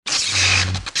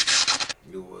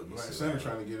Like Santa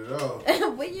trying to get it all.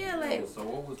 But yeah, like. So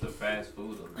what was the fast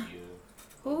food of the year?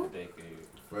 Who?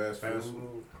 Fast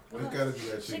food. It's gotta be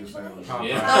that chicken sandwich. Yeah.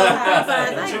 Oh,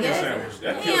 Popeyes, I guess.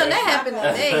 Damn, that happened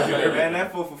today. Man,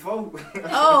 that 4 for 4. Oh,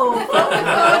 4 for 4.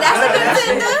 That's a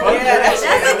contender. Yeah, that's a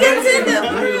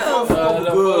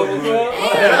contender. Good.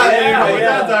 Yeah, what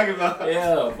y'all talking about?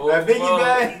 Yeah, that Biggie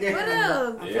bag. What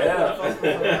else? Yeah.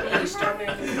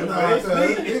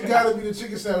 It gotta be the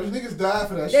chicken sandwich. Niggas die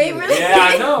for that they shit. Really? Yeah,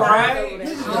 I know, right?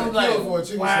 Niggas got killed for a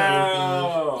chicken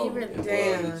Wow. sandwich.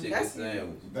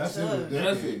 Damn. That's in the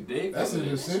decade. That's in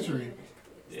the century.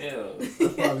 Yeah.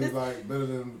 That's probably like better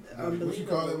than what you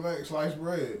call it, Mac? Sliced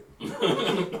bread.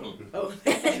 Oh,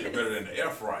 shit better than the air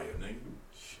fryer, nigga.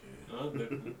 Shit.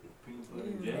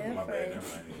 Yeah. My bad. Never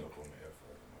mind.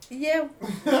 Nigga,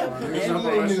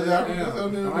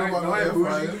 put my air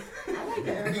fryer.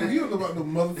 Yeah. You don't know about no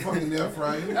motherfucking air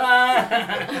fryer. You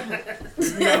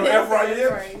got no air fryer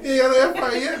yet? He ain't got no air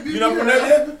fryer yet. You not put that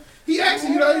yet? He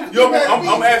asking, you know. Yo,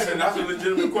 I'm asking. That's a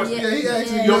legitimate question. Yeah, he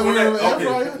asking. You put that?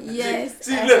 Okay. Yes.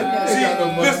 See, listen.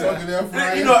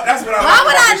 You know, that's what I. Why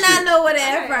would I not know what an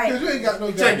air fryer? Because you ain't got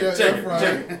no check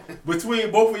it. Between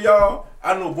both of y'all,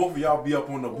 I know both of y'all be up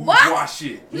on the bourgeois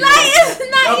shit. Like, it's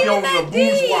not y'all be even on that the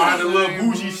bourgeois, deep. the little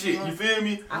bougie shit. You feel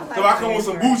me? So I come with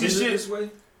some bougie shit.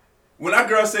 When that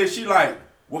girl says she like,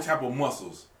 what type of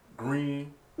muscles?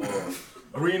 Green or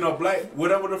black,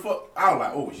 whatever the fuck. I was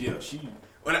like, oh yeah, she.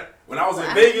 When I was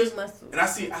in Vegas, and I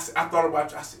thought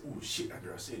about you. I said, oh shit, that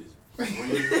girl said this.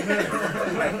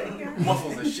 Like,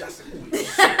 muscles and shit. I said, oh shit.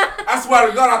 I swear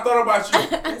to God, I thought about you.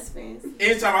 That's fancy.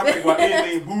 Anytime I think about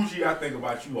anything bougie, I think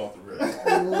about you off the rip.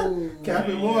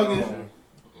 Captain Morgan.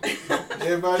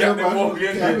 Everybody Captain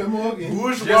Morgan. Captain Morgan.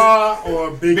 Bourgeois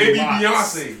or Baby Box?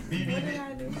 Beyonce. Baby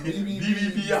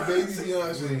Beyonce.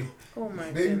 Beyonce. Oh my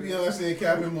God. Baby Beyonce and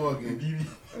Captain Morgan.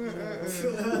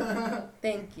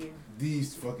 Thank you.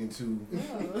 These fucking two.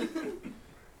 Oh.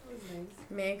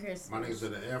 Merry Christmas. My niggas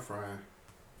at the air fryer.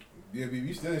 Yeah, baby,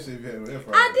 you still ain't say you had no air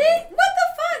fryer. I did? What the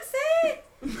fuck, Sid?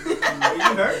 You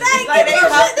heard? Like they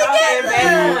put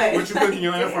together. What you put in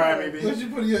your air fryer, baby? What you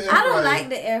put in your air fryer? I don't like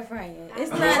the air fryer.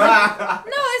 It's not.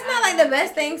 It's not like the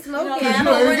best thing smoking. I You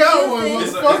don't ain't got want one, to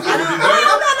use it. motherfucker. I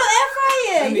don't got no air fryer.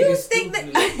 You stick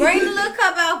bring the little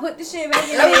cup out, put the shit back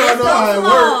in there. It's so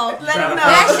small. Let them know.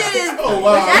 That shit is. Oh,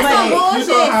 wow. That's some bullshit.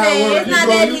 Sid. It's not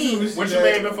that deep. What you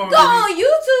made before? Go on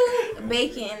YouTube.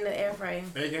 Bacon in the air fryer.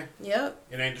 Bacon? Yep.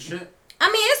 It ain't the shit?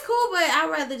 I mean, it's cool, but I'd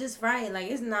rather just fry it. Like,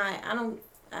 it's not. I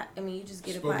mean, you just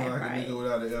get it Spoken fry. like a nigga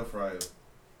without an air fryer.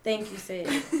 Thank you, Sid.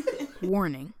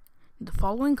 Warning. The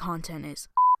following content is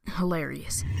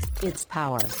hilarious. It's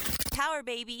power. Power,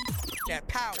 baby. That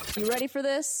power. You ready for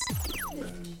this?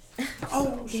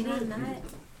 Oh, did I not?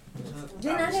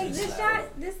 Did I take this shot?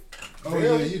 This. Oh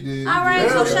yeah, you did. All right,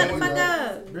 so Yeah. shut the fuck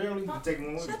up. Really? You taking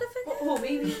one with Shut you? the fuck up. Oh,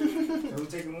 baby. Who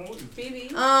taking one with you? Baby.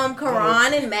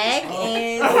 Karan and Mac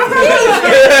and.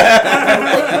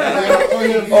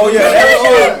 Oh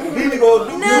yeah. He be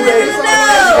going. No. I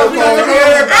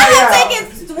have taken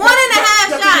 1.5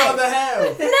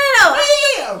 shots. No.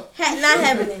 Not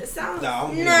having it.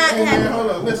 Not having it.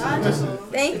 Hold on, listen.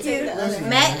 Thank you.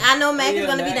 Mac, I know Mac is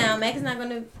gonna be down. Mac is not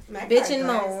gonna bitch and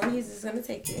moan. He's just gonna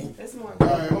take it. That's more. All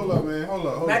right, hold up, man. Hold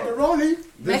up. Macaroni.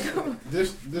 This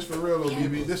for real, though,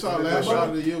 BB. This our last shot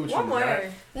of the year with you. One more.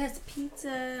 That's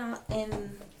pizza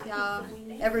and y'all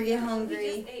ever get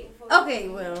hungry? Okay,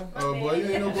 well. Oh boy, you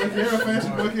ain't no boy Kara fancy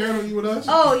boy Kara don't eat with us.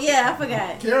 Oh yeah, I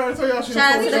forgot. Kara, I told y'all she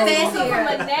Shout out to the fancy From a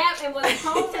girl. nap and was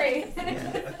hungry.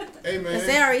 Hey man. And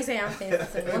Sarah already say I'm fancy.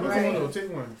 So Hey, right. no,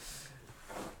 take one.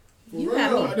 You For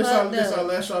got real. me This fucked our up.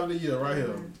 last shot of the year right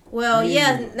here. Well, Me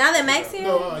yeah. and you. Now that Mac's here.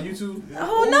 No, YouTube.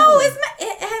 Oh no, it's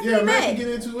it has to Yeah, be Mac Mac. can get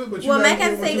into it, but you Well, gotta Mac has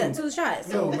get to one take too. 2 shots.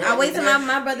 No, So Mac- I wait till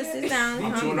my brother sits down.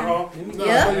 I'm calm 2 and a down. half. No,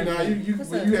 Yeah. you know,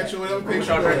 you at your whatever page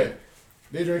you at.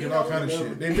 They drinking all kind of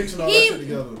shit. They mixing all that He- shit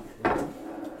together.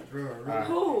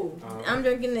 Who? I'm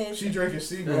drinking this. She drinking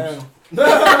Seagrams.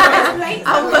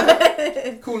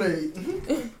 Kool-Aid.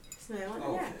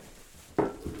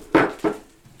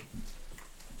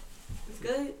 It's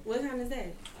good. What kind is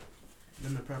that?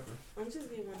 Lemon pepper. I'm just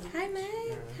getting one. Hi,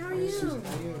 Meg. How are you?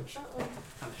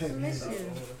 I miss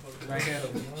you.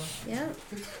 Yep.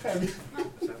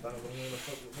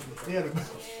 He had a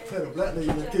black lady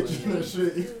in the kitchen and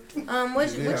shit.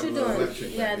 What you doing?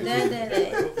 Yeah, that.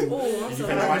 Oh, I'm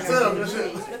sorry.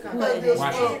 What?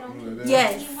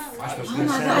 Yes. Oh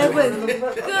my God, it was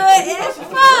good as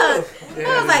fuck. I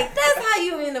was like, that's how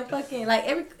you in the fucking like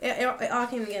it all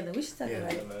came together. We should talk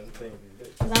about it.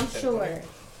 Cause I'm sure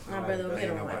my brother will get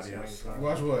on watch.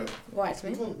 Watch what? Watch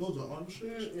me. Those are on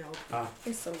shit. No.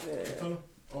 It's so good.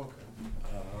 Okay.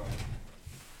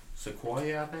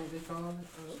 Sequoia, I think they call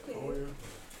it. Okay.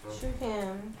 Sure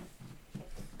can.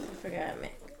 I forgot,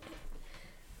 man.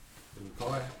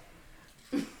 Sequoia.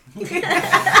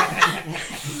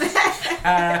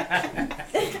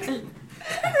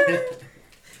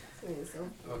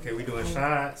 Okay, we doing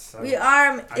shots. We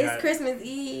are. It's Christmas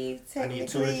Eve. I need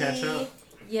 2 to catch up.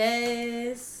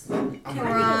 Yes.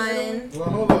 Karan. Well,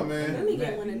 hold up, man. Let me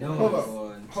get one of those. Hold up.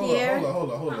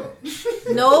 Hold up.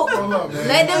 Nope. Hold up, man.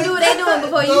 Let them do what they doing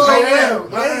before you bring it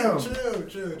up. I am.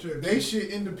 Chill. They shit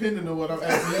independent of what I'm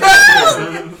asking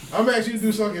them to do. I'm asking you to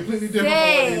do something completely different from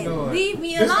what they doing. Leave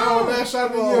me This our alone. last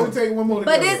shot of the year. We take one more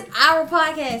But together. this our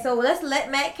podcast, so let's let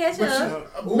Matt catch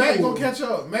up. Matt gonna catch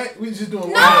up. Matt, we just doing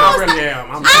No, one. I really am.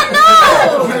 I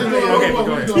know. Okay, but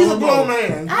go ahead. He's a grown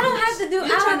man. I don't have to do. I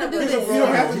don't have to do this. You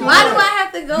don't have to do Why that. do I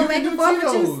have to go You back can and do forth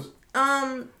with Tito's.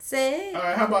 you? Say. All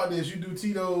right, how about this? You do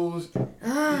Tito's. You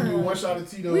do one shot of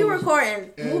Tito's. We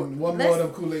recording. And one more of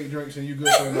them Kool-Aid drinks, and you good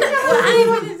for another. Well, I ain't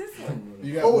want this one.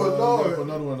 You got one, you got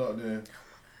another one up there.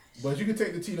 But you can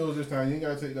take the Tito's this time. You ain't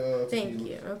gotta take the. Thank tequila.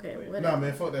 you. Okay. Whatever. Nah,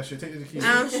 man, fuck that shit. Take the tequila.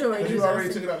 I'm sure you you already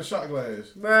just- took it out the shot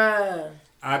glass. Bruh.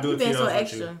 I do You a been tequila so with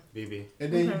extra. you, BB.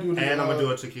 And then you do the. And I'm gonna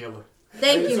do a tequila.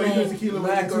 Thank you, so you do Meg. tequila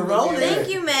with Macaroni. Thank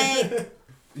you, Meg.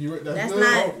 That's That's good?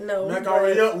 not no. Mac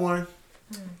already up one.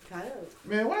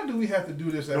 Man, why do we have to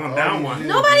do this? No, I'm after down all these one. years,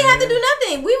 Nobody man? had to do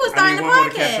nothing. We was I starting need the one more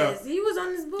to catch podcast. up. You was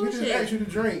on this We just asked bullshit. you to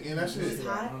drink, and that's it. We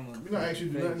don't ask you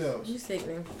to do nothing else. You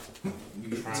sickening.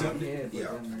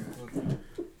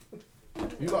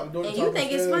 You lock the door. And you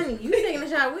think it's funny. You taking a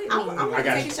shot with me. I'm I gonna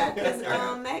got take you. a shot because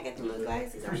Matt got the little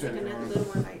glasses. I'm taking another little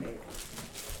one like that.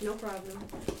 No problem.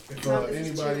 If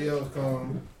anybody else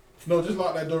come, no, just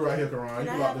lock that door right here, Karan. You Can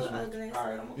I can lock have this a one. glass?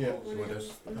 Alright, Yeah. with this.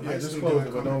 Yeah, just close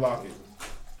it, but don't lock it.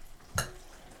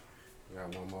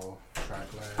 Got one more shot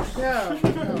glass. Girl.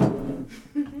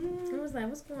 I was like,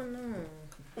 what's going on?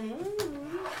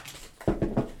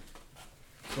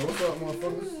 So what's up,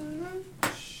 motherfuckers?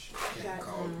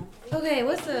 Okay,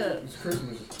 what's up? It's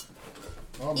Christmas.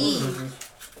 Almost Eve. Christmas.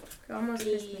 Almost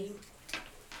Christmas.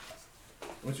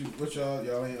 What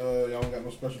y'all ain't got no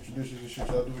special traditions and shit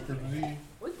y'all do for Christmas Eve?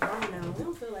 We grown now. We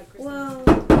don't feel like Christmas.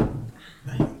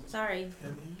 Well, sorry.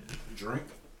 Drink.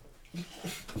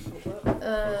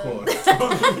 Of course.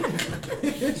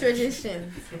 The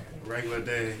tradition. Regular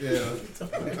day. Yeah.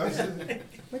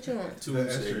 What you want?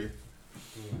 Tuesday.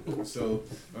 So,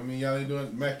 I mean, y'all ain't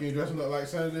doing, Mac, you ain't dressing up like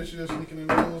Santa this year, sneaking in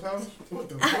the people's house? What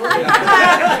the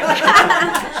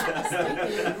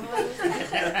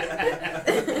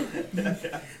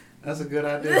That's a good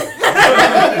idea.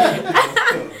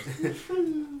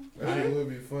 That shit would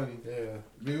be funny. Yeah.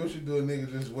 Dude, what you do a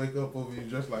nigga just wake up over you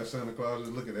dressed like Santa Claus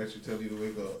and looking at you, tell you to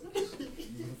wake up?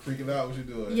 You freaking out, what you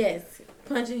doing? Yes,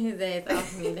 punching his ass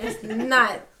off me. That's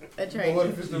not a But trait. what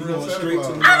if it's the real Santa Claus?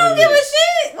 I don't give a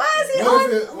shit. Why is he What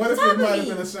on if top it of might have me?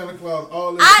 been a Santa Claus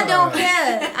all this I time? don't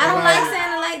care. I don't like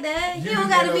Santa like that. He You don't just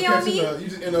gotta end be up on me. catching you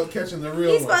just end up catching the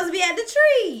real He's one. supposed to be at the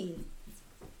tree.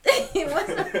 What's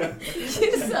up?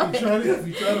 You so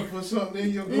You trying to put something in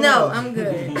your glove? No, I'm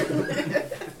good.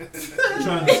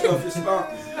 Trying to stuff his stomach.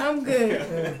 I'm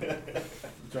good.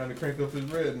 Trying to crank up his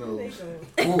red nose.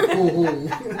 Ooh, ooh, ooh.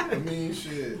 I mean,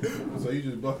 shit. So you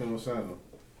just bucking on Santa?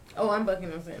 Oh, I'm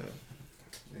bucking on Santa.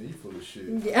 Yeah, you full of shit.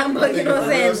 Yeah, I'm bucking on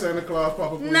Real Santa. Santa Claus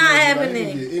pop up. on Not you, like, happening.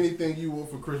 you can get anything you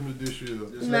want for Christmas this year.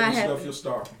 Just Not let me happening. stuff your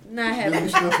stocking. Not Let me happening.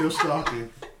 stuff your stocking.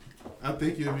 I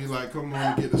think you'll be like, come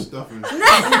on, get the stuffing. That's what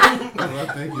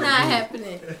I think you'll Not do.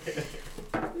 happening.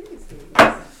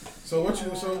 So what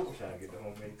you so? Trying to get the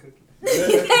homemade cookie.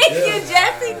 Thank you,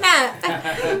 Jesse.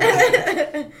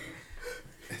 Not.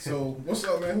 So what's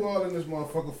up, man? Who all in this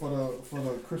motherfucker for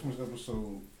the Christmas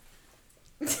episode?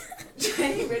 You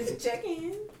ready to check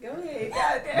in? Go ahead.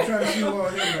 I'm trying to see who all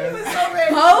here, man. So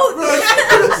ready. Hold.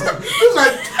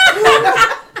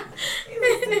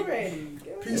 So ready.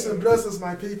 Peace and blessings,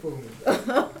 my people.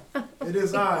 It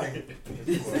is I.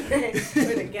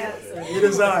 It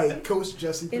is I, Coach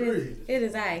Jesse It is, 3. it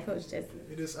is I, Coach Jesse.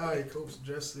 It is I, Coach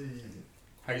Jesse.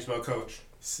 How you spell coach?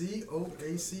 COACH.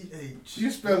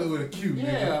 You spell it with a Q,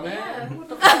 nigga. man. What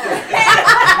the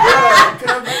Damn!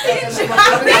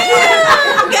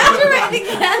 Got you right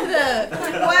together.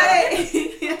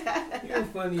 Wait. You're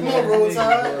funny. Come on, Roll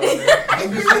Tide.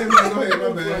 I'm just saying, man, go ahead, my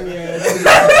bad.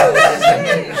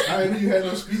 I didn't knew you had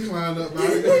no speech lined up, but go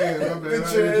ahead, my bad. I didn't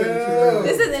take it too long.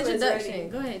 This is introduction.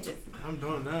 Go ahead, Jesse. I'm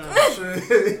doing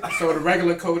that. So the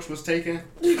regular coach was taken?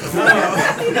 I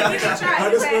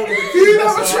just know You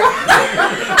never tried.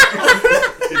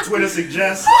 Did Twitter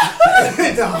suggest?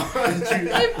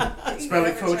 Spell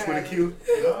it Coach with a Q.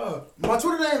 My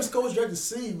Twitter name is Coach Drake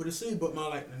C with a C, but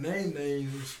my the name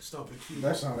is start with Q.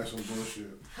 That sounds like some bullshit.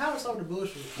 How is all the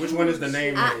bullshit? Which one is the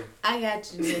name? I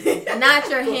got you. Listen. Not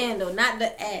your handle, not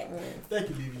the at one. Thank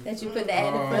you, BB. That you put the at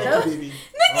in front Thank of. you, BB.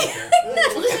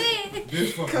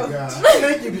 This fucking guy.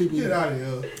 Thank you, BB. Get out of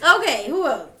here. Okay, who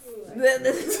else?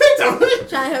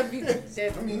 Trying to help you. I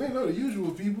mean, they know the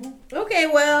usual people. Okay,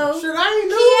 well. Shit, I ain't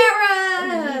know.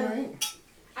 Kiara.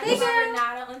 Hey, girl.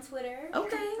 Renata on Twitter.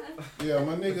 Okay. Yeah,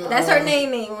 my nigga. That's her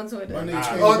name on Twitter. My nigga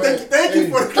came Oh, back. thank you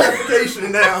for the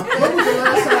clarification now. When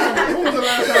was the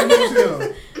last time you was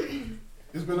here?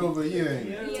 It's been over a year, ain't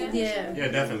it? Yeah. Yeah,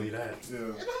 definitely that. Yeah.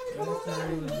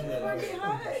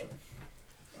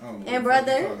 I don't know And what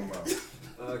brother? you're talking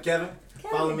about. Kevin,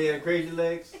 follow me at Crazy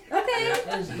Legs. Okay.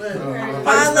 How you spell Follow.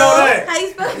 that? How you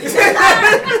spell it?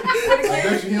 I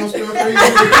bet you he don't spell crazy.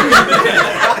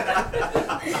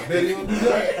 I bet he don't do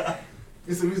that.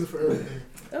 It's a reason for everything.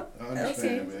 I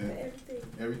understand, man.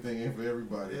 Everything ain't for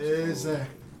everybody. Exactly.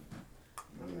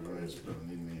 I'm gonna go ahead and spell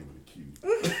his name with a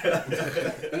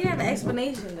Q. You have an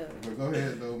explanation though. But go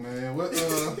ahead though, man. What Go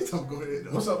ahead,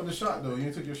 though. what's up with the shot though? You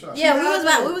ain't took your shot. Yeah, we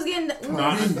was getting. This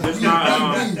my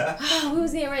We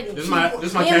was getting ready. this my Me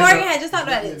and Morgan catch had just talked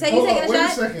about it. So you Hold taking on, a wait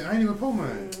shot? a second. I ain't even pull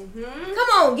mine. Come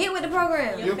on, get with the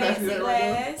program. You'll pass me that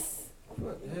right now.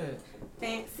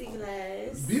 Fancy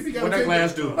glass. BB got What that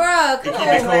glass do? Bruh, It come keep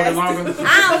it on. colder longer. I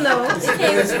don't know. It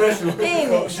can't- Special.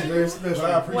 Ain't it? But I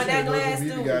appreciate What that it though, 'cause glass BB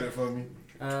do? got it for me.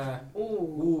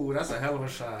 Ooh, that's a hell of a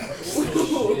shot. That's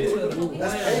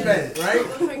payback, right?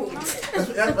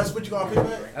 That's what you call payback? No.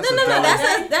 That's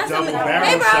a double hey,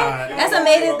 barrel bro. shot. That's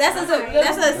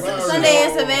a Sunday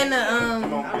and Savannah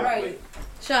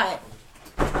shot.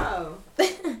 Oh.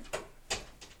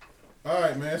 All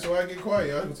right, man. So I get quiet.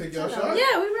 Y'all gonna take y'all shot?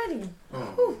 Yeah, we ready.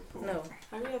 Oh. No.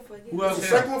 Hurry up for you. Who else The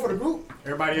here? second one for the group?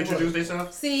 Everybody introduce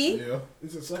themselves? See? Yeah.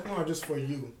 Is the second one or just for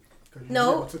you? 'Cause you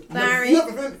No, never took- Byron. You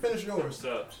never finished yours.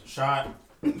 Shot.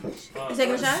 You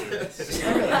taking a shot? I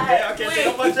can't take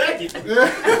off my jacket. Yeah,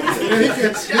 he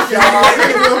can.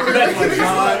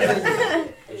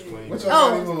 What y'all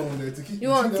got him on there? You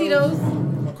want Tito's? A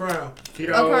crown.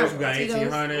 Tito's, we got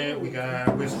 1800, we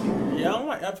got whiskey. Yeah, I don't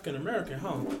like African American,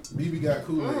 huh? BB got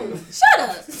Kool-Aid. Shut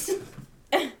up.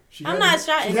 She I'm heavy- not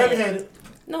shotting She that. heavy-handed.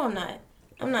 No, I'm not.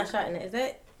 I'm not shotting it. Is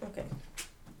that okay?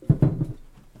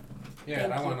 Yeah,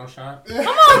 that wasn't no shot. Come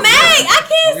on, Meg. I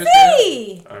can't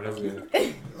see. Alright, that's good.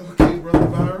 Okay, brother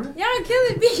Byron. Y'all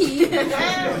killing me.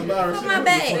 Brother Byron, Put say, my what the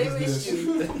bag. fuck is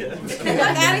this?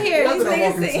 Fuck out of here. That's These what I'm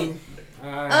niggas walking sing. to.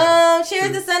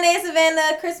 Cheers to Sunday in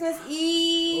Savannah, Christmas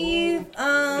Eve,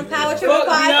 Power Trip Fuck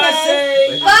Podcast.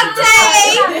 Beyonce. Fuck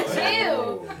Tay. Chill.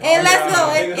 And let's go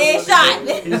and shot.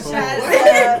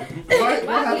 What happened?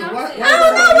 Why I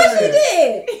don't know what she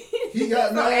did. He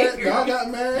got mad. Y'all got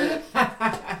mad.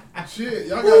 Shit,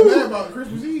 y'all got mad about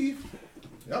Christmas Eve.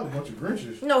 Y'all a bunch of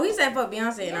Grinches. No, he said fuck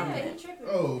Beyonce and I'm mad.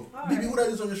 Oh, BB, who that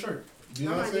is on your shirt?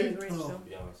 Beyonce. Oh.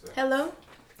 Hello?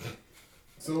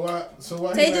 So why?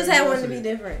 Tay he just mad had at one to Beyonce? be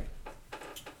different.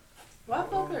 Why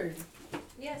fuck her?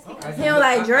 Yes. He don't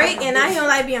like Drake and now he don't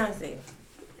like Beyonce.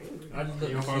 I just You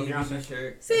don't fuck Beyonce?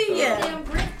 shirt. See, yeah. Damn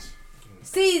Grinch.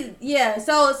 See, yeah.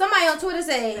 So somebody on Twitter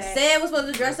said was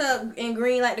supposed to dress up in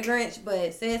green like the Grinch,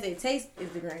 but says that Taste is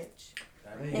the Grinch.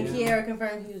 And Kiara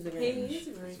confirmed he was the Grinch.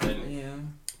 Yeah.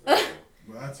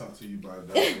 But I talked to you about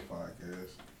that on the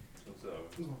podcast. What's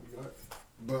up?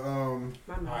 But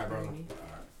Alright, bro.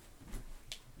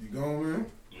 you going, man?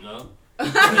 No. We're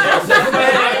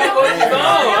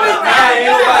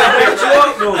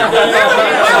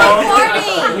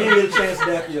We need a chance to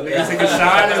dap you up. Nigga took a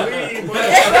shot and leave, boy.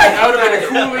 That would have been the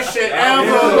coolest shit ever,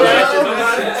 boy.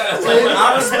 I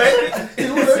respect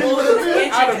it.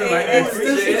 I would have been like,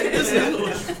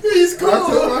 He's cool. I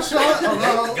took my shot. I'm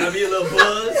out. Gotta be a little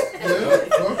buzz. Yeah,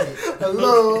 fuck it.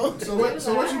 Hello. So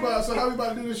what you about? So how we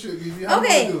about to do this shit, BB? How we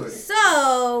Okay, gonna do it?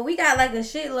 so we got like a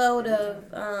shitload of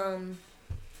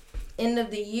end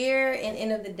of the year and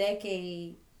end of the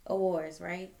decade awards,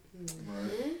 right?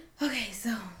 Right. Okay,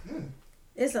 so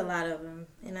it's a lot of them,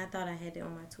 and I thought I had it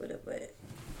on my Twitter, but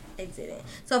it didn't.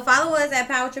 So follow us at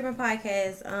Power Tripping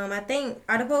Podcast. I think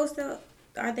are the posts up?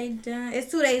 Are they done? It's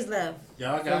 2 days left,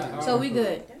 y'all got so we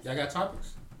good. Y'all got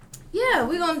topics? Yeah,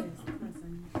 we gonna.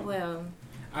 Well,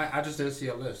 I just didn't see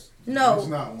a list. no, It's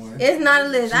not one. it's not a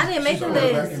list. I didn't make She's a on her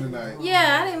back list. in the night.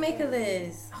 Yeah, I didn't make a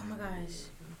list. Oh my gosh.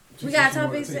 She We said got she wanna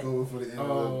topics. Take over for the end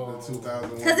of the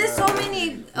 2001. Because there's so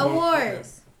many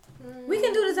awards. We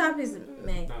can do the topics,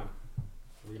 man. Nah.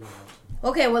 We don't have to.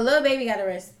 Okay, well, Lil Baby got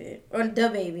arrested. Or Da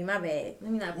Baby, my bad.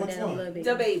 Let me not put Which that on one? Lil Baby.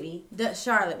 The baby. The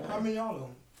Charlotte How one. many y'all of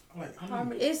them? Like, how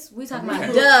many? We talking about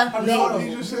How Da many y'all of Baby.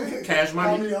 them? You said Cash How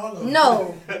money. many y'all of them?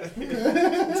 No,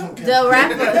 the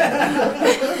rapper.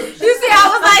 You see, I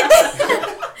was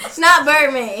like, it's not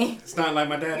Birdman. It's not like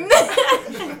my dad.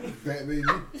 that baby.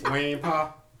 Wayne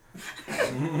Pa.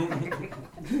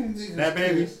 That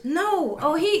baby. No.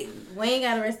 Oh, Wayne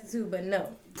got arrested too, but no.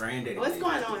 Granddaddy. What's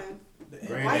going on?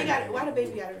 Why the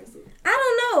baby got arrested? I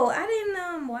don't know. I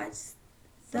didn't watch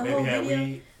the Baby whole had video.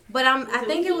 weed. But I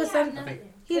think it was something.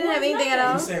 He didn't have anything at You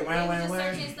all. said wham, wham,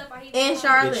 wham. In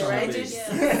Charlotte, Charlotte. right? Just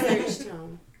searched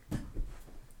him.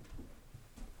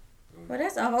 Well,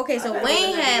 that's all. Okay, so I thought Wayne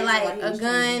it was had like like he a was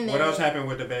gun. What and- else happened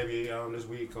with the baby this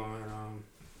week on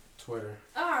Twitter?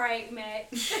 All right, Matt.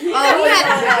 Oh, he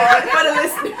had For the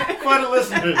listener. For the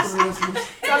listeners.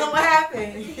 Tell them what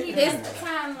happened. his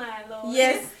Timeline, Lord.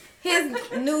 yes, his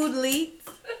nude leaked.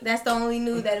 That's the only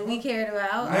nude that we cared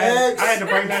about. I had to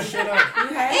bring that shit up. You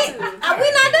had Hey, to.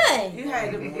 we not done. You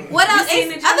had to. What else? seen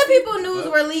the Other people news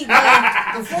were leaked.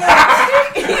 but-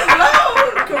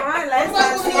 Come on, let's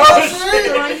not see Oh, shit.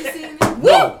 Come on, you seen it? For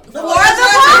the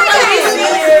podcast.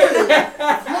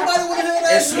 Nobody want to hear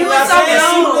that As shit. soon as I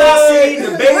seen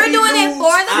the baby We're doing it news,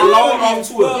 for the I logged on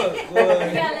Twitter. You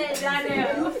gotta let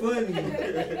Donnell.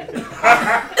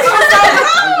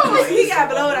 He got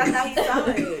blowed. I thought he saw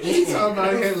it. He talking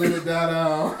about he had to let it die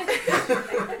down.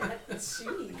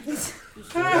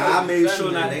 I made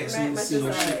sure not to actually see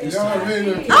no shit this Y'all time.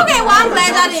 really Okay, well, I'm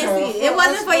glad y'all didn't see it. It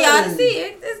wasn't for y'all to see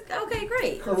it. It's, okay,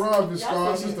 great. Karan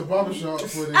discarded the barbershop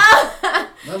footage.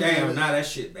 Damn, now that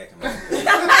shit back in my head. He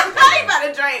about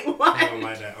to drink I one. don't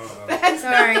like that.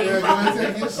 Sorry. Yeah, go ahead,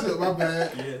 take your sip, my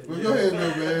bad. But go ahead,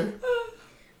 no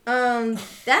man.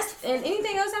 That's and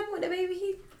anything else happened with the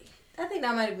baby? I think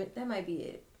that might be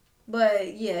it.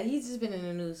 But yeah, he's just been in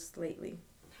the news lately.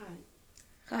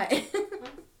 Hi.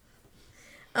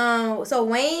 So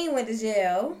Wayne went to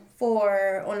jail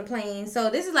on the plane. So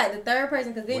this is like the third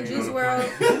person because then Juice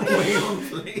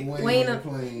WRLD. Wayne on the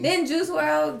plane. Then Juice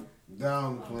WRLD.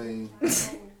 Down the plane.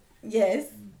 Yes.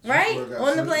 Right? Juice WRLD got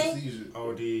On the seizure.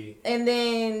 plane. OD. And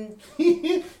then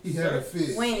He had a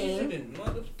fit. Wayne.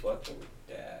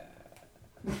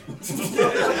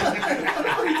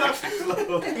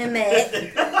 And that.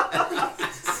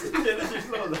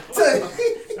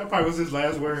 That probably was his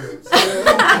last words. I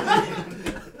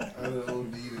done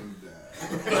OD'd and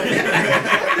died.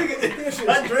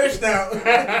 I dressed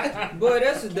out. Boy,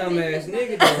 that's a dumbass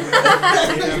nigga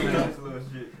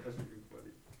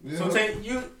though. So Tay,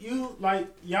 you like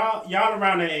y'all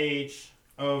around the age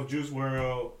of Juice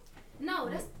WRLD. No,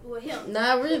 that's him.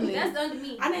 Not really. That's under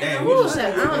me. I didn't Damn, know you Ooh, just shit,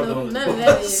 I don't know who none of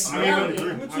that is. I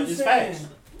mean, it's facts.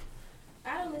 I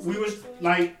don't listen We was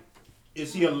like,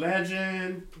 is he a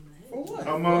legend For what?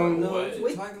 among? What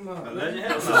you talking about? A legend?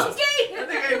 Hell no. That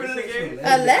nigga ain't been in the game.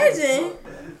 A legend?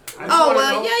 Oh,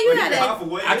 well, yeah, you had that.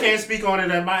 I can't speak on it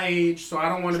at my age, so I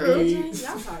don't want to be,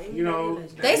 you know.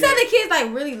 They said the kids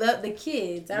like really love the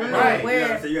kids. I don't know Right.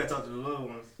 where. So you gotta talk to the little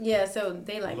ones. Yeah, so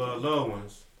they like. Little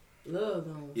ones. Love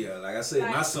them. Yeah, like I said,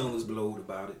 my son was blowed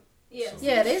about it. Yeah.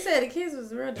 Yeah, they said the kids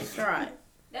was real distraught.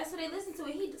 That's what they listen to.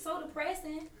 He's so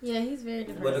depressing. Yeah, he's very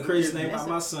depressed. But the crazy thing about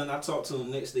my son, I talked to him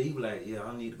next day. He was like, "Yeah,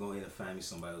 I need to go ahead and find me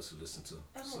somebody else to listen to."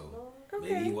 So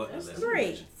maybe he wasn't a That's legend.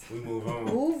 great. We move on.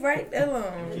 Move right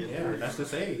along. Yeah, that's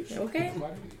this age. Okay.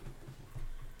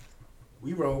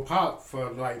 We roll Pop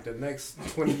for like the next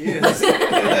 20 years. You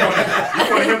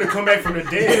want him to come back from the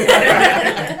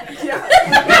dead.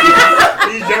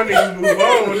 These young niggas move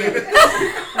on.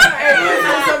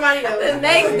 Somebody else. The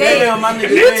next day. Damn, my nigga.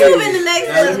 YouTube in the next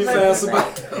Now let me episode.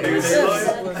 find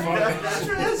somebody.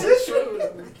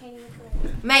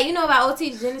 Matt, you know about OT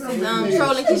Genesis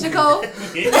trolling Keisha Cole?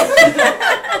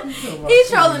 He's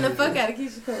trolling the fuck out of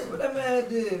Keisha Cole. What that man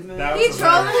did, man? He's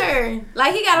trolling her.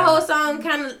 Like, he got a whole song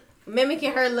kind of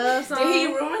mimicking her love song. Did he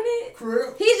ruin it?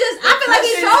 He just, I feel like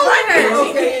he's trolling her.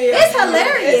 It's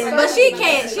hilarious, but she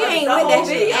ain't with that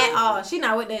shit at all. She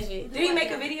not with that shit. Did he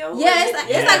make a video? Yeah,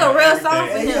 it's like a real song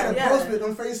for And he him. got a post with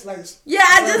them face like. Yeah,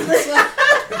 I just.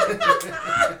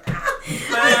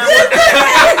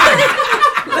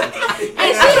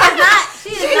 And she is not. She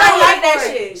don't like that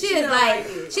shit. She is like.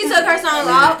 She took her song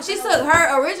off. She took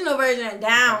her original version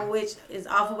down, which is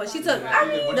awful. But she took.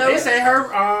 They say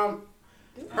her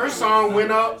Her song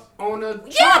went up on the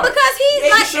Yeah, chart. because he's Yeah,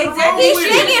 like he's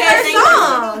with singing it. her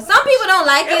song. Some people don't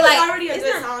like It it. was Like already a it's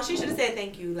good not- song. She should have said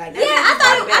thank you. Like Yeah,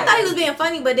 I thought he was being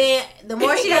funny, but then the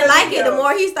more she didn't like it, the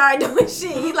more he started doing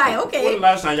shit. He's like, When okay. the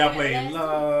last time y'all played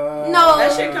Love? No,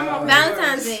 That shit come on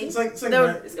Valentine's Day. It's like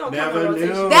The- It's gonna come Never on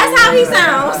rotation. knew. That's how he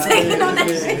sounds. Singing on that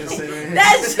shit.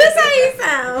 That's just how he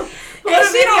sounds. And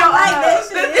she don't like that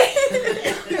shit.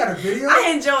 You got a video? I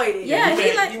enjoyed it. Yeah,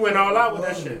 he like. He went all out with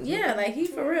that shit. Yeah, like he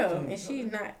for real, and she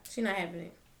not having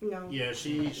it. No. Yeah,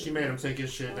 she made him take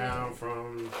his shit down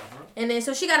from. And then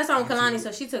so she got a song with Kalani,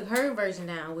 so she took her version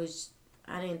down, which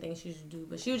I didn't think she should do.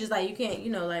 But she was just like, you can't,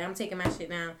 like I'm taking my shit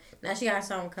down. Now she got a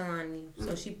song with Kalani,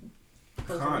 so she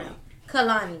posted it out.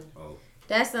 Kalani. Oh.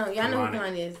 That's y'all know who Kalani.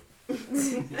 Kalani is. Yeah,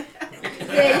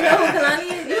 you know who Kalani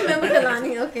is? You remember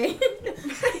Kalani, okay.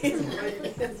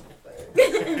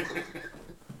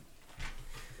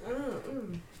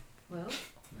 Well,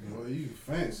 Boy, you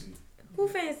fancy. who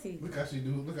fancy? Look how she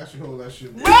do. Look how she hold that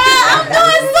shit. Bruh, I'm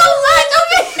doing so much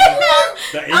over here.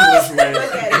 The English way.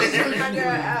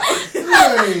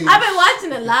 Hey. I've been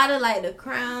watching a lot of like The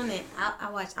Crown, and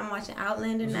I'm watching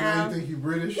Outlander So now. you think you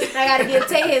British? I gotta give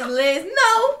Tay his list.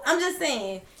 No, I'm just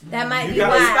saying that might You be got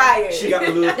why. inspired. She got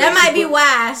the little. That might be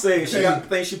why. Say she got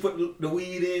think she put the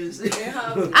weed in.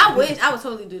 I wish I would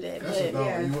totally do that, That's a but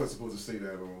dog. You weren't supposed to say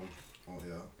that on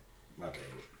yeah. My bad.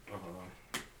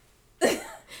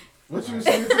 What you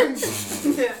saying? Karan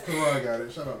got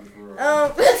it. Shout out to Karan.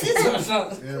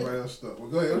 Everybody else stuck. Well,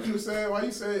 go ahead. What you saying? Why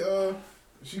you say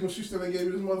she still ain't gave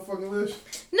you this motherfucking list?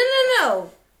 no.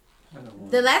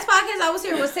 The last podcast I was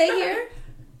here was Tay here.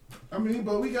 I mean,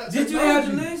 but we got. Did you have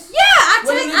the list? Yeah, I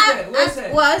Where took. is that? Where's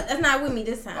that? Well, it's not with me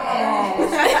this time. I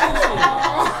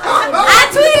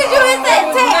tweeted you and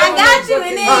said, Tay, I got you,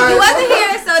 and then you wasn't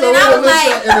here, so then I was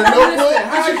like, in the notebook.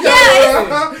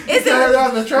 it's in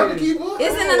the traffic keeper.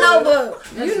 It's in the notebook.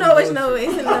 You know which notebook.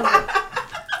 It's in the notebook.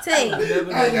 Tay. I ain't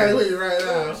got it with you right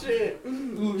now. Shit.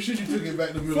 Ooh, shit, you took it back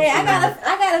to middle Tay, school.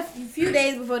 I got a few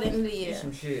days before the end of the year.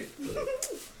 Some shit.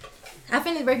 I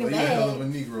finished Breaking Well, you're a hell of a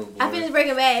Bad. Negro, boy. I finished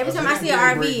Breaking Bad. Every time I see an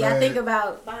RB, I think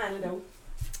about Behind the door.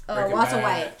 Breaking Walter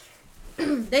Bad.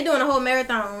 White. They doing a whole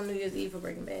marathon on New Year's Eve for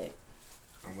Breaking Bad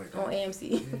I'm with on that.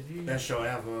 AMC. Best show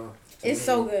ever. It's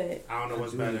so good. I don't know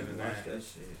what's better than that.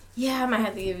 Yeah, I might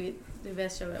have to give it the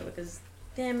best show ever because,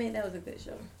 damn it, that was a good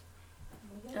show.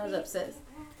 I was obsessed.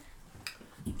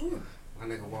 My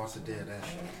nigga Walter did that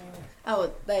shit. I was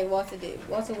like Walter did.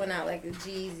 Walter went out like a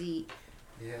Jeezy.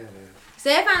 Yeah.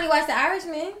 So I finally watched The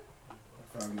Irishman.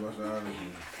 Finally watched the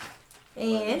Irishman.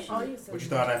 And What you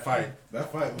thought of that fight?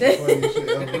 That fight was the funniest shit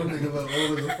ever. Them niggas look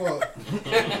old as a fuck.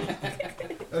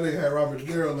 That nigga had Robert De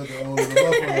Niro looking old as a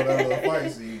motherfucker on that little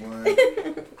fight scene, boy.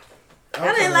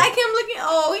 I didn't like him looking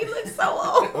old. He looked so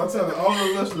old. I'm telling all the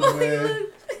listeners, man.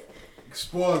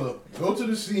 Spoiler. Go to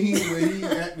the scene where he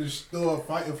at the store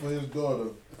fighting for his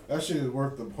daughter. That shit is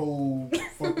worth the whole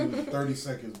fucking 30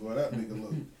 seconds, boy. That nigga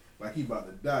look like he about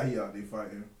to die. He out there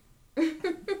fighting.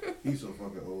 He's so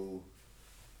fucking old.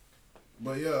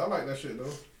 But yeah, I like that shit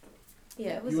though.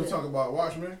 Yeah, it was You were good. talking about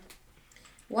Watchmen?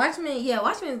 Watchmen is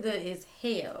good as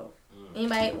hell.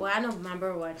 Anybody? Well, I know my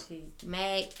brother watches.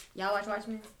 Mag, y'all watch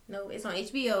Watchmen? No, it's on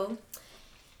HBO.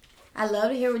 I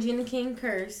love to hear Regina King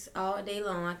curse all day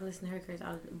long. I can listen to her curse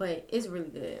all day, but it's really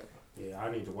good. Yeah, I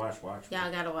need to watch.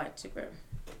 Y'all gotta watch it, bro.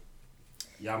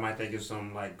 Y'all might think it's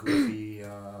some like goofy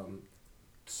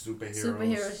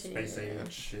superhero shit. space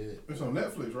age shit. It's on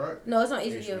Netflix, right? No, it's on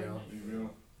HBO.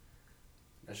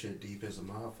 That shit deep as a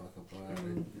motherfucker, but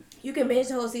You can binge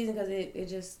the whole season because it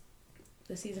just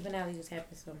the season finale just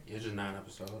happened. So it's just 9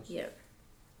 episodes. Yep,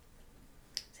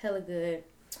 it's hella good.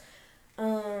 I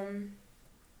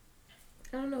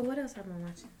don't know what else I've been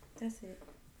watching. That's it.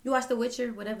 You watch The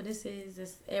Witcher, whatever this is.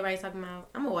 This everybody's talking about.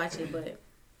 I'm gonna watch it, but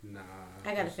nah,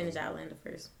 I gotta finish Outlander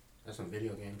first. That's some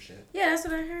video game shit. Yeah, that's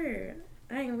what I heard.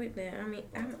 I ain't with that. I mean,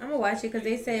 I'm gonna watch it because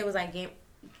they said it was like game.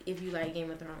 If you like Game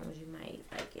of Thrones, you might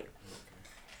like it.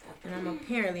 And I'm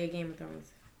apparently a Game of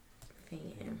Thrones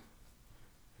fan.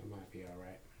 It might be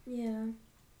alright. Yeah.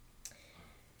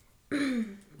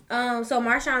 So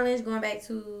Marshawn Lynch going back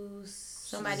to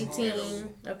somebody's team.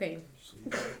 Okay.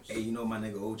 Hey, you know my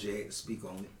nigga OJ had to speak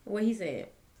on it. What he said.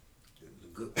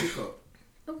 Good pickup.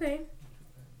 Okay.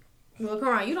 Well, come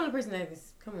on. You the only person that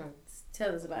is. Come on.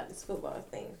 Tell us about this football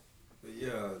thing. But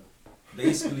yeah,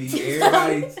 basically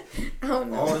everybody, I don't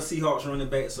know. all the Seahawks running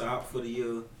backs are out for the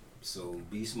year. So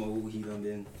Beast Mode, he done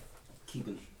been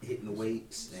hitting the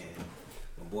weights, and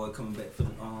my boy coming back for the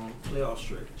playoff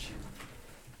stretch.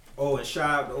 Oh, and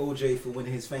shout out to OJ for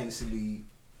winning his fantasy league.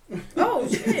 Oh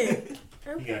shit!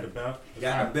 You got the belt.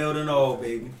 Got the belt and all,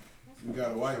 baby. You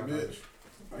got a white bitch.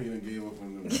 He done gave up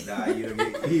on them. Nah, he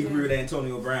agreed with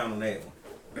Antonio Brown on that one.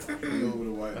 He over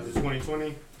the white That's bitch.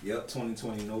 2020? Yep,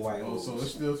 2020, no white hoes. So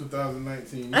it's still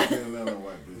 2019. You still not on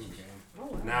white bitches.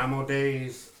 9 more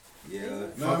days. Yeah.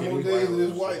 9 more days of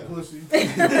this white pussy.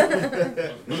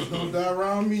 Don't die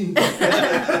around me.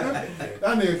 That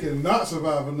nigga cannot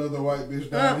survive another white bitch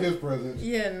dying in his presence.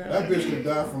 Yeah, no. That bitch could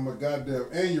die from a goddamn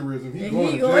aneurysm. He And going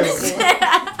he to going jail. to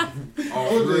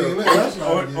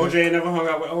OJ ain't never hung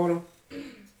out with Odom?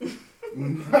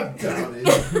 I doubt it.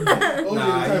 OJ the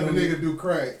type of nigga do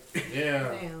crack. Yeah.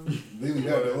 Damn. Then he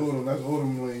got the Odom. That's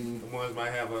Odom lane. The ones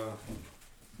might have a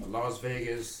Las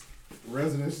Vegas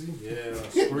residency. Yeah,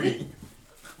 spree.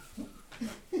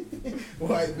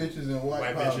 White bitches and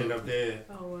white powder. bitch end up dead.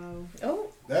 Oh wow. Oh.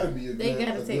 That'd be a They good,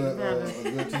 gotta a take good, the powder. a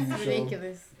good TV show.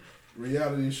 Ridiculous.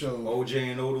 Reality show.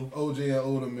 OJ and Odom. OJ and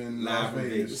Odom in Las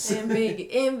Vegas. In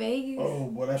Vegas. Oh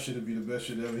boy, that should be the best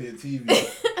shit ever hit TV.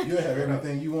 You'll have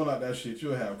everything you want out that shit.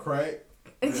 You'll have crack.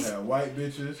 You'll have white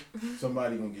bitches.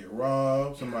 Somebody gonna get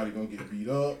robbed. Somebody gonna get beat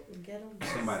up.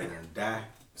 Somebody gonna die.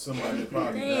 Somebody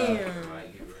probably Damn.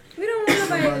 die. We don't want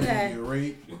nobody Somebody to die. get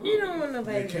raped. We don't want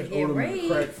nobody to Catch get Odom in raped. the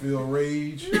crack-filled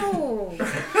rage. No.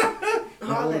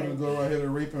 Odom go right here to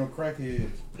raping crackheads.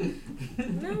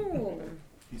 No.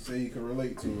 He said he could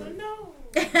relate to it. No.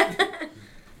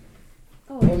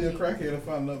 Only a crackhead will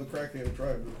find another crackhead to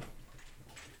try to.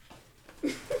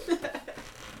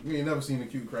 We ain't never seen a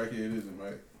cute crackhead, is it,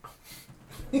 Mike?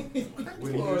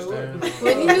 Whitney Houston.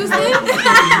 Whitney Houston?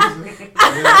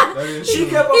 She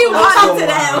kept He on walked to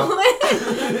that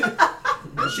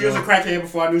one. She was a crackhead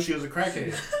before I knew she was a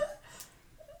crackhead.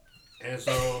 And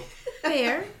so...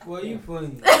 Fair. Boy, you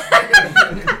funny.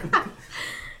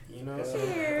 You know,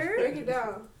 Fair. Break it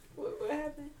down. What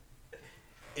happened?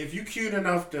 if you cute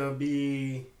enough to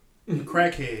be a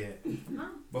crackhead,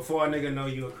 before a nigga know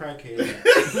you a crackhead.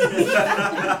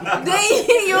 Then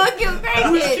you a cute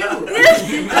crackhead.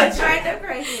 Attractive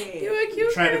crackhead. You a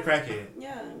cute Attractive crackhead.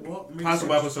 Yeah.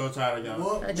 Possible episode title,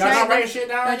 y'all. Attractive- Y'all not writing shit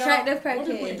down, y'all? attractive What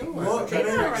crackhead. we doing? What?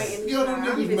 Yo, them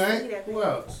niggas, man. Who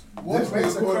else? What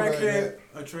makes a quarterback crackhead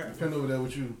attractive? Depend over there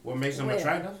with you. What makes them Where?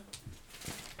 attractive?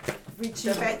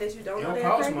 The fact that you don't It know don't they're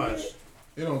cost crackhead. much.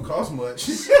 It don't cost much.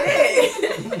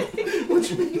 What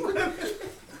you mean? You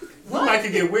might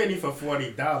could get Whitney for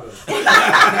 $40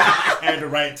 at the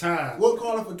right time. What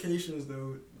qualifications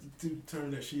though to turn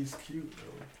that she's cute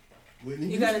though? Whitney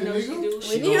You gotta know she do.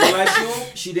 She didn't look like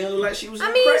she didn't look like she was. I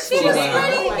in mean, crack she for a was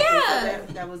while. pretty, yeah.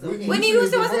 That was Whitney okay. Whitney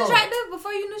Houston Houston is wasn't the attractive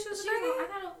before you knew she was attractive?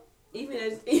 Even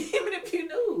if you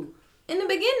knew. In the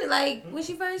beginning, like when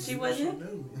she first. She wasn't.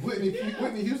 Whitney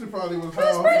Houston probably was was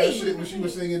high off pretty. that shit when she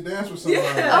was singing Dance with Somebody.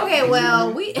 Yeah. Okay,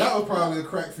 well, we. That was probably a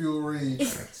crack fuel rage.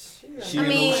 She I didn't know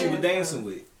mean- who she was dancing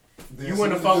with. You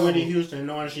wouldn't have fucked Whitney Houston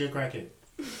knowing she a crackhead.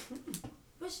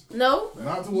 No.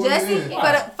 Not towards Jesse, the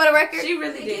end. for the record. She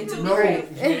really didn't do No. crack.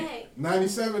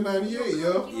 97, 98,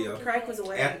 yo. Yeah. Crack was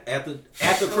wet. After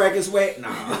crack is wet,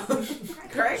 nah.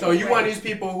 Crack So was you wet. one of these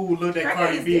people who looked at Crack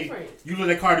Cardi is B. different. You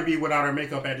looked at Cardi B without her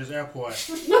makeup at this airport.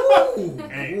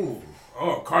 Hey,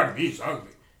 oh, Cardi B's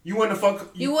ugly. You wouldn't have fuck.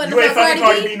 You wouldn't ain't fuck fucking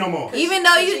Cardi Cardi B? B no more. Even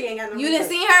though She ain't got no you didn't makeup.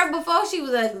 see her before, she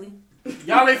was ugly.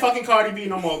 Y'all ain't fucking Cardi B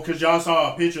no more because y'all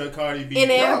saw a picture of Cardi B. In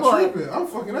the Y'all airport. tripping. I'm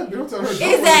fucking that bitch. I'm telling her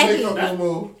Exactly. don't make up no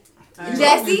more.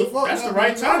 Jesse? That's the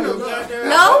right time to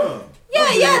No?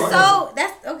 Yeah, so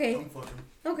that's okay.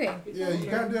 Okay. Yeah, you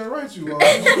goddamn right you are.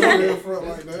 You should go there front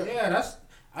like that. Yeah, that's.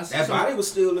 I see That some- body was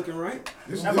still looking right.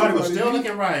 That body was still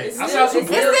looking right. It's I still- saw some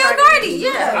It's weird. still Cardi,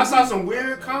 yeah. I saw some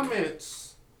weird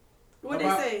comments. What they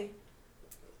about- say?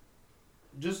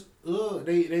 Just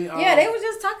they Yeah, they were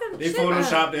just talking they shit about her.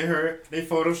 photoshopped her. They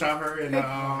photoshopped her in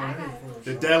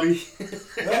the deli. With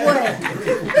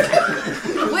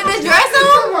the dress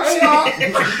on?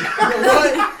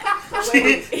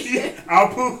 I'll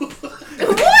poo.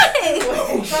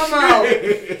 What? Come out. I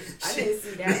didn't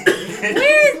see that.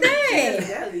 Where is that?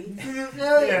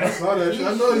 Yeah, I saw that shit.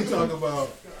 I know you talking about.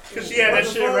 cause she had that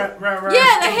shit right.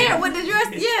 Yeah, the hair with the dress.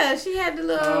 Yeah, she had the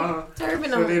little turban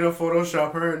So they on. done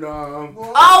Photoshop her and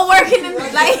All working in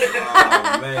like.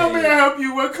 Oh, man. how may I help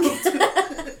you? Welcome to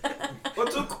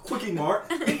What's a quickie, Mark?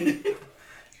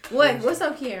 What? What's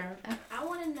up, Kiara? I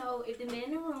want to know if the man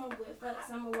in the room would fuck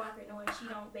Summer Walker knowing she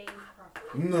don't bathe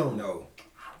properly. No. No.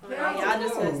 Y'all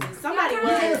disgusting. Somebody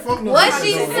Yeah, was. fuck no What bitch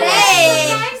she no more.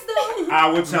 say? I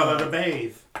would tell her to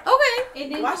bathe. Okay.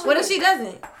 And then What if she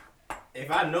doesn't? If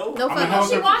I know, No I'ma fucking. help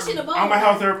she her. washing the bowl? I'ma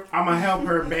help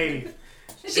her bathe.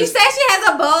 She said she has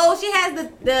a bowl. She has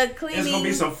the cleaning It's gonna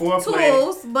be some foreplay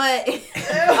tools, but okay,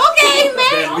 that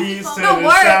man. leads to The the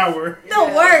work. shower. The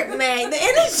work, man. The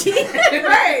energy.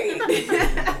 Right.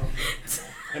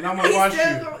 and I'm gonna wash you.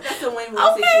 That's a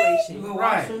win-win situation.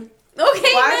 Right.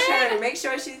 Okay, wash man. her and make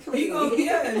sure she's clean.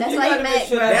 That's why you mad,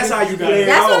 bro. That's how you play it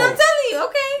That's what off. I'm telling you.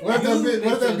 Okay. What if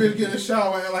that bitch get in the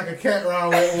shower and like a cat around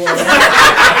wet water?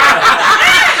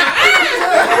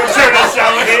 We'll turn that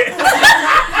shower head.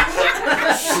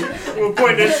 We'll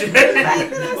point that shit.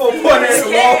 We'll point it at the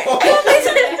wall.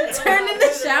 Turn in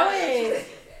the shower head.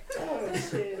 Oh,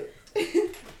 shit.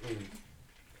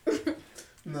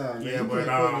 Nah, Yeah, but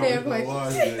Fair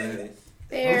question.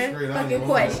 Fair fucking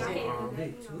question.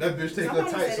 That bitch take her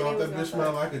tights off. That bitch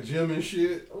smell like a gym and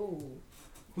shit. Ooh.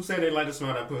 Who said they like to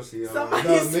smell that pussy? Somebody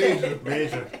Major.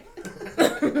 Major.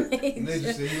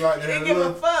 Major said you like that. Didn't give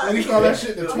a fuck. What do you call that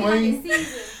shit? The twain?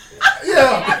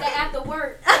 Yeah. After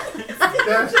work.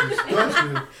 That's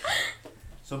disgusting.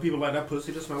 Some people like that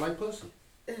pussy to smell like pussy.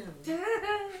 I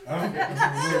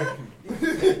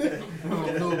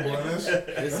don't know, boy. That's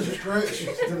a stretch.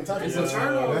 It's a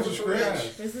turn on. That's a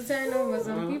stretch. It's a turn on with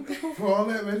some people. For all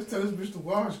that, man, just tell this bitch to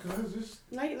wash, cause it's just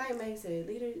Like May said,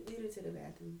 lead her to the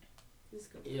bathroom. Let's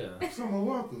go. Yeah. Summer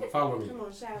Walker. Follow me. Come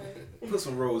on, shower. Put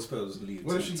some rose petals and leave.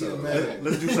 What if she get mad at?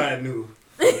 Let's do something new.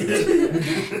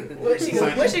 What she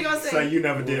gonna say? Something you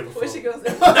never did before. What she gonna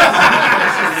say?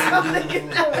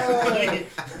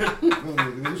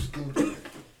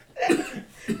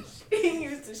 He ain't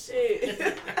used to shit.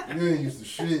 You ain't used to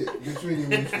shit. Bitch, you ain't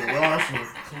even used to washing.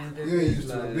 You ain't used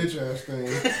to a bitch ass thing.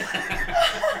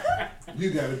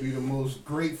 You gotta be the most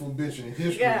grateful bitch in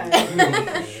history. Yeah. You ain't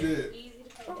used to shit.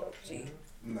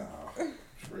 Nah.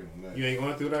 Straight on that. You ain't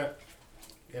going through that?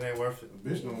 It ain't worth it. A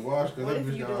bitch don't wash because that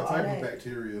bitch got all type of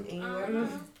bacteria.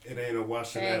 It ain't no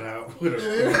washing Hey. that out. With a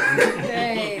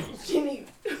Hey.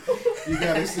 You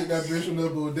gotta sit that bitch on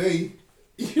up all day.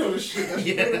 You know the shit that's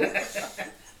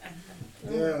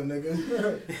yeah, nigga.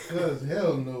 Cause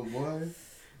hell no, boy.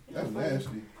 That's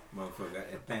nasty. Motherfucker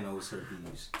got that Thanos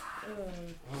herpes.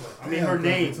 I mean, her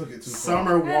name,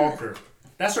 Summer Walker.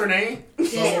 That's her name?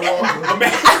 Yeah.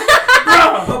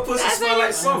 Her pussy smell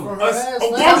like summer. A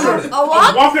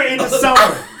walker in the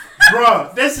summer.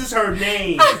 Bruh, this is her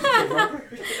name. A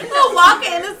walker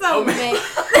in the summer, man.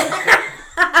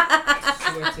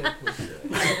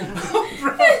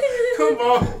 Come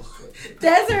on.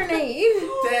 That's her name.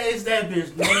 That is that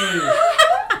bitch name.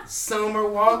 Summer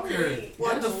Walker.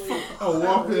 What the fuck? A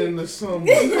walker in the summer.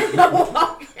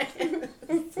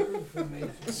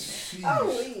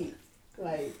 Holy.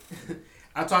 Like.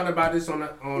 I talked about this on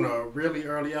a really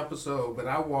early episode, but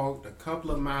I walked a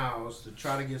couple of miles to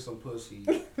try to get some pussy.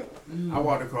 I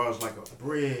walked across like a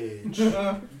bridge.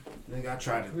 Nigga, I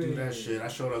tried to do that shit. I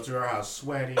showed up to her house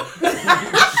sweaty.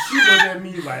 She looked at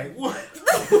me like, what?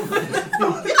 Where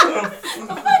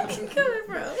you coming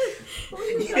from?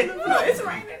 It's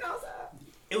raining outside.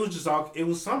 It was just all, it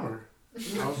was summer. I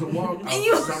was a walker. And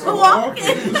you was a walker.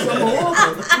 You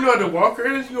know what the walker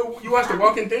is? You watch The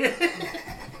Walking Dead?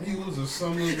 He was a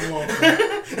summer walker.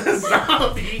 A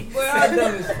zombie. Boy, I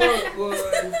dumb as fuck, boy.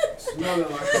 Smelling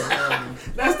like a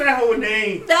That's that whole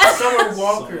name. That's Summer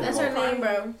Walker. That's her name,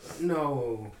 bro.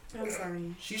 No. I'm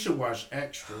sorry. She should watch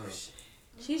extra.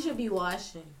 She should be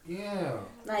washing. Yeah.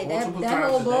 Like Multiple that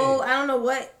times whole a bowl. day. I don't know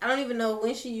what. I don't even know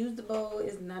when she used the bowl.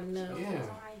 Is not enough. Yeah.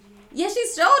 Yeah, she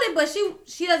showed it, but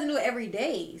she doesn't do it every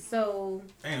day. So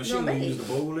Damn, she don't use the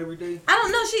bowl every day. I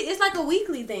don't know. It's like a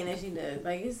weekly thing that she does.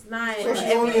 Like it's not. So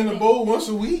she only in the bowl once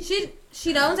a week?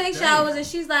 She don't take showers, and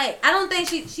she's like, I don't think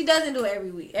she doesn't do it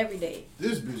every day.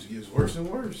 This bitch gets worse and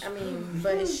worse. I mean,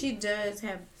 but she does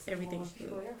have everything she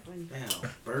does. Damn,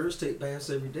 birds take baths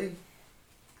every day.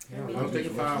 Yeah, once they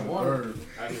can find water.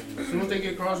 As soon as they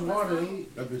get across water,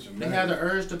 they have the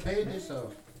urge to pay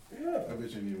themselves. Yeah. That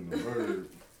bitch ain't even a bird.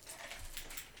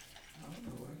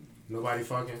 Nobody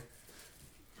fucking.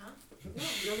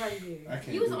 Nobody here. I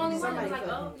can't You was do the only it. one that was like,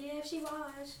 oh yeah, if she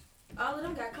washed. All of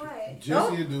them got quiet.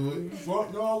 Jesse will do it.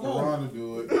 Fuck y'all Ron will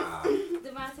do it.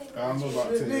 Devontae. I don't know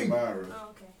about Teddy Byron. Oh,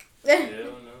 okay.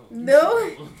 No,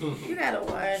 you gotta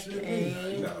wash,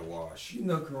 man. You gotta wash. You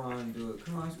know Karan do it.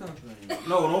 Karan, stop playing.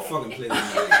 No, don't fucking play with me.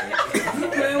 You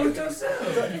playing with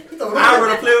yourself. I'd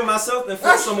rather play with myself than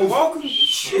fuck Summer Walker.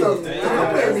 Shit. Okay.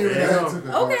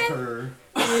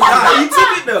 Nah, he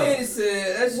took it though. He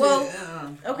said that shit. Well,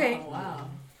 okay. Oh, wow.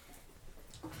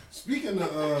 Speaking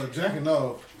of jacking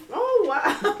off. Oh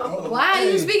wow. Why are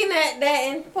you speaking that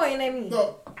and pointing at me?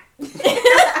 No.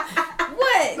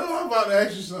 What? No, I'm about to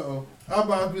ask you something. I'm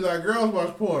about to be like, girls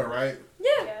watch porn, right?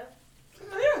 Yeah.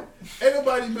 Ain't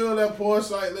nobody been on that porn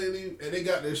site lately, and they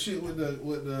got their shit with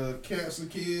the cancer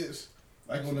kids.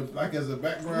 Like as a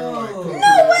background. No, like, no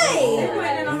way. You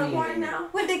putting it on the porn now?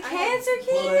 With the cancer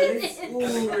kids? I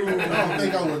don't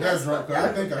think I was that drunk, cause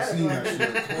I think I seen that shit.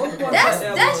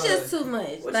 That's just too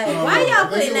much. Like, why y'all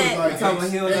putting that?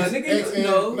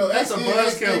 No, that's a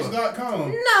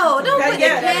buzzkill.com. No, don't put the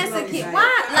cancer kid.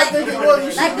 Why? I think it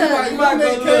was. Like you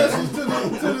donate cancers to the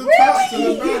top, to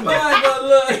the bottom. Go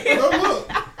look.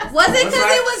 Was it because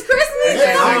it was Christmas?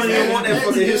 I don't even want that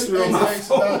fucking history on my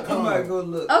phone. I might go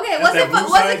look. Okay, was it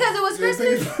because it was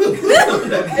Christmas?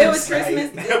 It was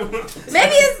Christmas.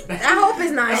 Maybe it's. I hope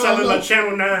it's not. That sounded like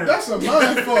Channel 9. That's a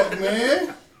mind fuck,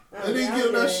 man. They didn't get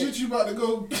on that shit. You about to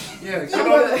go. Yeah, get on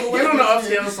the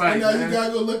upscale site. And now man. you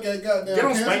gotta go look at goddamn. Get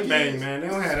on Spank Bang, man. They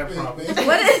don't have that problem.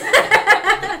 What is?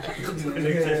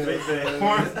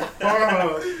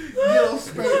 Get on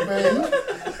Spank Bang.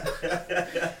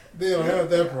 They don't have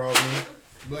that problem.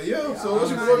 But yeah, so what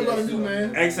you about to do,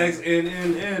 man?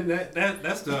 XXNNN.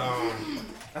 That's the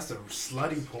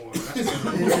slutty porn. That's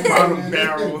the bottom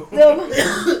barrel.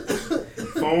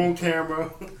 Phone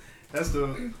camera. That's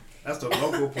the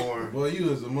local porn. Boy,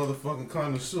 you is a motherfucking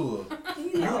connoisseur.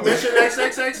 You mentioned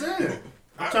XXXN.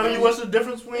 I'm telling you what's the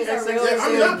difference between XXXN.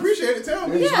 I mean, I appreciate it. Tell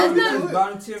me. Yeah,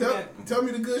 it's not. Tell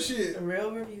me the good shit.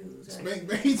 Real reviews. Spank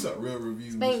Bang's a real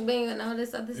reviews. Spank Bang and all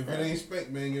this other if stuff. If it ain't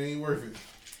Spank Bang, it ain't worth it.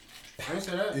 I ain't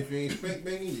say that. If you ain't Spank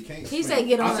Banging, you can't. He said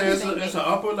get on. I said it's an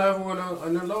upper level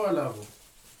and a lower level.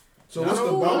 So what's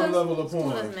the bottom level of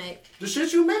porn? The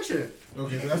shit you mentioned.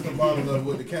 Okay, so that's the bottom level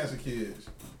with the cancer kids.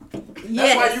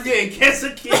 That's why you getting cancer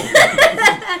kids.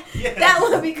 Yes. That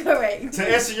would be correct. To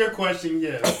answer your question,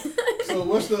 yes. So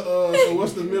what's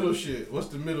the middle shit? What's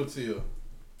the middle tier?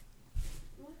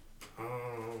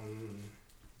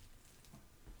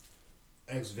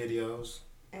 X videos.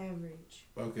 Average.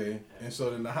 Okay, and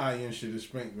so then the high end shit is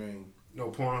Spank Bang. No,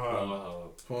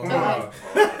 Pornhub. Pornhub.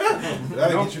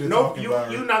 That'll get you to talk about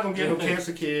it. You're not gonna get no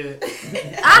cancer kid.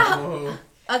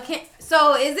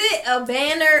 So is it a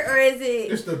banner or is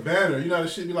it? It's the banner. You know the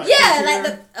shit be like. Yeah,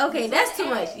 like okay, that's too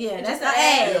much. Yeah, that's an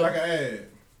ad. Yeah, like an ad.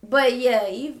 But yeah,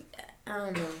 I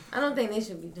don't know. I don't think they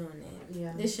should be doing that.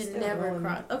 Yeah, this should never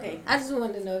cross. Okay, I just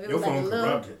wanted to know if it was like a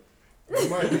little. It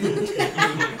might be.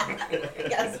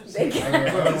 Got some big. I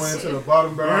went into the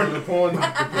bottom barrel of the porn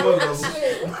level.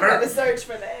 Gotta search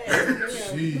for that.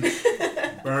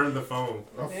 Jeez. Burn the phone.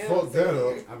 I fucked that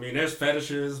up. I mean, there's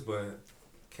fetishes, but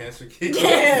cancer kids.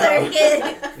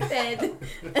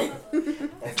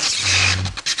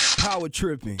 Power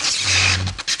tripping.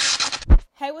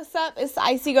 Hey, what's up? It's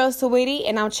Icy Girl Sweetie,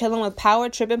 and I'm chilling with Power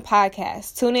Tripping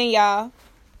Podcast. Tune in, y'all.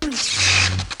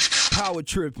 Power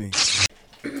tripping.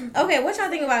 Okay, what y'all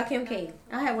think about Kim K?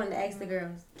 I had one to ask the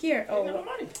girls. Kier,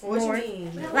 what you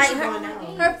mean? Like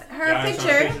her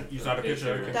picture. You saw the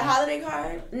picture? The holiday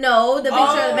card? No, the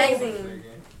picture of the magazine.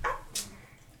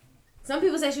 Some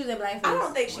people say she was in blackface. I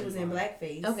don't think she was in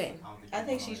blackface. Okay. I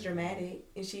think she's dramatic,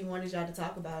 and she wanted y'all to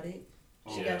talk about it.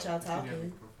 She got y'all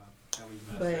talking.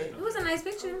 But it was a nice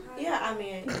picture. Yeah, I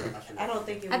mean, I don't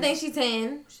think it was. I think she's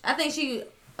 10. I think she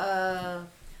so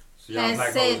y'all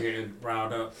black hoes getting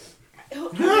riled up. I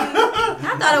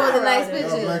thought it was a nice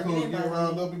picture. Y'all black hoes getting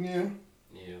riled up again?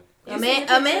 Yeah.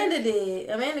 Amanda did.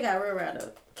 Amanda got real riled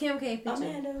up. Kim K picture.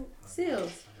 Amanda.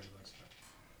 Seals.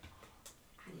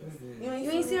 You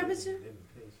ain't see her picture?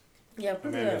 Yeah,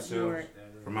 put it up.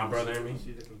 From My Brother and Me?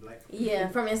 Yeah,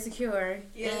 from Insecure.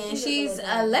 Yeah, and she's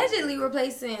allegedly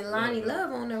replacing Lonnie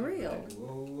Love on The Real.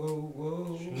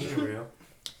 Whoa. She's real.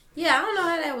 Yeah, I don't know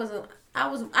how that was.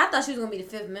 I thought she was gonna be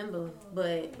the 5th member,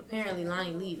 but apparently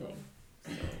Lonnie leaving.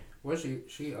 What's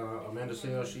she Amanda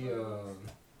Seales, she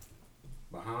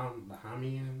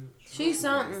Bahamian? She's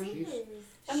something.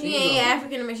 She ain't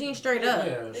African American. She ain't straight up.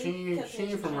 Yeah, she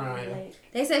ain't from around here.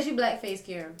 They said she blackface,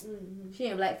 Kara. She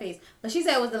ain't blackface, but she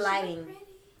said it was the lighting.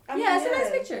 Yeah, it's a nice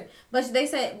picture. But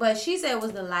she said it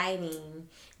was the lighting.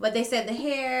 But they said the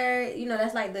hair,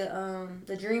 that's like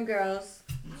the Dream Girls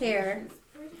hair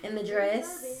and the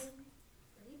dress.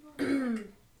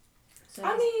 So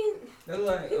I mean,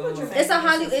 it's a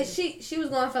Hollywood. She was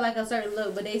going for like a certain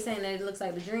look, but they saying that it looks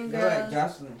like the Dream Girls. Like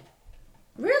Jocelyn.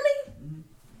 Really?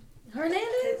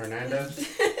 Hernandez?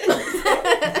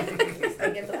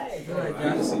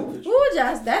 Ooh,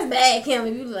 Jocelyn. That's bad, Kim,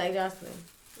 if you look like Jocelyn.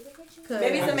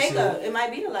 Maybe it's the makeup. It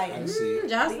might be the lighting.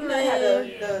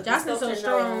 Jocelyn. Jocelyn's so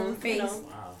strong face.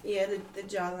 Wow. Yeah, the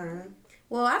jawline.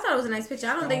 Well, I thought it was a nice picture.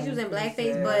 I don't think she was in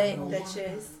blackface, but the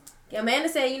chest. Amanda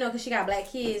said, because she got black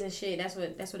kids and shit. That's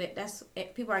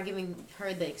people are giving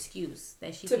her the excuse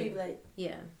that she to can be black.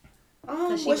 Yeah.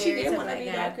 Well, she did want to be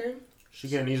guy. darker. She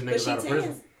getting these niggas out of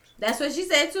prison. That's what she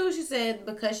said too. She said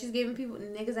because she's giving people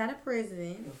niggas out of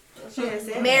prison. She had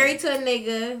said Married to a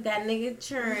nigga, got nigga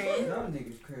churning. Y'all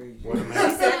niggas crazy.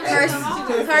 She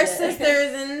said her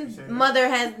sisters and mother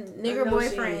has nigger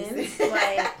boyfriends.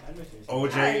 Like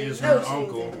OJ is her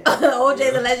uncle. OJ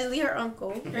is allegedly her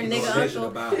uncle, her nigga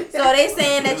uncle. So they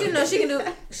saying that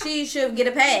she should get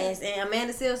a pass, and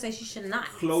Amanda Seales says she should not.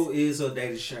 Khloe is her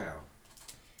daddy's child.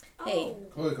 Hey,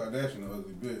 Khloe Kardashian, an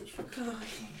ugly bitch.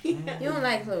 You don't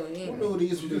like Khloe. Who knew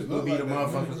these just Will look be like the that?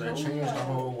 motherfuckers that changed the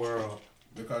whole world.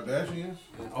 The Kardashians?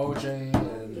 And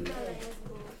OJ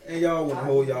and y'all would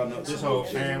hold y'all nuts. This whole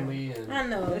family and I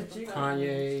know.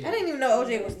 Kanye. I didn't even know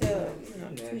OJ was still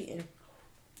tweeting.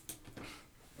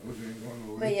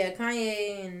 But yeah,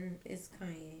 Kanye and it's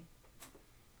Kanye.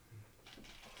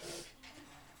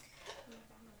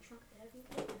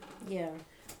 Yeah.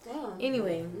 Damn.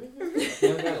 Anyway.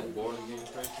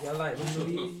 Y'all like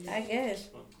them? I guess.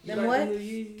 You Them like what?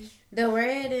 them The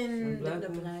red and black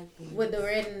with the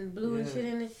red and blue and shit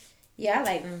in it. Yeah, I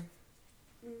like them.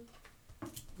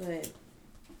 But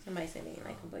somebody said they didn't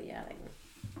like them, but yeah, I like them.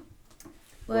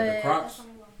 What, the But Crocs?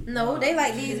 no, they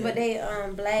like these, but they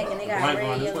black and they got Black red,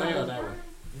 one this way or yellow. that way?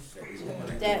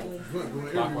 That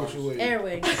way. Every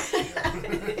way.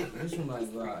 This one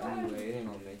might go out anyway. It ain't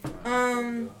gonna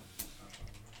make it.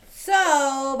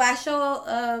 So by show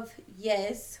of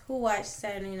yes, who watched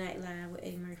Saturday Night Live with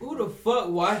Eddie Murphy? Who the fuck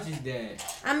watches that?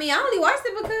 I mean, I only watched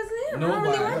it because of him.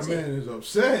 Nobody. I don't really watch That it. man is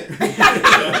upset.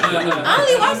 I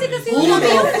only watched it because he was on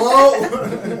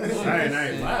there. Saturday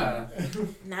Night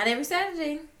Live. Not every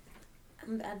Saturday.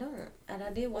 I don't. And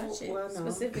I did watch it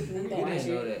specifically. We didn't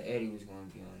know that Eddie was gonna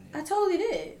be on there. I totally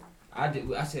did. I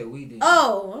did. I said we did.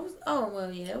 Oh,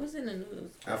 well, yeah, it was in the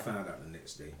news. I found out the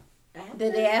next day.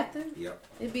 The day after? Yep.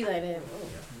 It'd be like that.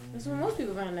 That's when most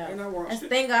people find out. And I watched it.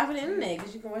 Thank God for the internet,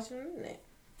 because you can watch it on the internet.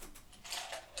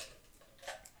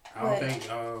 I don't think.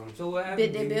 So what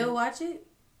happened? Did Bill watch it?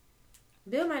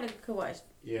 Bill might have could watch.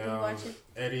 Yeah. Did he watch it?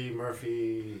 Eddie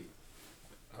Murphy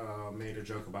made a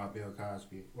joke about Bill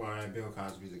Cosby. Well, at Bill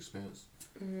Cosby's expense.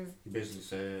 Mm-hmm. He basically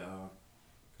said,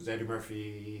 because Eddie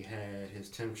Murphy had his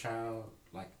 10th child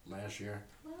like last year.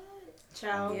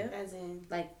 Child, Yeah. as in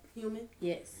like human.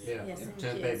 Yes. Yeah. Yes.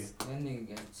 10th baby. That nigga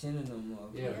got 10 of them up.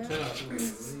 Yeah, 10 of them.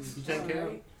 You take care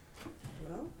of it.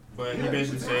 Well, But he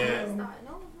basically said, Is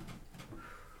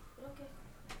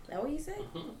that what he said?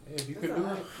 if you could do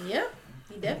it, Yeah,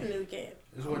 he definitely can.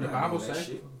 this is what the Bible says.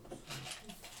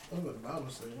 What the Bible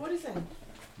say? what is that?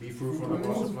 Be fruitful and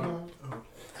multiply.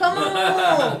 Come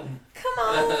on. Come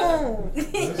on.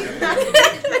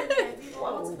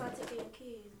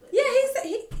 Yeah, he said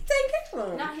he taking care of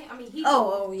them. Not him. I mean, he.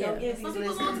 Oh, yeah. Don't give Some these people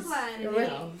listeners. multiplying and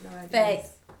Right. they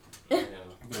Facts.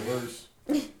 The worst.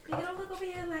 You don't look over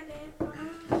here like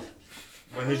that.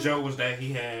 But his joke was that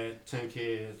he had 10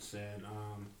 kids and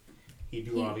he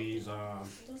do all these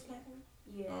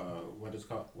Yeah. what is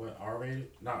called R-rated?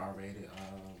 Not R-rated.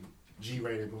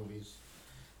 G-rated movies.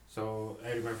 So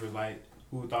Eddie Murphy was like,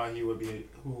 who would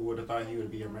have thought he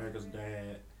would be America's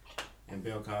dad, and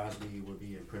Bill Cosby would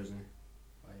be in prison.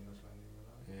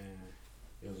 And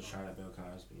it was a shot at Bill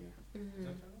Cosby. Yeah.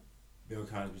 Mm-hmm. Bill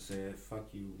Cosby said, "Fuck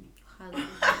you."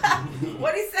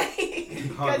 What he say?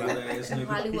 Hollywood ass nigga. He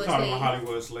Hollywood called him a slave.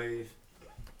 Hollywood slave.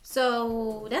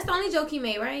 So that's the only joke he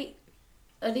made, right?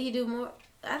 Or did he do more?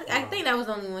 I think that was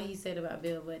the only one he said about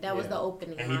Bill, but that was the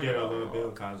opening. And he did a line. little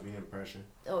Bill Cosby impression.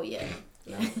 Oh yeah.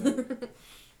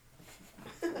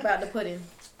 About the pudding.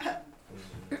 Was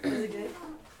it good?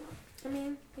 I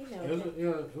mean, you know.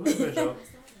 It was a good joke.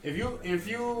 If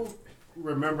you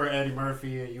remember Eddie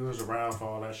Murphy and you was around for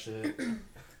all that shit,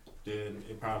 then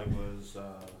it probably was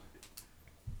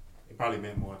it probably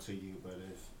meant more to you. But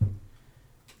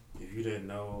if you didn't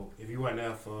know, if you weren't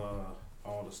there for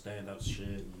all the stand up shit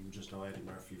and you just know Eddie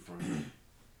Murphy from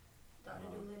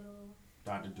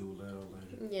Dr. Dolittle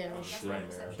and Yeah.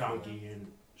 Shrek, Donkey and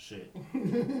shit.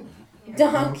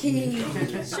 Donkey,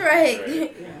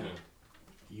 Shrek.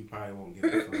 You probably won't get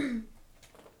it from.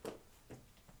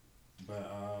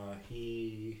 But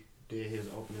he did his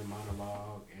opening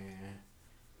monologue, and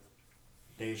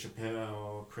Dave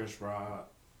Chappelle, Chris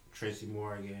Rock, Tracy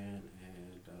Morgan,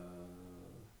 and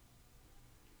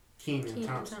Kenan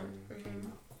Thompson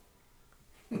came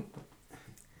out.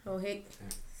 Oh heck.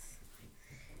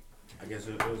 I guess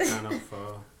it was kind of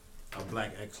a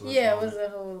black excellence. Yeah, it moment. was a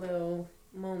whole little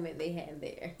moment they had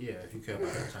there. Yeah, if you care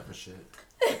about that type of shit.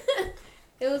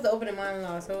 It was the opening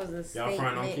monologue, so it was a Y'all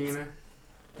front on statement. Kenan?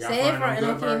 Y'all Say it front on front Good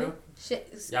on Burger? Kenan.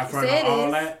 Y'all front on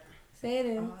all that? Say it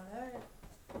is.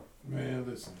 Man,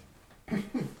 listen.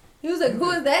 He was like, "Who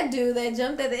is that dude that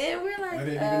jumped at the end?" We're like, I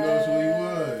didn't even notice who he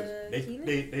was.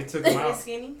 They took him out.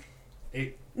 Skinny?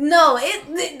 No,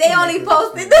 they only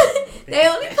posted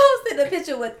the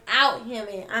picture without him,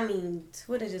 and I mean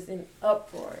Twitter just in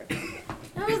uproar.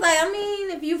 I was like, I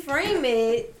mean, if you frame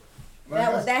it,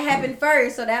 that happened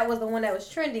first, so that was the one that was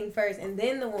trending first, and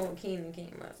then the one with Keenan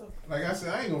came up. Like I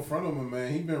said, I ain't gonna front on him,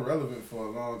 man. He been relevant for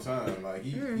a long time. Like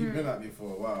he been out there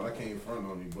for a while. I can't front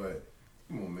on him, but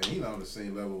come on, man. He not on the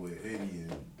same level with Eddie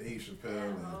and Dave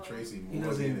Chappelle and Tracy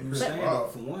Morgan and Chris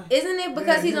Rock. Isn't it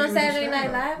because he's on Saturday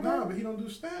Night Live? No, but he don't do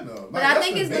stand up. But I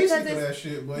think it's because of that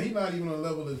shit. But he not even on the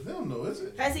level as them, though, is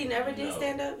it? Has he never did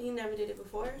stand up? He never did it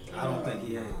before. I don't think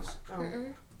he has.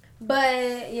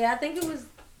 But yeah, I think it was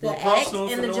the act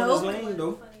and the joke.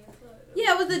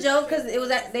 Yeah, it was the joke because it was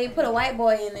they put a white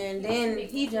boy in there and then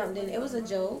he jumped in. It was a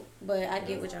joke, but I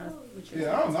get what y'all.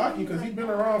 Yeah, I don't knock him because he's been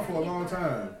around for a long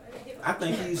time. I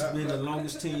think he's been the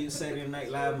longest tenured Saturday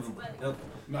Night Live ever.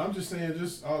 No, I'm just saying,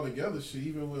 just all together shit,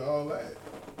 even with all that.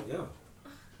 Yeah.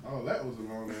 All that was a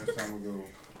long ass time ago.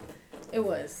 It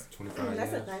was. 25 years.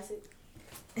 That's a classic.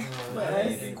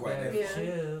 It ain't quite that.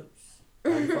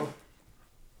 Yeah.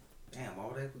 Damn,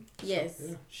 all that. Yes.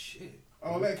 Yeah. Shit.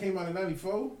 All that came out in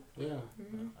 '94. Yeah.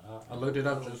 I looked it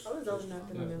up just. I was old enough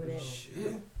to remember that.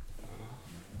 Shit.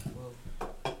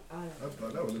 I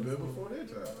thought that was a bit before their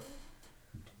time.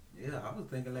 Yeah, I was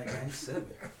thinking like 97.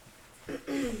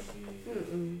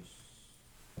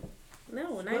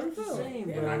 No, 94.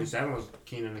 Yeah, 97 was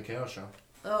Keenan and Kel show.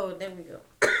 Oh, there we go.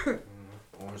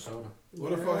 Orange soda.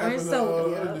 What the fuck happened to the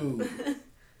other dude?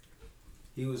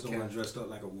 He was the one dressed up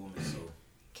like a woman, so.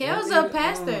 Kel's a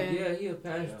pastor. Yeah, he a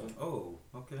pastor. Oh,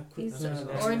 okay. He's an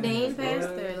ordained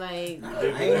pastor, like in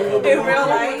real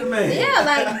life. Yeah,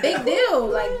 like big deal,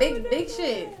 like big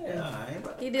shit. Yeah,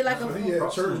 he did like so he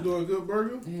at church doing Good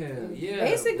Burger. Yeah.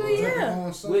 Basically,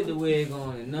 yeah. With the wig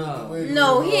on and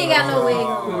no, he ain't got no wig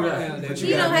on.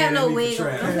 He don't have no wig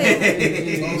on.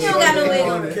 He don't got no wig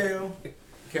on.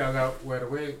 Kel got wear the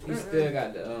wig. He still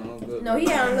got the good. No, he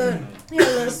had a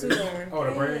little suit on. Oh,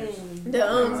 the braids. The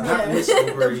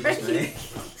the braids.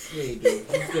 Yeah, he do.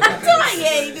 I'm telling you,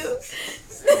 yeah, he do.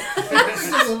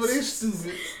 Some of this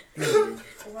stupid.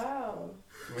 Wow.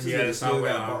 When he had a song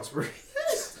with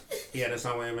he had a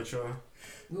song with Immature.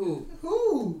 Who?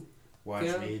 Watch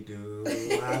Kel? me do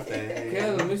my thing.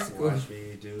 Kel or Mystical? Watch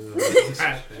me do my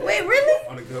thing. Wait, really?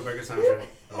 On the Good Burger soundtrack.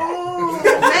 Oh,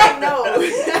 Mac, no.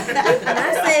 When I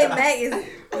say Mac is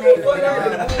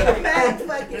Mac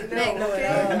fucking Mac know it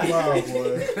all. You wild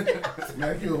boy.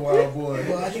 Mac, you a wild boy.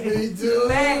 Watch me do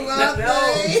Mac, my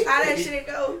thing. how that shit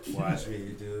go? Watch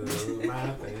me do my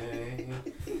thing.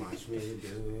 Watch me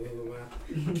do my.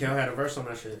 Kel had a verse on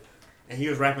that shit, and he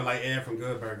was rapping like Ed from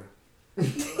Good Burger.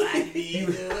 he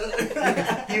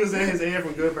was in his Ed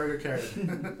from Good Burger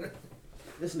character.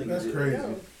 This nigga That's crazy.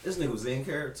 This nigga was in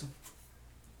character.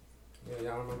 Yeah,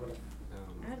 y'all remember that?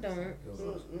 I don't. It was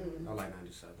awesome. I like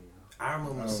 97. I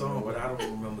remember the song, but I don't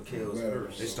remember Kel's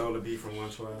verse. They stole the beat from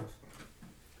 112.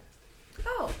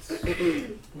 Oh.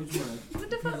 Which one? What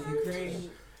the fuck?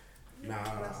 Nah,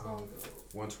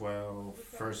 112,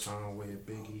 first song with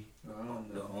Biggie.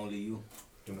 The Only You.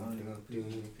 You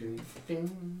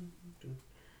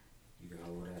can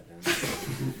hold that down.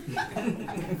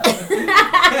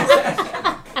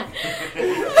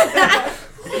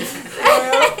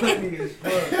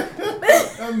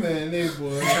 That man, they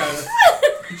boy.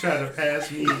 He tried to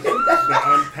pass me the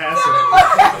unpassable.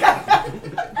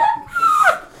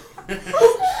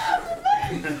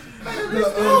 The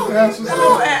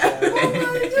unpassable.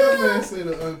 That man say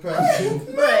the unpassable.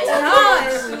 Y'all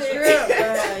is true,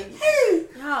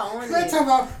 bro. Y'all on Let's it. talk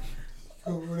about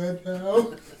over that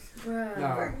now.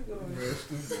 Nah.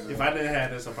 If I didn't have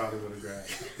this, I probably would have grabbed.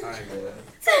 I ain't gonna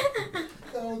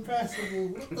lie. Unpassable.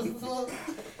 What the fuck?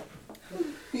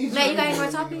 Man, you got any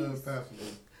more topics?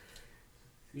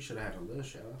 You should have had a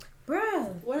list, y'all.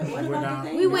 Bruh. What about the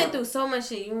thing? We went through so much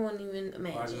shit you won't even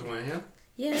imagine. Oh, I just went here?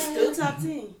 Yeah. Still top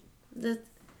 10.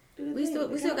 We still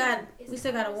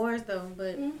got awards though,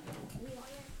 but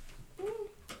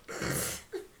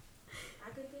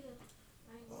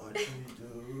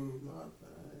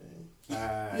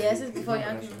yes, it's before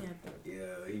y'all came here.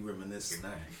 Yeah, he reminiscing now.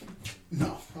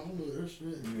 No, I don't know that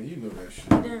shit. Yeah, you know that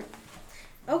shit.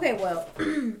 Okay, well.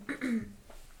 Dun,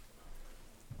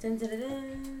 dun, dun,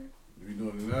 dun. We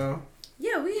doing it now?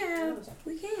 Yeah, we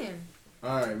can.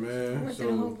 Alright, man. Went So,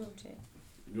 through the whole group chat.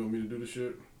 you want me to do the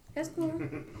shit? That's cool.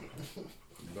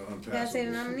 Gotta say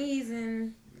the nominees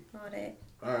and all that.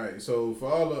 Alright, so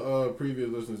for all the previous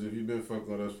listeners, if you've been fucking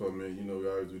with us for a minute, you know we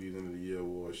always do these end of the year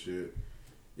award shit.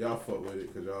 Y'all fuck with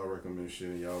it because y'all recommend shit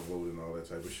and y'all vote and all that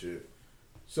type of shit.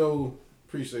 So,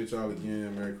 appreciate y'all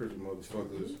again. Merry Christmas,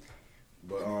 motherfuckers.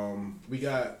 But we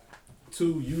got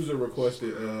 2 user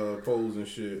requested polls and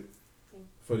shit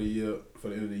for the year, for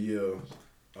the end of the year.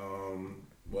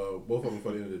 Well, both of them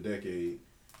for the end of the decade.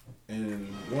 And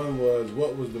one was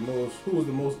who was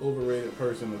the most overrated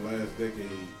person in the last decade?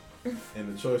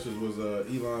 And the choices was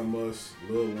Elon Musk,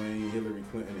 Lil Wayne, Hillary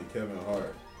Clinton, and Kevin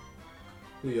Hart.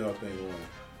 Who y'all think won?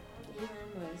 Elon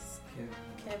Musk,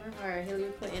 Kevin Hart,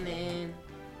 Hillary Clinton, and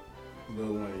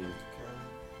Lil Wayne.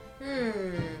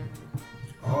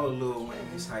 All of Lil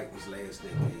Wayne's hype was last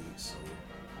decade, so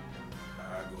I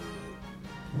go with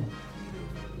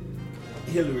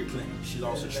Hillary Clinton. She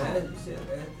lost to Trump.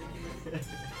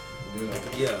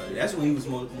 Yeah, that's when he was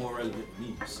more relevant to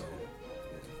me. So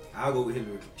I'll go with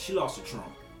Hillary. She lost to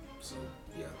Trump. So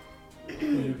yeah. Who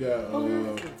you got?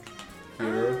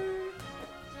 Kira.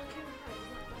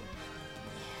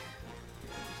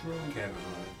 Kevin.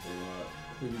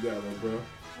 Who you got, little bro?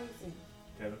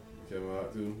 Kevin. Kevin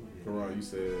Hart too. Karan, you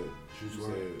said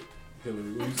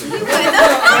Hillary. What you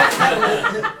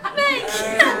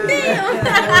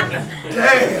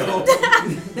Damn.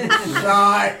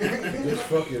 Just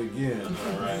fuck it again.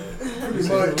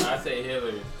 Alright. I say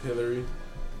Hillary. Hillary.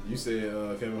 You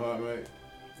said Kevin Hart, mate?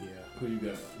 Yeah. Who you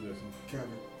got? Listen. Kevin.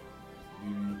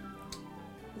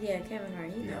 Yeah, Kevin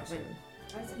Hart. He's not funny.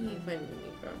 He ain't funny to me,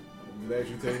 bro.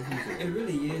 It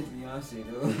really is Beyonce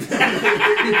though.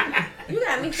 You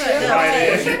got me fucked up.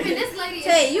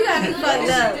 Tay, you got me fucked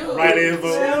up. Right in,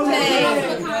 bro.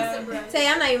 Tay,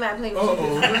 I'm not even about to play with you.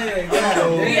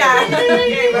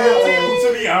 To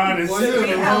be honest. Well, you're in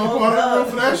the wrong part of the room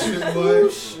for that shit, boy.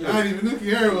 I didn't even know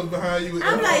Kiara was behind you.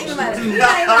 I'm not even about to play I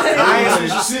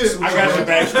got your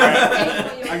back strap.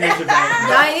 I got your back.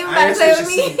 Y'all ain't even about to play with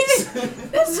me.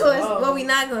 This is what we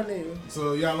not gonna do.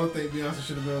 So y'all don't think Beyonce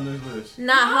should have been on this list?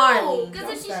 Not hardly. Because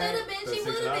if she should have been, she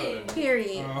would have been.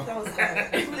 Period.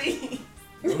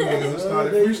 Niggas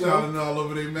started freestyling all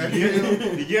over their Mac.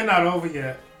 The year not over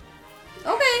yet.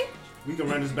 Okay. We can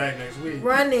run this back next week.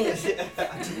 Run it.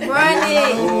 Run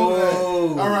it.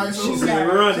 Oh. All right, so,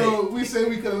 so we say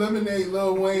we can eliminate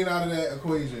Lil Wayne out of that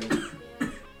equation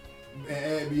and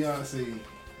add Beyonce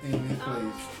in his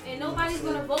place. And nobody's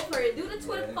gonna vote for it. Do the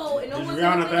Twitter poll, and no Is one's Rihanna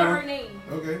gonna think better? of her name.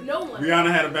 Okay. No one.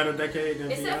 Rihanna had a better decade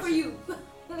than Except Beyonce. for you.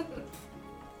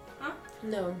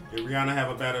 No. Did Rihanna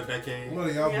have a better decade? One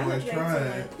of y'all boys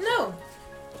trying. No.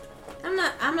 I'm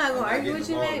not gonna argue with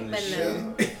you, Mac, but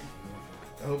no. I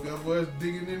hope y'all boys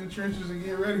digging in the trenches and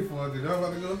getting ready for it, because y'all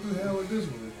about to go through hell with this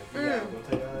one. We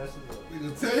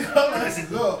gonna tell y'all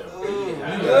asses up.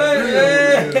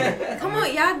 Come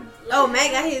on, y'all. Oh,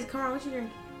 Mac got his. Come on, what you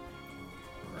doing?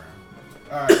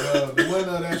 Alright, the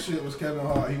winner of that shit was Kevin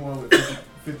Hart. He won with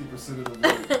 50% of the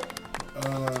vote.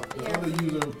 The other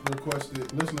listener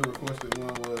requested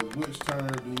one was, which term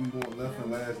do we want left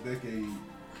in last decade?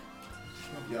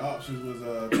 Your options was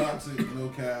toxic, no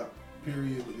cap,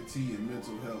 period with the T, and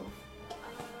mental health.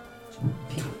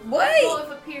 What? Going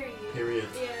for period. Period.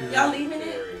 Yeah. Y'all leaving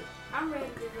it? I'm ready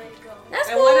to let it go. That's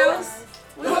And cool. what else?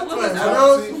 What was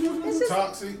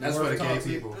Toxic. That's for the gay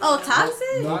people. Oh,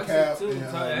 toxic? No cap too. and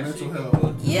Actually, mental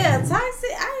health. Yeah,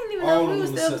 toxic. I didn't even know All we of was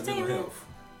them still except mental saying. health.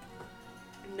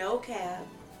 No cap.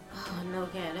 Oh, no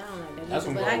cap. I don't like that. That's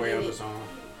either, gonna but go I way get up it. the song.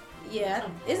 Yeah.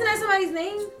 Isn't that somebody's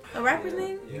name? A rapper's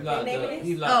name? He locked up.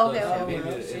 He Oh, locked okay, up. okay. Maybe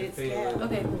it failed.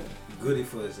 Okay, cool. Goody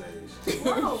for his age.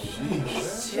 Whoa.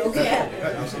 No cap.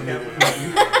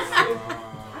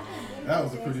 That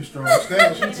was a pretty strong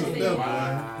stat. She took that, boy.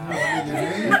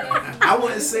 I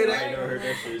wouldn't say that.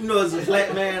 You know, as a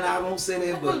black man, I don't say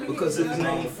that, but because of his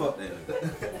name, fuck that.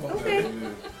 Okay.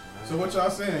 So what y'all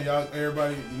saying? Y'all,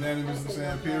 everybody unanimously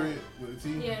saying period with a T?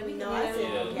 Yeah, we can No, I leave said it.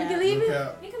 no We cap. can leave No it?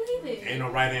 cap. We can leave it. Ain't no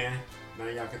right in. Now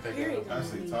y'all can think of it. I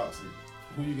say toxic.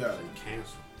 Who you got?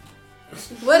 Cancel.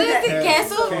 What is it?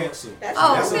 Cancel? Cancel. That's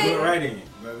Oh, That's a okay. good writing.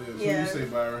 That is. Yeah. Who you say,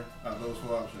 Byron? Out of those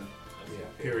 4 options. Yeah.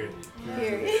 Period.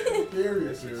 Period. Period. I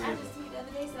just tweeted the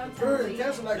other day, so I'm Bird, telling you.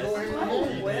 cancel like go ahead and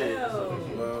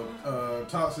Well. Well,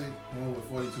 toxic won with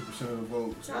 42% of the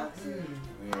vote. Toxic.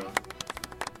 Yeah.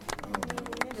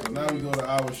 So now we go to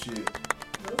our shit.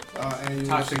 Our annual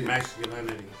Toxic shit.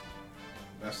 masculinity.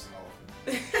 That's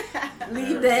awful.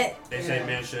 Leave that. They say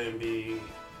men shouldn't be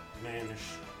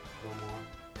mannish no more.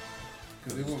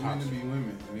 Because they want men to be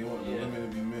women, and they want the women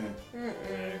to be men.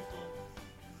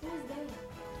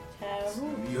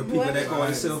 Your people that call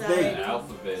themselves they. The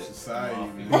alphabet. Society,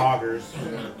 man. Bloggers.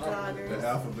 Yeah. The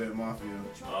alphabet mafia.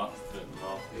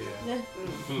 Yeah.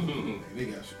 They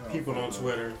got shit. People on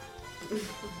Twitter.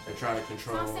 They try to So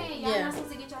control. I'm saying y'all Yeah. not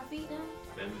supposed to get y'all feet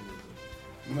done?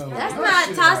 No, That's no not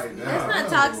shit toxic. like that. That's not No.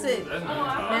 toxic. That's Oh, not I'm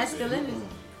toxic. Masculinity.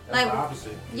 That's Like, the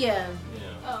opposite. yeah.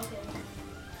 Yeah. Oh, okay.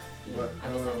 But,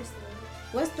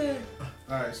 what's the?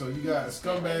 All right, so you got a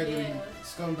scumbag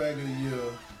of the year,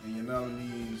 and your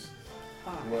nominees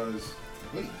was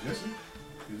Jesse,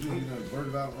 because you done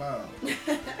blurted out loud.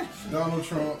 Donald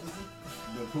Trump,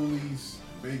 The Police,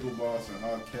 Bagel Boss, and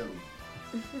R. Kelly.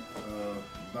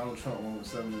 Donald Trump won with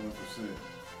 71%.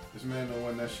 This man done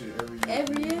won that shit every year.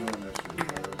 Every year? Doing that shit,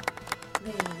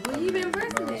 bro. Well, you been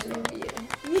president every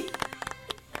year.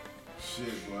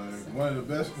 Shit, boy. One of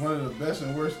the best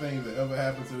and worst things that ever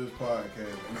happened to this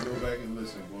podcast. You go back and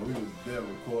listen, boy. We was there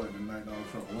recording the night Donald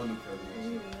Trump won the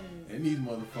presidency. And these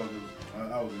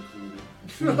motherfuckers, I was included.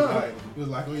 It was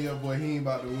like, oh yeah, boy, he ain't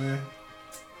about to win.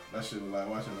 That shit was like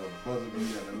watching a buzzer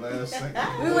beat at the last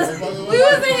second. we was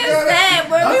in here sad,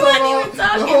 bro. We wasn't even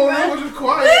talking, the whole bro. room was just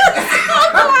quiet. We was so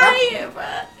quiet,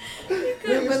 bro. You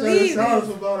couldn't believe it. it.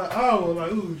 For about an hour,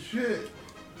 like, ooh, shit.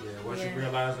 Yeah, once you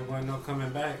realized there wasn't no coming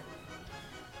back.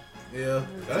 Yeah,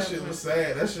 that shit was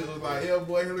sad. That shit was like, yeah,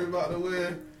 boy, Hillary about to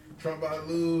win, Trump about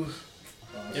to lose.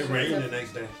 It rained the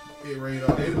next day. It rained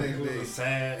all day the next day. It was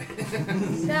sad.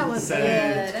 That was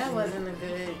sad. That wasn't a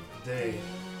good day.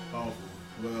 Oh,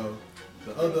 well,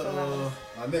 the other,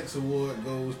 our next award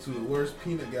goes to the worst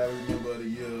peanut gallery member of the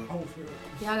year. Y'all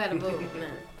gotta vote now.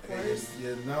 And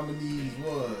your nominees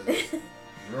was,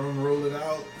 drum roll it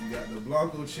out, you got the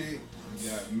Blanco chick, you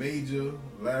got Major,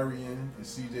 Larian, and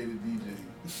CJ the DJ.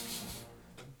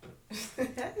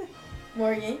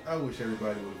 Morgan. I wish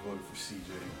everybody would have voted for CJ.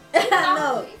 I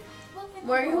know.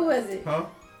 Morgan, who was it? Huh?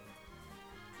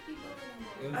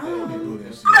 In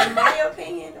my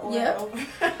opinion, or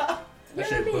That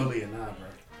shit bullying now, bro.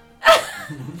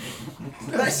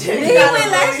 Did he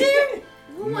win last year?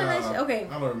 Who won last year? Okay.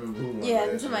 I don't remember who won.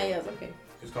 Yeah, somebody else. Okay.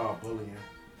 It's called bullying.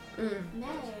 I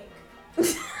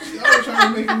was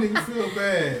trying to make a nigga feel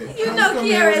bad. You know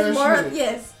Kiara is moral.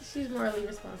 Yes, she's morally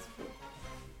responsible.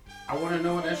 I want to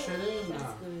know what that shit is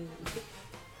now.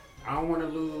 I don't want to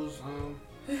lose.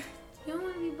 You don't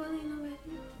want to be bullying nobody,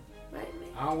 right, man?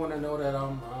 I don't want to know that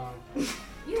I'm.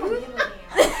 You don't give a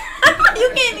damn. You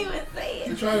can't even say it.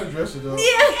 You trying to dress it up?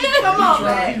 Yeah, come on,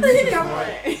 man. Come on.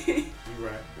 You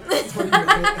right.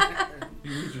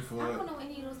 You reaching for I it. don't know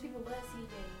any of those people but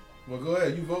CJ. Well, go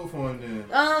ahead. You vote for him then.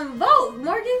 Vote,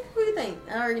 Morgan. Who you think?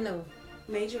 I already know.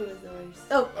 Major was the worst.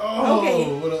 Oh, okay.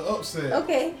 What an upset.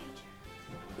 Okay.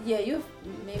 Yeah, you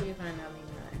maybe you find out,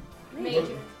 maybe not.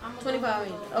 Major. I'm 25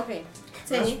 Major. Okay. That's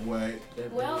Tenny. white.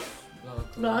 Well,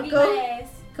 Blanco. Yes.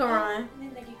 Karan.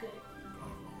 Didn't think you could.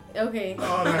 Okay.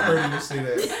 Oh, I heard you say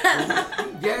that.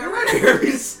 Yeah, right. I heard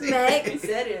you say Mac. He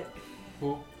said it.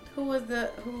 Who was the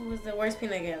worst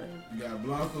peanut gallery? You got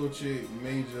Blanco chick,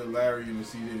 Major, Larry, and the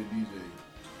CJ the DJ.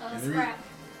 Scrap.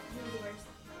 Who was the worst?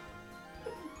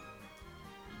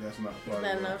 That's not part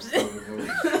Not of enough. the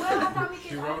Well, I thought we She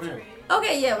could wrote alter it. it.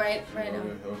 Okay, yeah, right now.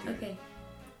 Okay.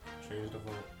 Change the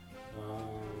vote.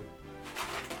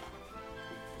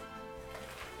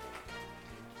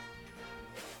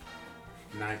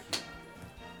 Nike.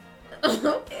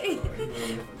 Okay.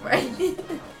 Right.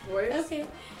 Okay.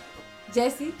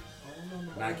 Jesse.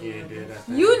 Nike ain't did that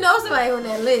thing. You know somebody on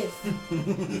that list.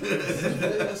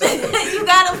 You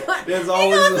gotta put. There's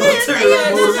always an Well,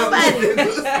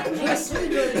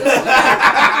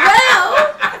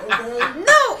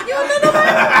 no, you don't know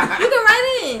nobody. You can write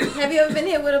it in. Have you ever been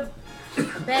hit with a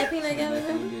bad peanut gallery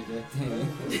member?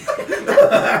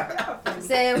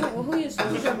 Say who's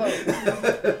your vote?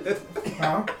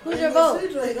 Huh? Who's your vote?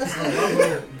 That's not my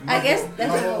vote. I guess that's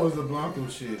my your vote vote. was the Blanco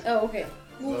chick. Oh, okay.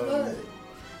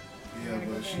 Yeah,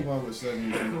 but she won with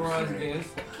 73%.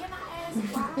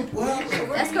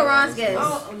 That's Karan's guess.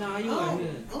 Oh, no, you I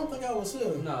wasn't. don't think I was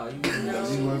here. No, you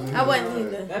wasn't. I wasn't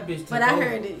either. That bitch took But I over.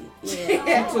 heard it.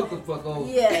 Yeah. She took the fuck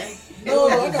over. Yeah. No, I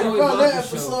gotta Joey find that Blanco show.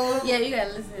 episode. Yeah, you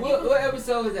gotta listen. What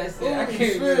episode was that? I can't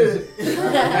Shit.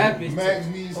 remember. That bitch Max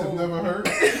took Knees over. Have Never Hurt.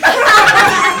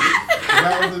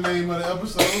 That was the name of the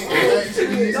episode. Max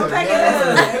Knees Have Never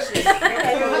Hurt.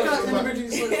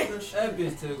 That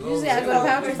bitch took over. You just gotta go to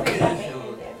Power Station.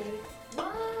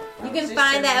 You can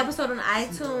find that episode on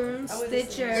iTunes, There you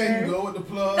Stitcher, go with the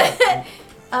plug.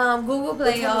 Google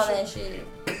Play, all that shit.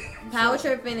 Power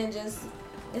Tripping and just,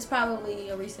 it's probably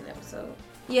a recent episode.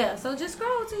 Yeah, so just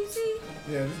scroll till you see.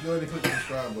 Yeah, just go ahead and click the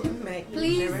subscribe button.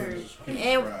 Please.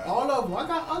 And All of them. I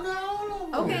got all of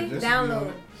them. okay, Yeah, just,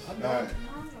 download. Alright.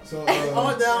 So,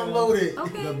 All downloaded.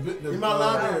 Okay. In my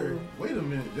library. Wait a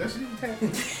minute, Jesse.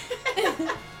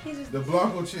 He just- The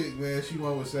Blanco chick, man, she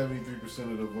won with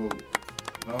 73% of the vote.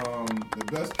 The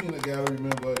best peanut gallery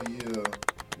member of the year,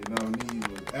 your nominees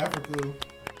was Africa,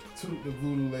 Toot the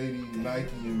Voodoo Lady, Nike,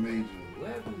 and Major. What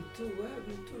happened to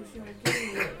She don't kill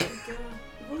me yet.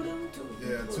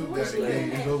 Yeah, 2 got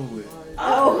engaged. It's over with.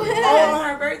 Oh, on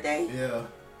her birthday? Yeah.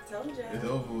 Told you. It's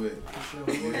over with.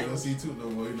 You don't see 2 no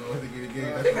more. You know what to get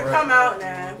engaged. That's a wrap. Come out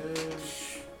now.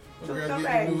 Girl,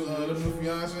 get the new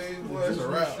fiance. Boy, it's a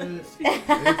wrap. They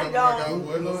come back out,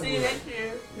 boy. See you next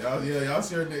year. Y'all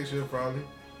see her next year probably.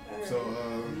 Right. So,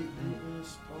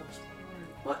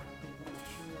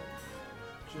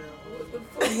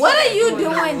 What are you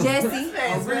doing, Jesse?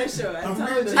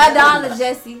 $1,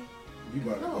 Jesse. You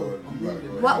about to go.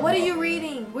 What are you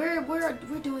reading? We're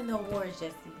doing the awards,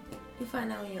 Jesse. You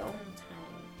find out on your own time.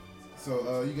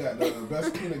 So you got the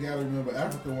best peanut gallery member,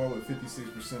 Africa won with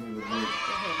 56% of the vote.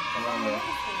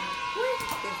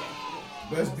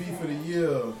 Best beef of the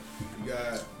year, you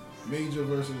got Major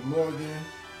versus Morgan,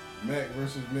 Mac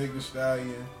versus Megan Thee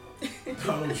Stallion,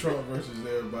 Donald Trump versus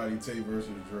everybody, Tay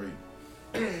versus Drake.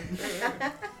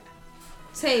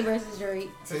 Tay versus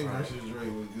Drake. Tay versus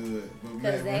Drake was good, but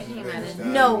because that came out of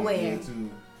nowhere.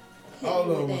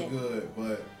 All of them was good,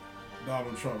 but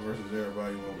Donald Trump versus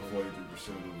everybody won with 43%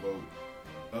 of the vote.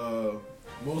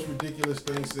 Most ridiculous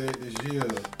thing said this year.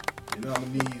 The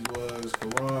nominees was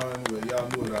Quran, well, y'all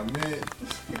knew what I meant.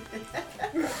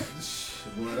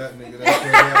 Boy, that nigga,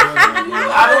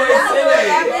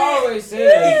 You always say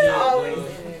that.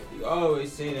 You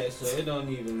always say that, so it don't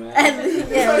even matter.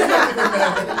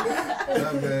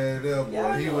 That man there,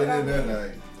 boy, he went in that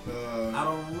night. I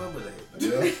don't remember that.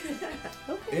 Yeah.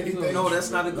 Anything? No,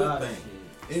 that's not a good thing.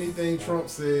 Anything Trump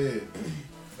said.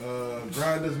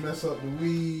 Grinders mess up the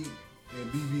weed,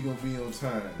 and BB gonna be on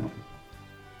time.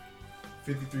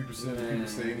 53% of people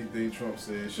say anything Trump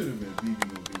said. Should have been BB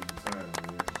gonna be on time,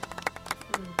 man.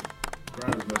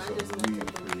 Grinders mess up the weed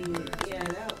was pretty bad. Yeah,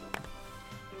 that.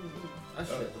 I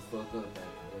shut the fuck up.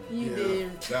 You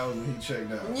did. That was when he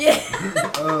checked out. Yeah.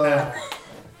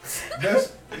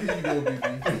 Best. Here you go,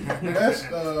 BB.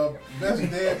 Best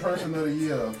dead person of the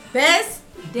year. Best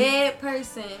dead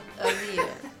person of the year.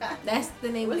 That's the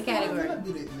name of the category.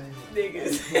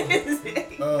 Niggas.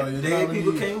 Your Dead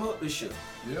people nominees, came up this shit.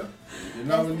 yeah. Your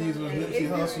nominees was Nipsey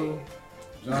Hussle,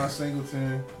 John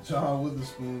Singleton, John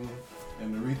Witherspoon,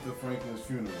 and Aretha Franklin's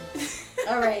funeral.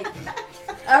 All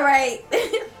right.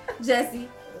 Jesse.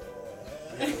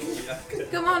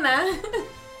 Come on now.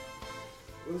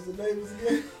 What's the names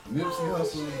again? Nipsey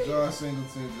Hussle, John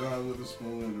Singleton, John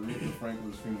Witherspoon, and Aretha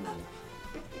Franklin's funeral.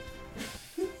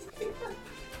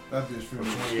 That bitch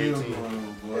funeral still going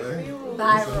on, boy. It's a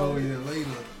whole year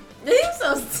later. You so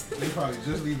They probably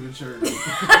just leaving the church.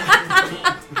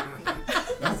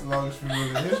 That's the longest funeral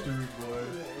in history, boy.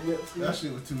 That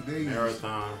shit was 2 days.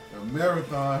 Marathon. A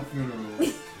marathon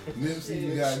funeral. Nipsey,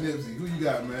 you got Nipsey. Who you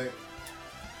got, Mac?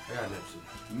 I got Nipsey.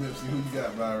 Nipsey, who you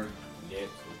got, Byron?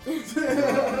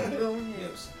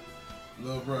 Nipsey.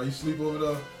 Little bro, you sleep over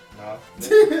there? Nah.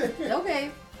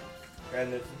 Okay. Got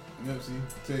Nipsey. Nipsey,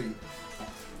 Tate.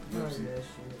 Nipsey.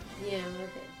 Yeah,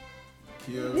 okay.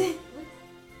 Kiara.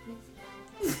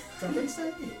 Somebody say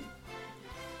it.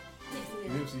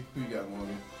 Nipsey, who you got,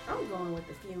 Morgan? I'm going with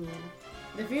the funeral.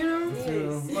 The funeral? The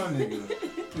funeral. My nigga.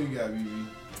 Who you got, BB?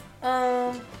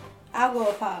 I'll go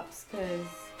with Pops, cause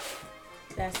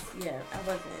I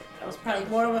was probably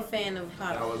more of a fan of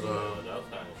Pops.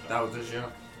 That was this year.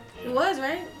 It was,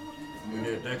 right? We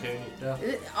did decade. Yeah.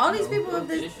 All these people are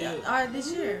this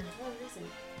year.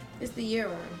 It's the year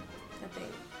one, I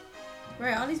think.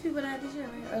 Right, all these people died this year,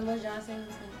 right? Or was John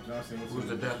Singleton? John Singleton. Who's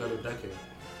the death of the decade?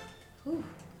 Who?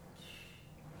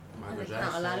 Michael A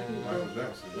Jackson. lot of people. Michael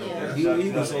Jackson. Yeah.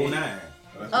 He was 09.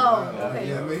 Oh, okay.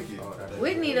 Yeah, make it.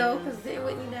 Whitney though, because then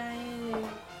Whitney died in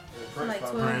like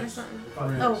 12 or something.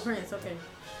 Oh, Prince, okay.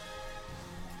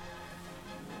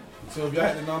 So if y'all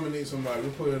had to nominate somebody,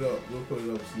 we'll put it up. We'll put it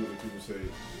up and see what the people say.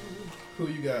 Who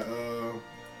you got?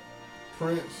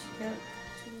 Prince. Yep.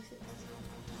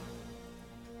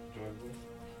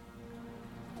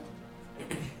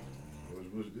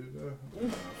 Bush did that?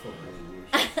 Fuck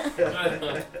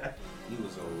Bush. He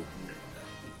was old.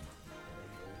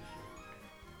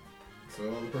 So the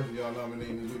only person y'all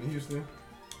nominating is Whitney Houston?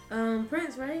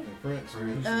 Prince, right? And Prince.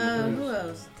 Who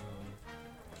else?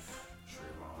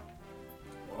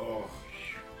 Oh.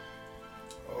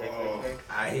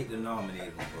 I hate to nominate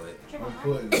him, but I'm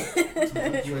putting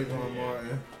Trayvon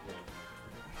Martin.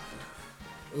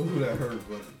 Ooh, that hurt,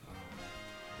 but.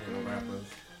 And the rappers.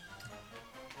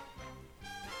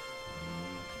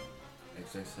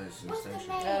 XXX What's the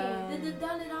Sensation. name? The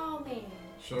Done It All Man.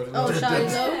 Shorty Oh, Low. Shawty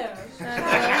Low.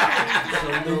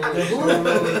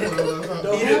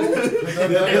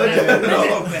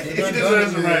 He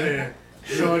deserves it right there.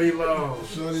 Shorty Low.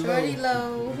 Shorty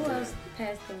Low. Who else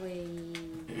passed away?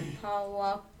 Paul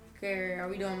Walker. Are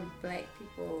we doing black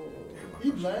people?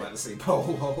 He black. I'm about to say Paul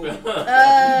Walker.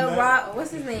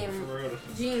 What's his name?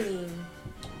 Genie.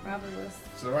 Robin Wilson.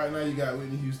 So right now you got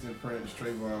Whitney Houston, Prince,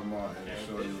 Trayvon Martin,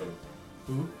 Shorty Low.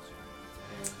 Who?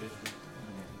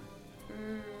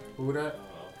 Who that?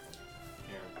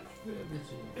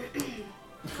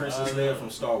 Princess Leia from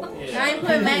Star Wars. I ain't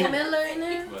put Mac Miller in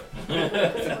there. I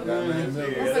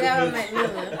forgot about Mac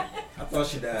Miller. I thought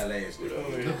she died last year.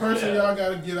 The person y'all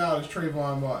gotta get out is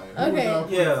Trayvon Martin. Who Okay. y'all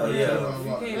put Yeah. Trayvon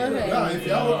Martin? Okay. Nah, if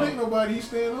y'all don't pick nobody, he's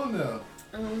staying on there.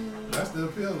 That's the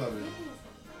appeal of it.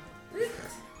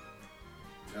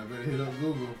 Y'all better hit up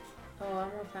Google. Oh, I'm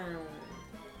gonna find one.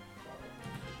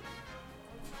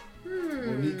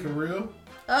 Monique Carrell.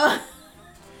 Oh.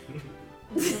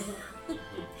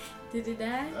 Did it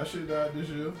die? That shit died this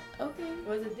year. Okay.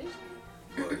 Was it this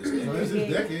year? No, this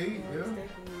is decade. Yeah.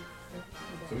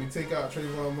 So we take out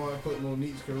Trayvon Martin, put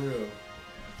Monique's Carrell.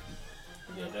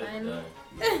 Yeah, that's done.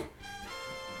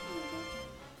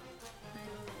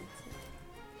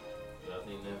 Y'all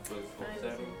think Netflix for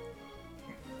 7?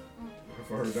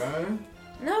 For her dying?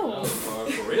 No.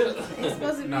 For real? It's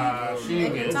supposed to be. Nah, she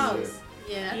ain't getting talks. it.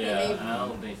 Yeah, I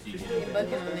don't think she They can.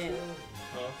 bucking on that.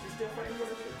 She's still fighting for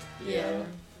her shit. Yeah.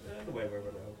 Nobody worry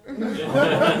about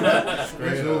that.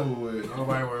 Straight over with.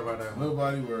 Nobody worry about that.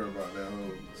 Nobody worry about that.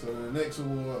 So the next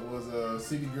award was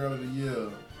City Girl of the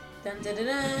Year. Dun, dun, dun, We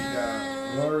got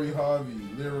dun. Lori Harvey,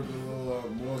 Lyra Galore,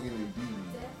 Morgan, and BB.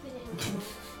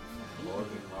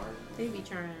 Morgan Harvey. They be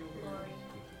trying.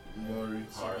 Lori.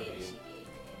 Harvey.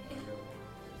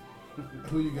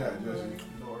 Who you got, Jesse?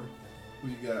 Lori. Who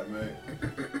you got, Mac?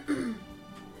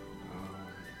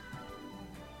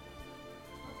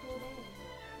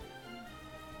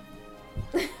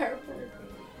 Her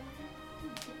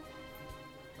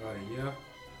Yeah.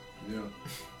 Yeah.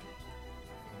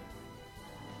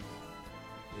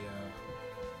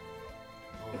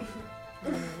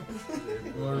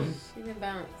 Lori. She can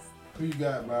bounce. Who you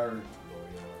got, Byron?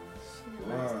 She can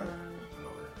bounce. Ron.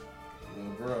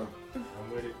 Little bro. I'm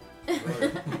with it.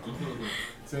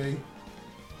 Tay.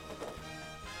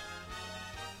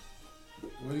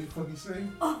 What do you fucking say?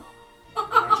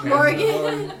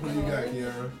 Morgan. Who you got,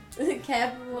 Kiara?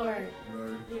 Captain Lord.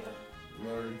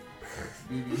 Lori.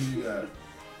 BB, who you got?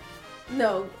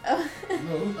 No.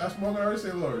 No, that's Morgan. I already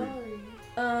said Lori.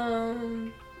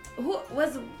 Who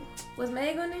was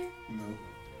Meg on there? No.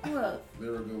 Who else?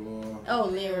 Lyra Galore. Oh,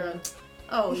 Lyra.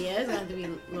 Oh yeah, it's got to be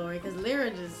Lori because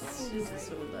Lyra she's just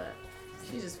fooled up.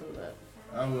 She just fooled up.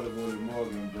 I would have voted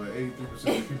Morgan, but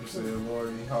 83% of people said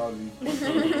Lori Harvey.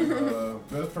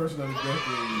 Best person of the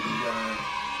decade, we got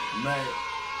Mac,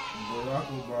 Barack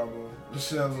Obama,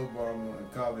 Michelle Obama, and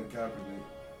Colin Kaepernick.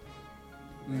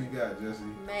 Who you got, Jesse?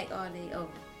 Mac all day. Oh.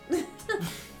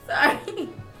 Sorry.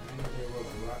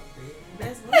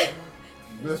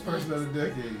 Best person of the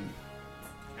decade.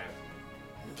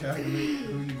 Kaepernick.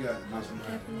 Who you got, Jesse?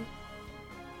 Kaepernick.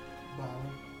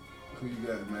 Who you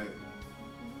got, Mac?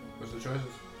 What's the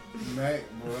choices? Mac,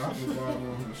 Barack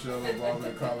Obama, Michelle Obama,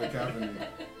 and Colin Kaepernick.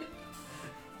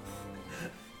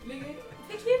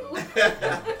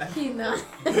 He not.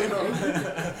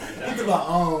 He's about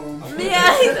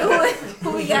Yeah, who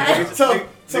we got? Tough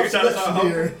selection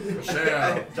here.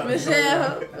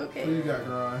 Michelle. Okay. Who you got,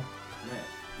 Ron?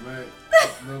 Mac.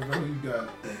 No, who you got?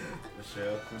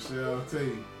 Michelle T.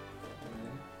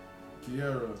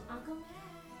 Kiara.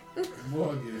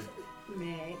 Morgan.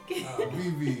 Mac.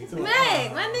 BB.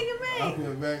 Mac, my nigga Mac. I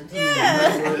put Mac too.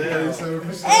 Yeah.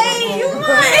 37%. Hey, you won.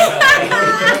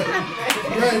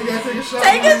 Yeah, you gotta take a shot.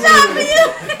 Take a shot for you.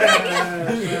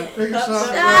 Take a shot.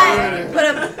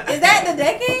 Shot. Is that the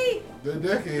decade? The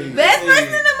decade. Best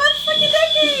person in the motherfucking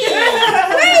decade.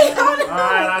 Wait, hold on.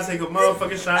 Alright, I'll take a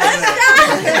motherfucking shot at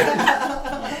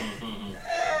that.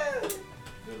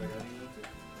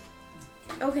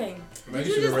 Okay. Make Did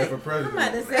sure you you're right just for president. I'm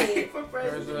about to say it. For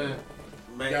president.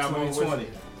 Mac Got more 2020.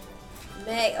 whiskey.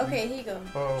 Mac, okay, here you go.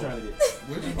 Trying to get.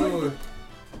 What you doing?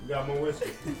 We got more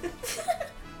whiskey.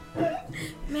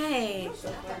 Mac.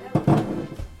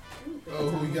 Oh,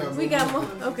 who we got? We got more.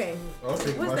 Okay. I'll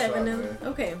take What's my that, shot, vanilla? man.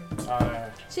 Okay.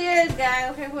 Alright. Cheers, guy.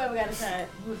 Okay, whoever got a shot.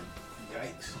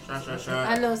 Yikes. Shot.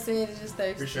 I know Sid is just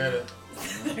thirsty. Appreciate it.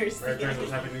 Thirsty. Merry Christmas,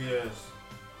 Happy New Year's.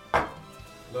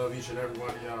 Love each and every one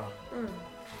of y'all.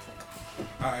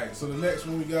 Alright, so the next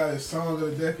one we got is Song of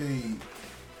the Decade.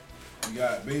 We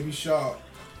got Baby Shark,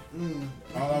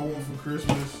 All I Want for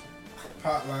Christmas,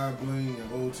 Hotline Bling,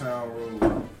 and Old Town Road.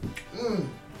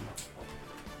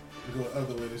 We go the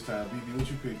other way this time. BB, what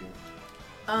you picking?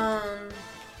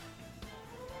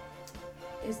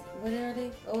 Is what are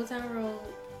they? Old Town Road.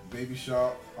 Baby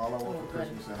Shark, All I Want for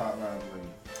Christmas, and Hotline Bling.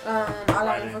 All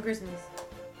I Want for Christmas.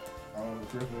 All I Want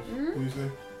for Christmas? Mm-hmm. Who you say?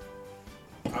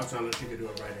 I was telling her she could do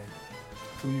it right in.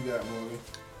 Who you got, Morgan?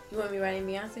 You want me writing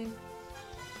Beyonce?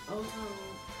 Oh,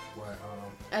 What,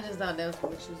 I just thought that was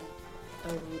what you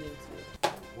alluded to.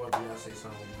 what Beyonce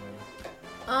song would you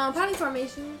write? Probably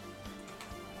Formation.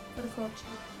 For the culture.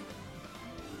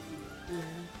 Yeah.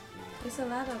 It's a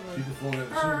lot of them. She performed at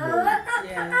the Super Bowl.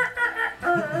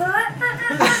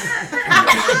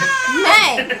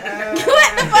 Meg!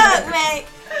 What the fuck, Meg?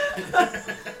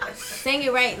 Sing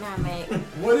it right now, Meg.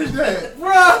 What is that?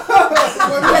 Bro!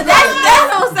 that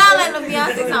don't sound like the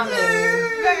Beyonce song.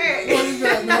 What is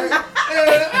that, Meg?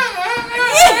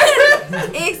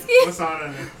 Excuse me. What song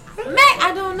is it? Meg,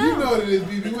 I don't know. You know what it is,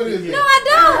 BB. What is it? No, I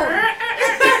don't.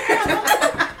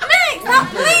 Meg, stop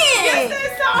playing.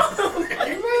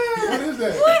 What is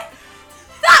that? What?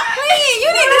 Stop playing. You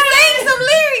need to sing some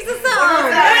lyrics or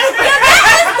something.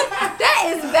 That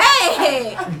is bad.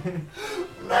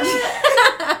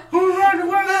 Who run the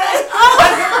world?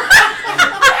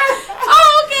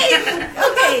 Oh,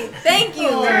 okay. Thank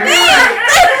you. Damn.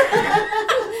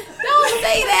 Don't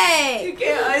say that. You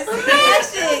can't unsee that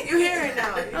shit. You hear it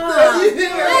now.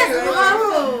 That's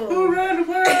awful. Who run the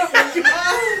world?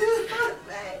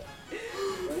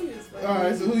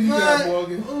 Alright, so who you got,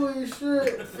 Morgan? Oh,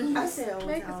 shit. I said Old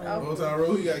Town. Old Town Road.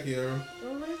 Who you got, Kiara?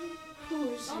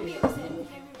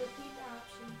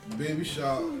 Baby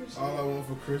Shark, All I Want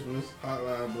for Christmas,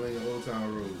 Hotline Bling, and Old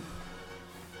Town Road. And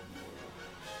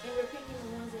we're picking the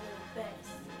ones that are the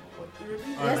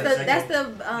best. That's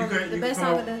the best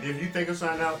song of the. If you think of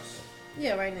something else.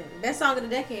 Yeah, right now. Best song of the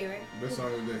decade, right? Best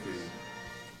song of the decade.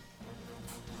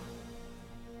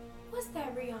 What's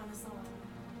that Rihanna song?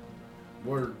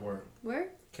 Word. Work?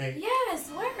 Okay. Yes,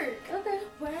 Work. Okay.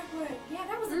 Work. Yeah,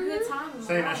 that was a good time. in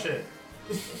Say my that life. shit.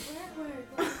 Work.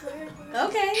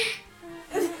 Okay.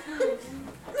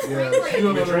 Yeah, she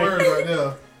don't know the words right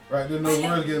now. Right there, those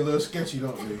words get a little sketchy,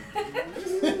 don't they?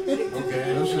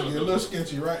 Okay. Those should get a little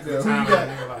sketchy right there.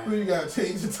 Who you got?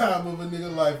 Change the time of a nigga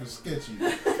life is sketchy. Who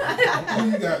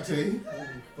you got, Tay?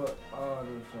 Fuck all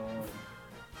them songs.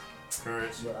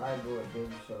 Currency. But I go with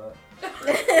Baby Shark.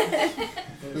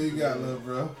 Who you got, little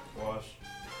bro? Wash.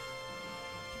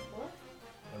 What?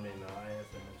 I mean, no, I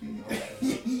answered.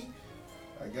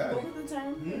 I got it. What was the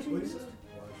term? What is it?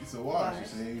 It's a wash. You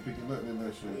say you picking up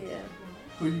that shit. Yeah.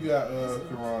 Who you got,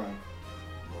 Karan?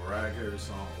 Mariah Carey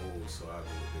song old, so I go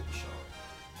with Baby Shark.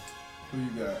 Who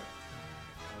you got?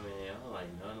 I mean, I don't like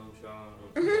none of them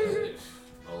songs.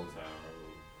 Old Town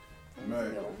Road.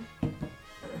 Right.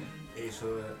 Ace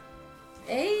Hood.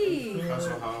 Hey.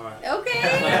 Hustle Hard. Okay.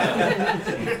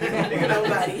 Nigga,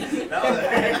 nobody.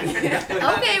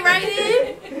 Okay, right in.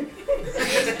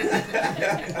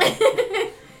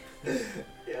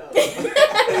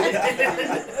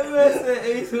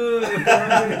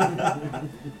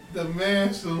 The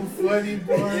man so funny,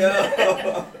 boy.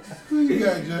 Yo. Who you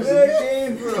got, Justin? Where it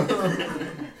came from?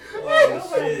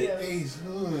 Oh, shit. Ace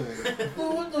Hood.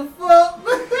 What the fuck?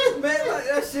 Man, like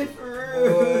that shit for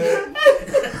real.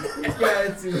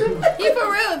 Got to. He for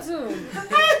real, too.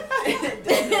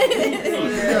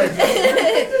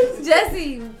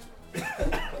 Jesse.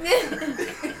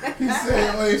 He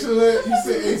said Ace Hood. You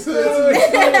said Ace Hood too.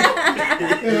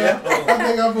 Yeah, I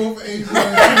think I vote for Ace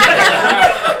Hood.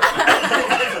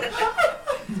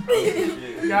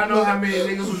 Y'all know how many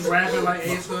niggas was rapping like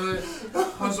Ace Hood,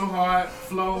 Hustle Hard,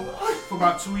 Flow for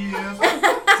about 2 years?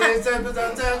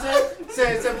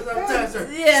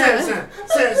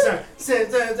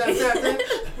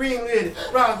 Ring with it,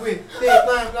 rock with it,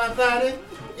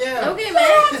 yeah. Okay,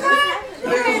 man.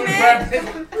 Okay,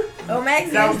 man. Oh,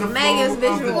 That was the Mag is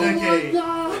flow of the visual. decade.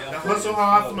 The Hustle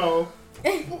Hard flow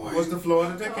was the flow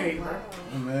of the decade, bro.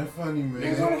 Oh, man, funny, man.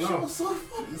 Niggas don't know.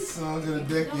 This song of the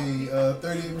decade,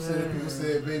 38% of people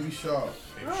said Baby Shark.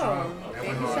 Oh, That went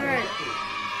Baby hard. Shark.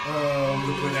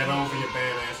 You put that on for your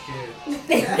badass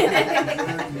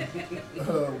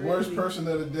kid. Worst person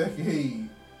of the decade.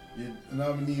 Your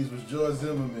nominees was George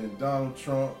Zimmerman, Donald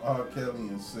Trump, R. Kelly,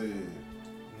 and Sid.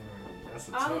 That's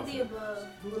a All tough of the above.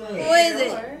 Who is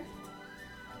it?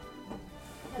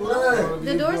 What?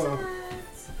 The Doors What? are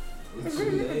It's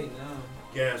 2-8 now.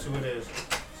 Guess who it is?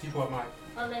 Seaport Mike.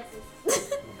 Alexis.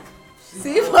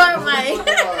 Seaport Mike. I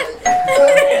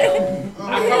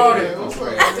called it. You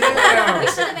Damn.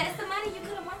 should have asked somebody. You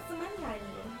could have won some money right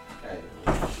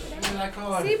I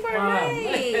called it. Seaport Mike.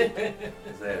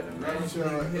 I'm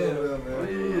trying to help them,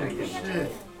 man. Shit.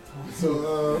 So,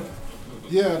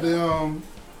 yeah,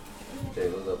 Okay,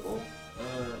 what's up, boy?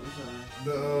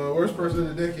 the worst person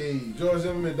of the decade, George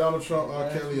Zimmerman, Donald Trump, R.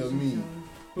 Kelly, or me.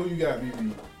 Who you got,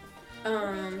 BB?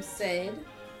 Said.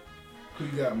 Who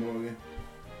you got, Morgan?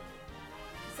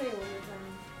 Say it one more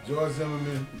time. George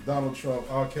Zimmerman, Donald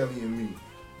Trump, R. Kelly, and me.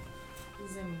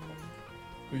 Zimmerman.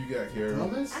 Who you got, Karen?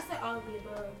 I said all of the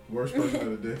above. Worst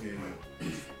person of the decade.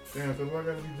 Damn, so what I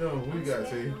gotta be done? Who you got,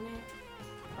 T? I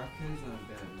can't not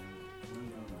bad,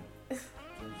 man.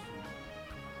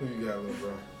 Who you got, little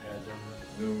bro?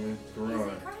 Zimmerman,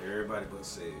 Karan. Everybody but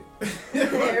said.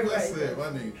 Everybody said, my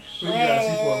nigga. Who you got,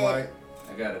 C4 Mike?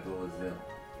 I gotta go with Zim.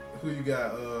 Who you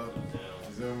got,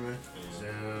 Zimmerman?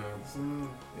 Zim.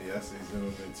 Yeah, I say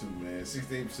Zimmerman too, man.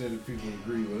 68% of the people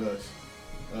agree with us.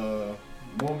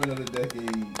 Moment of the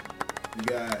decade, you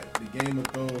got the Game of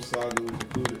Thrones saga, which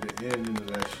included the ending of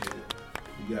that shit.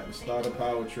 You got the start of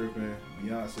power tripping,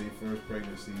 Beyonce first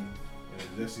pregnancy, and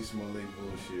the Jussie Smollett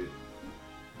bullshit.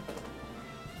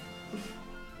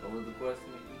 What was the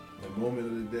question? The moment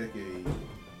of the decade.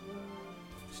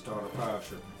 Start of power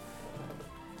tripping.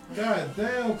 God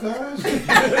damn, cuz. Shut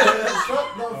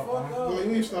the fuck up. Boy,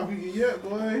 you ain't stopped eating yet,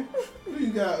 boy. Who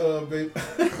you got, babe?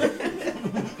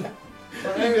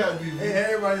 You got BB. Hey,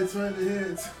 everybody turned their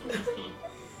heads.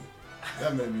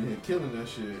 That made me here killing that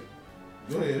shit.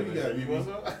 Go ahead, you got BB.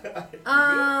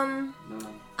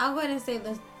 I'll go ahead and say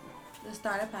the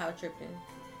start of power tripping.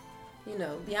 You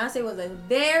know, Beyonce was a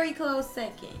very close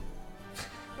second.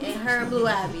 And her and Blue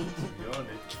Ivy.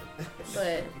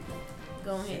 But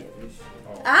go ahead.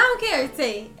 I don't care,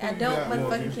 Tay. I don't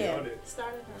motherfucking care.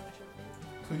 Start of power tripping.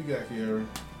 Who you got, Kiara?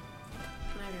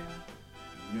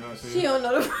 Beyonce. She don't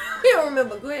know. We don't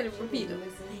remember. Go ahead and repeat it.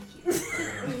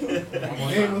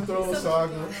 Game of Thrones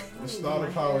saga, the start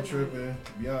of power tripping,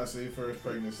 Beyonce first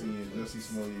pregnancy, and Jussie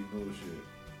Smollett bullshit.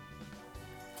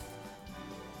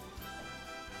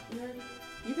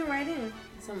 You can write in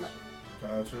somebody.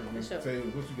 Power tripping. Sure. Taylor,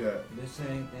 what you got? The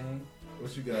same thing.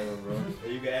 What you got, little bro?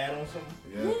 You can add on something?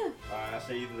 Yeah. I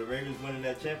say either the Ravens winning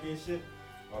that championship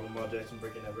or Lamar Jackson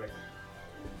breaking that record.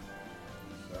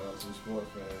 Shout out to the sports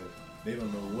fans. They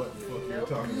don't know what the fuck you're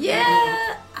talking about.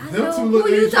 Yeah, I Them know two who look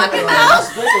at you each talking other about.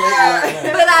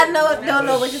 like- But I don't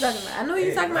know what you're talking about. I know who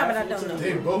you're talking about, but I don't know.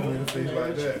 They both in the face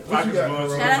like that. What you Packers got, going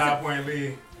to Karan? a 9-point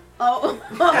lead. Oh,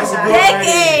 That's a good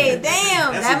decade. writing.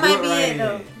 Damn, That's that a might good be it writing.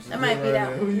 though. That might be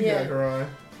that Who one. you Yeah. got, Karan?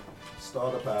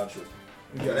 Start of power tripping.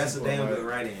 You got That's a C4 damn Mike. good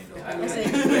writing, though. I need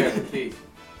clarification.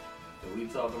 So we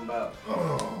talking about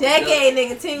Decade,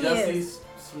 nigga, 10 Jussie years.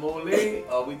 Smollett,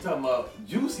 or we talking about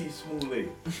Juicy Smollett?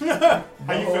 How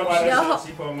you feel about that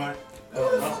shit, C4 Mike? Who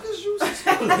the fuck is Juicy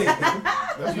Smollett?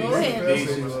 That's Go what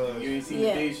ahead. You ain't seen the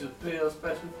Dave Chappelle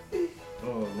special? Oh,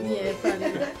 Lord. Yeah,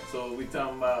 probably not. So we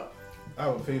talking about. I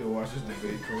would pay to watch this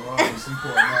debate. Karan and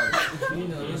C4 Mike. You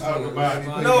know, this I would nigga buy was it.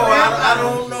 fine. No, I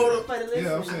don't know.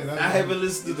 Yeah, I'm saying that. I haven't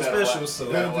listened to the special, so.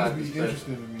 That'd just be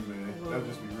interesting to me, man. That'd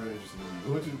just be really interesting to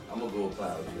me. What you? I'm gonna go with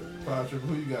Power Trip. Power Trip.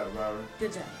 Who you got, Robert?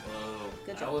 Good job.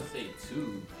 Good I job. would say 2.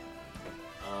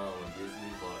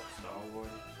 Disney bought Star Wars.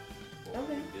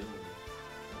 Okay.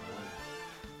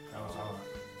 That was hard.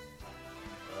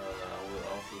 I would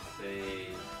also say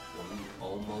when we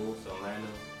almost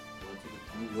Atlanta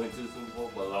went to the Super Bowl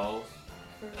but lost.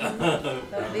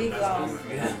 A big loss.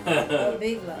 A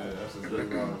big loss. Yeah, that's a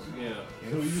big loss. Yeah.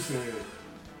 And who you said?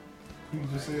 Who you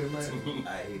just said, man? I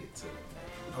hate it too.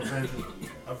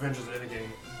 Avengers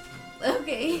Endgame.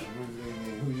 Okay.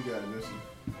 Who you got, Jesse?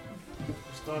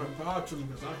 Start a power tripping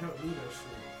because I helped do that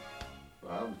shit.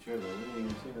 Well, I'm chilling. We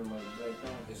ain't even seen them like Black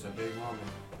Panther. It's a big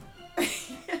moment.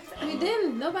 We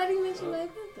didn't. Nobody mentioned Black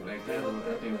Panther. Black Panther,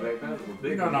 I think Black Panther was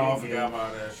big. We don't all forgot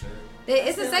about that shit.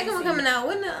 It's the second one coming out.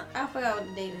 When I forgot what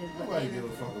the date is. But Nobody give a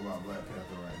fuck about Black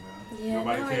Panther right now. yeah,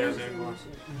 Nobody nobody cares knows anymore.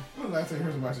 When the last time you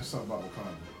heard somebody say something about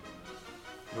Wakanda?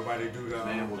 Nobody do that.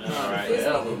 Man, Man,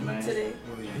 forever, man. Today.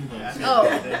 Oh.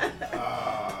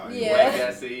 Yeah. White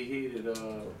guy say he hated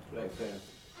Black Panther.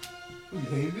 Who, you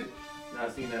hated it? I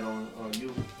seen that on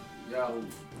Yahoo.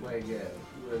 White guy,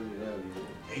 whoever the hell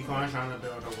he is. Akon trying to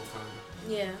build up Wakanda.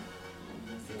 Yeah.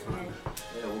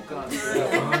 Yeah, Wakanda.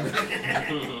 Wakanda.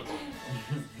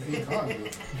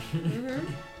 Mhm.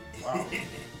 Wow.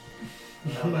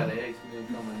 How about the X-Men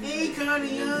coming in? Akon the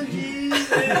Young Jeezy.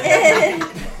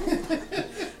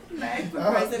 Back for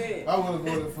president. I would have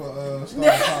voted for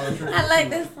Star Power Trip. I like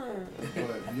that song.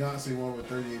 But Beyonce won with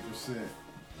 38%.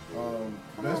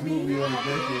 Best movie of the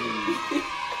decade.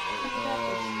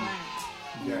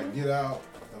 You got Get Out,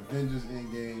 Avengers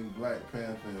Endgame, Black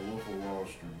Panther, and Wolf of Wall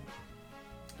Street.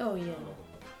 Oh yeah.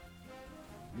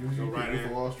 You Go pick right Wolf in.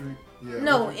 of Wall Street? Yeah.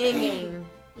 No, Endgame.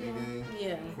 Endgame?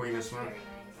 Yeah. Queen of Slim.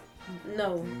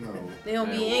 No. No. They don't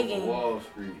Man, be Wolf of Endgame. Wall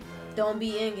Street, man. Don't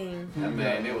be Endgame. That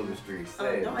man, it was a street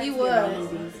sad. Don't He ask me about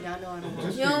was. movies. Y'all know I don't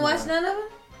watch. You don't watch none of them?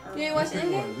 You ain't watch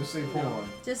Endgame? Just say porn.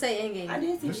 Just say Endgame. I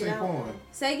did see Just Get say Out. porn.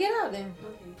 Say Get Out then.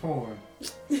 Porn.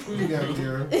 What you got,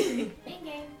 Kira? Endgame.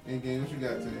 Endgame, what you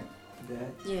got today?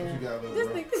 Yeah. What you got, little This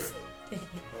bro? nigga.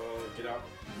 Get out.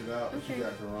 Get out. What you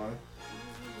got, Karan?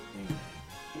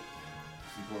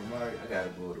 Support Mike. I gotta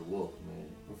go to Wolf, man.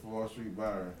 Before Wall Street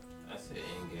Byron. I said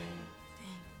Endgame.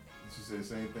 Did you say the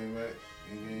same thing, Mac?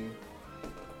 Endgame?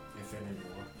 Infinity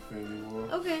War. Infinity War?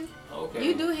 Okay. Okay.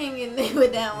 You do hang in there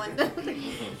with that one. What you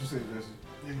say, Jesse?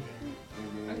 I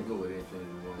can go with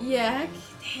Infinity War. Yeah,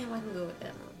 damn, I can go with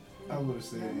that one. I would have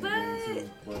said But Endgame too,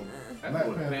 but I Black go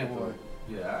with Panther Panther. one.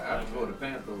 Yeah, I go to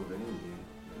Panther with the Endgame.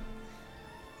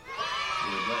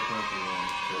 Yeah, Black Panther one.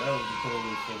 So that was the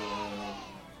polls for the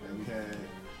that we had.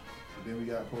 And then we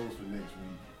got polls for next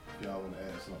week. If y'all want to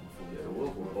add something for Yeah, the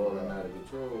Wolf was balling out of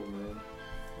control, man.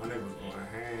 My nigga was going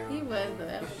ham. He was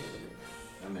though.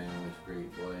 That man was great,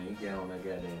 boy. He got on that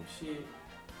goddamn shit.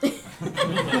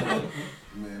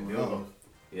 Man, Yo,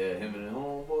 yeah, him and the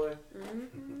homeboy.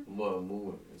 Mm-hmm. Boy,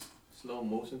 moving slow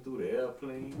motion through the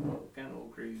airplane. Kind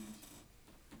of crazy.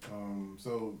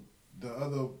 So the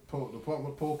other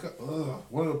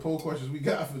one of the poll questions we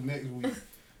got for next week,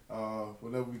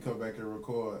 whenever we come back and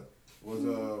record, was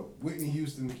Whitney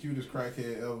Houston the cutest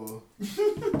crackhead ever?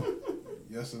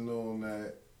 Yes or no on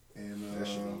that? And That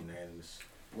should be unanimous.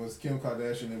 was Kim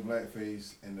Kardashian in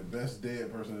blackface and the best dead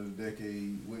person of the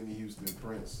decade, Whitney Houston,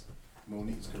 Prince,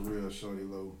 Monique's career, Shorty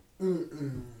Low.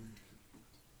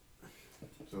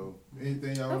 So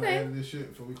anything y'all want to add to this shit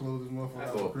before we close this motherfucker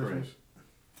out for Christmas? Prince.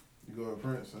 You go with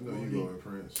Prince? I know you go with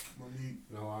Prince.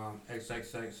 No,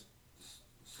 XXX.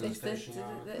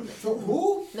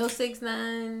 Who? No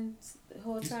 6ix9ine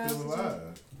whole He's trial. still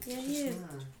alive. Yeah, he is.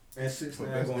 And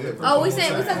 6ix9ine That's going dead. to Oh, we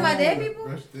talking about dead people?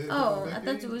 That's dead. Oh, I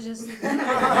thought you was just.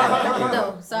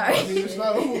 No, sorry. It's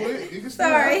not over with. It can still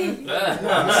Sorry. happen. Nah,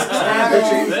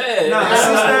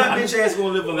 6ix9ine bitch ass gonna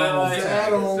live alone. We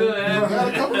got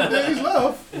a couple of days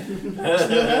left. It's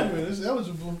still happening. It's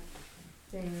eligible.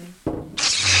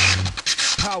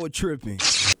 Power tripping.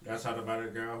 Y'all talked about a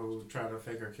girl who tried to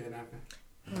fake her kidnapping?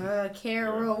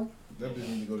 Carol. That bitch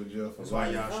need to go to jail for That's why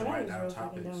life. y'all should write down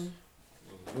topics.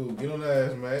 Ooh, get on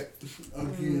that ass, Mac.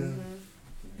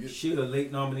 She a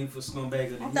late nominee for Scumbag of the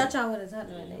Year. I thought y'all would have talked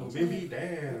about that. BB,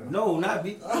 damn. No, not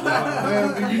BB.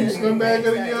 Damn, BB, Scumbag of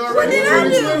the Year already. What did I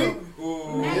do?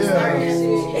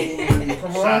 Yeah.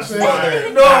 Karan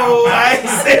said No, I ain't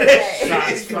said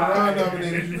that. Karan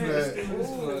nominated you for that.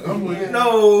 I'm with it.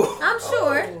 No. I'm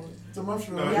sure. No, you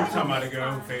talking about a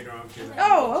girl who faked her own kidnapping.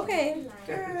 Oh, okay. I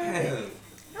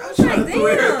was like,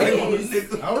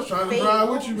 damn. I was trying to ride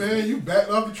with you, man. You backed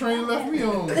off the train and left me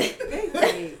on.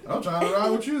 I'm trying to ride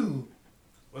with you.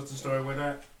 What's the story with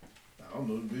that? I don't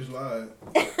know. The bitch lied.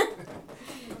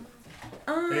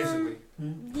 Basically.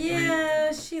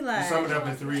 Yeah, she lied. You sum it up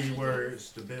in 3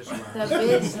 words. The bitch lied. The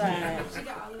bitch lied. She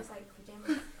got all those like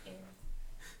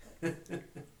pajamas.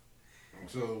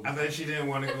 So I think she didn't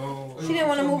want to go. She didn't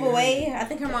want to move away. I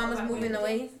think her mom was moving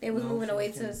away. They was moving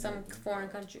away to some foreign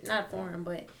country. Not foreign,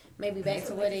 but maybe back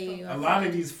to where they. A lot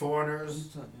of these foreigners,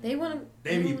 They want to.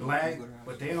 they be black,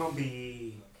 but they don't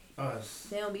be us.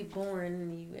 They don't be born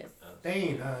in the U.S. They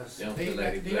ain't us. They don't They feel like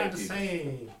not they the black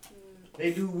same.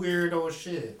 They do weird old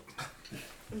shit.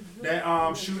 That That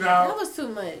shootout. was too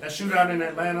much. That shootout in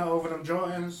Atlanta over them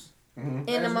Jordans. In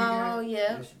the mall,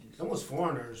 yeah. Them was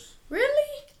foreigners. Really?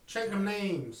 Check them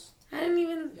names. I didn't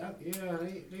even. Yeah,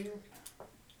 they be.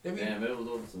 Damn, it was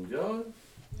over some Jordans?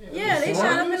 Yeah, they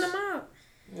shot up in the mall.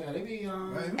 Yeah, they be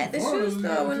At the shoe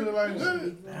store. When,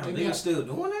 Niggas still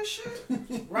doing that shit?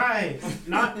 right.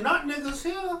 Not niggas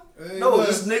here. No,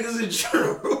 just niggas in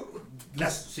general.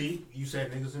 See, you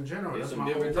said niggas in general. That's some my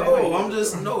whole different point. No, I'm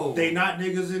just no. They not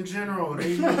niggas in general.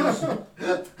 They niggas.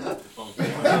 That's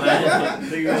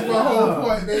my whole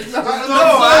point. They not.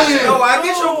 I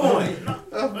get your point.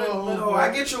 No,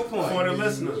 I get your point. For the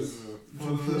listeners. For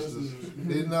the listeners.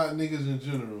 They not niggas in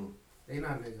general. They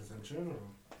not niggas in general.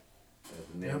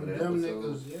 Them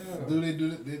Niggas, yeah. Do they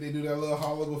do that little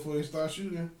holler before they start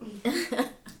shooting?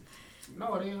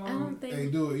 No, they I don't think. They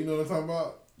do it. You know what I'm talking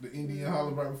about? The Indian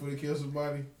holler right before they kill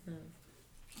somebody.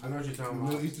 I know what you're The talking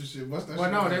Middle about. Eastern shit. What's that Well,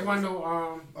 shit? no, they want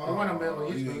no. They want no Middle You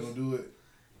ain't Easterners. gonna do it.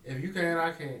 If you can,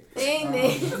 I can. Ain't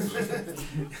it?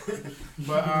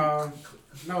 But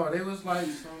no, they was like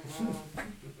some.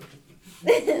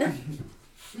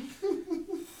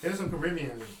 There's some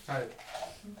Caribbean type.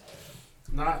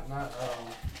 Not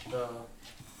the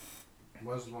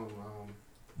Muslim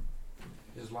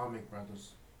Islamic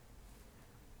brothers.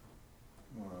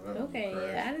 Okay,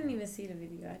 yeah, I didn't even see the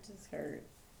video. I just heard.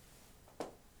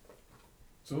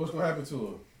 So what's gonna happen to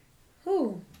her?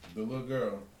 Who? The little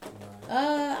girl.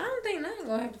 I don't think nothing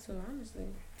gonna happen to her, honestly.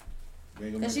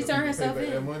 Cause she turned herself pay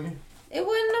back in. That money? It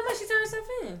wasn't no much. She turned herself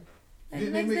in.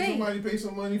 Didn't they make somebody pay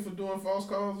some money for doing false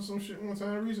calls or some shit one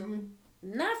time recently?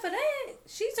 Not for that.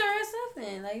 She turned herself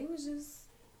in. Like it was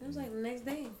like the next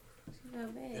day. She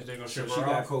got bad. Is they gonna ship her she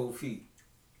got cold feet.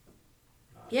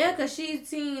 Yeah, cause she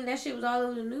seen that shit was all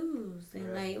over the news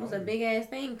and like it was a big ass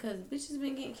thing. Cause bitches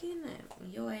been getting kidnapped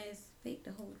and your ass faked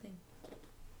the whole thing.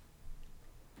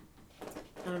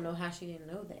 I don't know how she didn't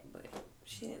know that, but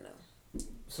she didn't know.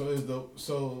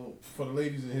 So for the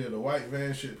ladies in here, the white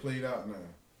van shit played out now.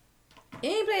 It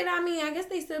ain't played out. I mean, I guess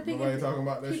they still picking Nobody talking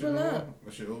about that shit no more? up.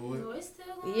 That shit over with?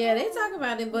 Yeah, they talk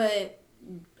about it, but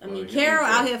I mean, Carol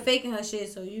out here faking her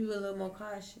shit, so you a little more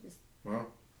cautious. Huh?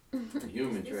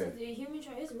 Human trap. The human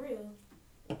trap is real.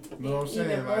 No, I'm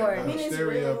saying like the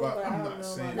hysteria about. I'm not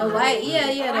saying the white. Yeah, I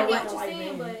the get white. what you're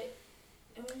saying, but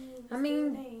I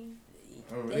mean.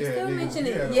 They still mention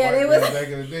it. Yeah, they was. Back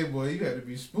in the day, boy, you had to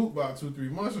be spooked about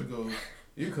 2-3 months ago.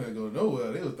 You couldn't go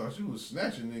nowhere. They would thought you was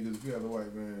snatching niggas if you had a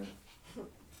white man. You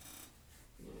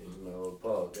might well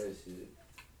park that shit.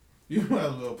 You might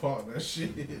as well park that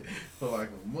shit for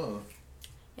like a month.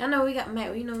 Y'all know we got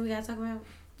Matt. You know we gotta talk about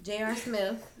J.R.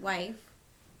 Smith, wife,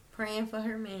 praying for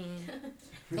her man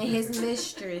and his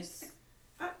mistress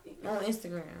on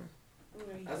Instagram.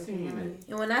 I seen it.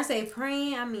 And when I say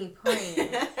praying, I mean praying.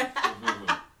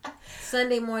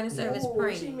 Sunday morning service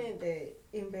praying. She meant that.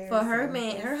 For her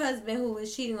man, her husband who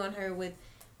was cheating on her with,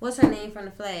 what's her name from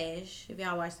The Flash? If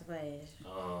y'all watch The Flash.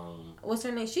 What's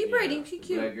her name? She pretty. She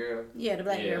cute. Black girl? Yeah, the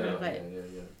black girl from The Flash.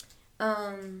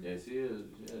 Yeah, she is.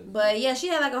 Yes. But yeah, she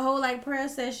had like a whole like prayer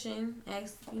session.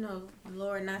 Asked,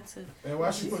 Lord not to. And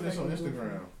why she put this on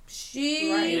Instagram?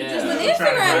 She She just with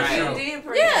Instagram. She did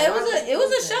pray. Yeah, it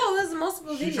was a show. It was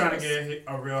multiple videos. She trying to get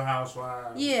a Real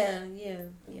Housewives. Yeah.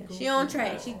 She on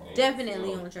track. She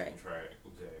definitely on track.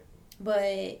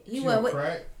 But he went with.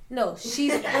 No,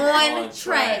 she's on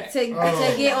track to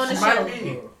get on the show.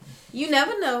 You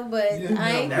never know, but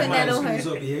I ain't putting that on her.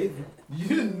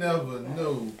 You never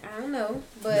know. I don't know,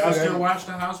 but y'all still watch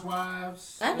The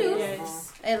Housewives? I do.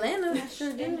 Yes. Atlanta, I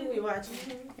sure do. We watching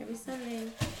every Sunday.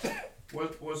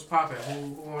 What's poppin'?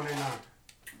 Who on it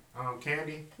now?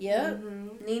 Candy. Yep.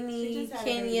 Nene,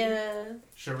 Kenya.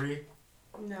 Cherie.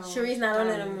 No. Cherie's not on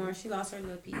there no more. She lost her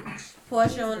little peach.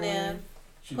 Portia on there.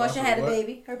 Portia had a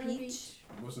baby. Her peach.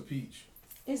 What's a peach?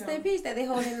 It's the peach that they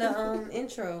hold in the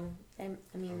intro. I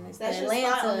mean, it's That's the your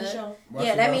spot on the Atlanta. show.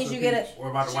 Yeah, that means you get a. What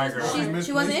about the white girl?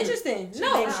 She wasn't interested.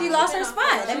 No, she lost her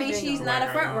spot. That means she's not a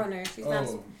front runner. She's not.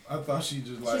 I thought she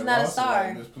just like she's not a lost star. It,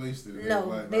 like, misplaced it. No,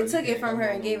 like, they took it from her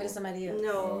and gave it to somebody else.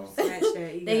 No, snatch that.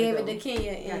 They gave it to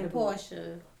Kenya and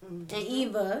Portia and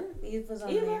Eva. Eva's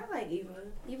on there. I like Eva.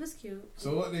 Eva's cute.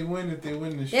 So what they win if they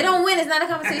win the show? They don't win. It's not a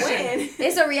competition.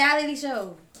 It's a reality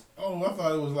show. Oh, I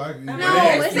thought it was like no,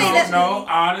 it's no.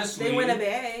 Honestly, they win a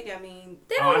bag. I mean,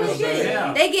 they don't win shit.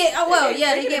 Yeah. They get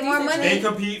they get more money. They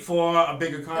compete for a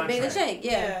bigger contract. A bigger check.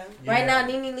 Yeah. Right now,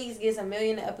 Nene Leakes gets $1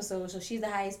 million an episode, so she's the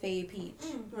highest paid peach.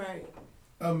 Right.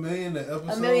 $1 million an episode.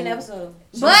 $1 million an episode.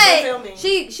 But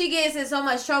she gets in so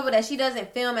much trouble that she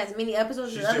doesn't film as many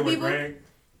episodes as other people. Greg?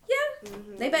 Yeah.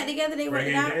 They back together. They work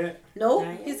it out. Nope.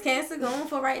 His cancer going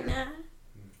for right now.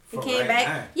 He came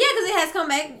back. Yeah, because it has come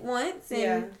back once.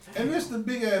 And this the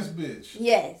big ass bitch.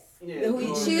 Yes. Yeah.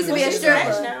 She used to be a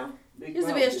stripper. She used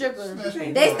to be a stripper.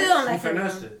 They still don't like her.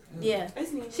 Yeah.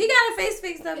 She got her face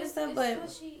fixed up and stuff, but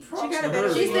she got a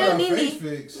better. She's still Nene. Yeah,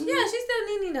 she's still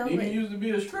Nene though. Nene used to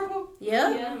be a stripper?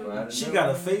 Yeah. She got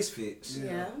a face fix.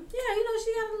 Yeah. Yeah,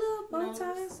 she got a little bow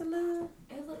ties, a little.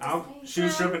 She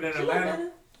was stripping in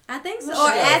Atlanta. I think so. Or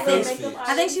Athens.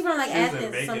 I think she's from like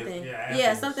Athens or something.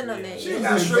 Yeah, something on there. She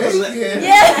got strippers. Yeah.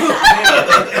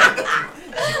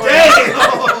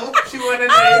 Damn. She went in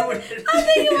there. I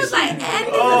think it was like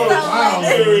Athens or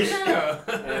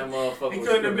something. It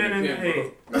couldn't have been in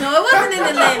the No, it wasn't in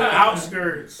Atlanta.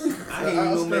 Outskirts.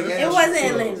 It wasn't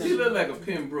in Atlanta. She looked like a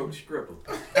Pembroke stripper.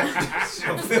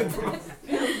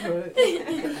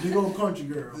 Big old country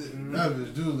girl. That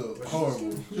bitch do look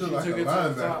horrible. She look like a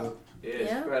linebacker.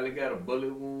 Yeah, she probably got a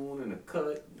bullet wound and a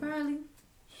cut. Probably.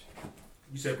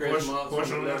 You said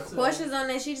Portia's on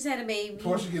there. She just had a baby.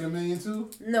 Portia get $1 million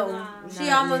too? No, she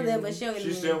almost there, but she don't get $1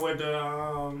 million. She still with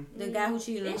the guy who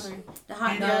cheated on her, the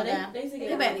hot dog guy.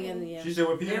 They back together, yeah. She still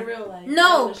with Peter? In real life.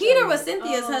 No, Peter was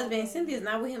Cynthia's husband. Cynthia's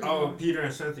not with him. Oh, Peter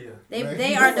and Cynthia.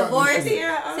 They are divorced.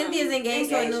 Cynthia's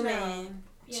engaged to a new man.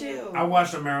 Chill. I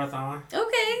watched a marathon.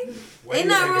 Okay, ain't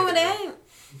nothing wrong with that.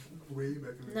 Way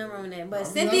back in the Nothing wrong with that. But That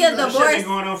Cynthia shit been divorced.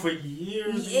 going on for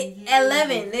years.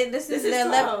 11. This is the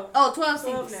 11. Oh, 12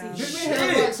 12 seasons. now. Didn't they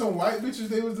have like some white bitches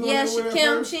they was doing Yeah, that with at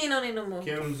Kim, first? she ain't on it no more.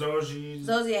 Kim Zoji.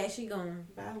 Zodiac, she gone.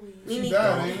 She Nene,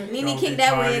 died, ain't it? Nene Don't kicked be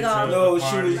that tardy wig to off. No,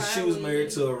 she was married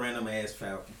to a random ass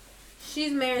Falcon.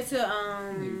 She's married to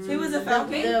He was a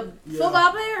Falcon? the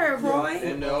football player or Croy?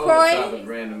 And the Croy? old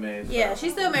random man. Yeah,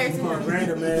 she's still married to him.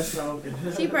 Random ass Falcon.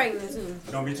 She pregnant too.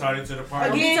 Don't be tardy to the party.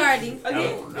 Don't be tardy.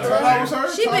 Again? That was her?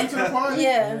 She Talking been, to the party?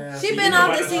 yeah, she she been know off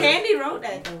about this the season. Candy wrote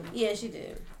that though. Yeah, she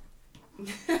did.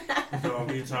 Don't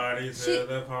be tardy to She-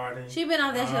 the party. She been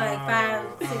off that shit like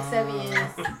 5, 6, 7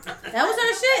 years. That was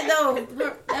her shit though.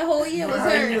 That whole year was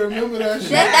How you her. remember that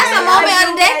shit? That's a moment of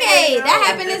the decade. That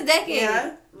happened this decade.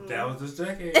 Yeah. That was this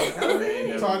decade.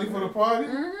 Tardy for the party?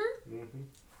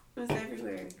 It's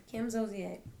everywhere. Kim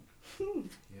Zodiac.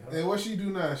 Hey, what she do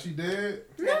now? She dead?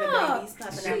 No,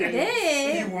 she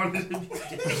dead. He wanted to be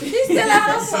She's still a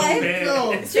housewife. bad.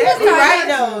 No. She was right tardy.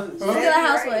 though. She's still a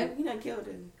housewife. He done killed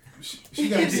him. She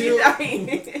got She killed?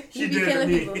 died. She be dead to killing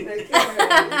me. people.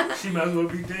 She might as well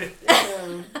be dead. I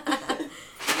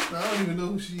don't even know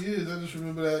who she is. I just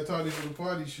remember that tardy for the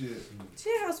party shit. She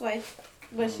a housewife,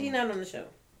 but she not on the show.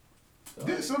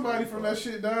 Did somebody from that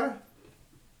shit die?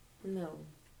 No.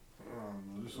 Oh,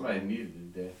 this Somebody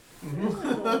needed it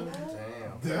Damn.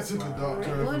 That took a dark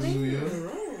turn What for New Year.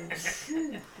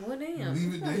 Well, damn.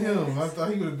 Leave it to him. I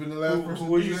thought he would have been the last person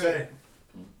Who would to do you that. say?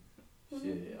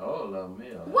 Shit, all of them,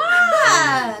 yeah.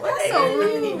 Why? That's so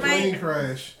rude, Plane man.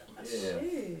 crash. Yeah.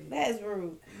 That's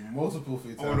rude. Multiple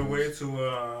fatalities. On the way to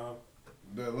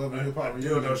the Love and Hip Hop dildo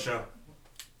reunion. show.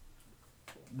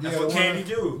 Yeah, That's what Candy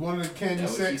do. One of the Candy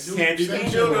That's what sex. she do. Candy sex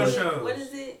dildo shows. shows. What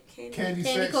is it? Candy. Candy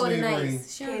Candy sex coated name ring.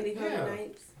 nights. Candy coated Yeah.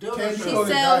 nights. Dildo Candy shows. She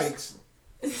coated sells-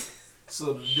 dykes.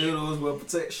 So the dildos were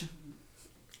protection.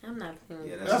 I'm not playing.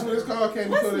 Yeah, That's what it's called, Candy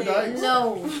What's coated that? dykes.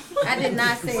 No, I did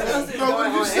not say that. No,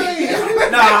 what you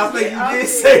saying? Nah, I think you did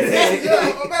say that.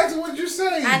 Yeah, go back to what you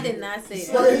saying. I did not say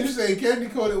What that. did you say? Candy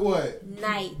coated what?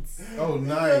 Nights. Oh,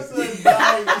 nice.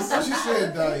 She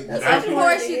said dykes. Of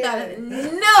course she thought it.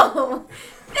 No.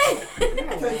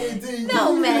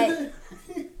 No, Matt.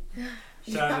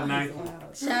 Shout out to Nike.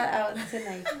 Shout out to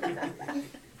Nike.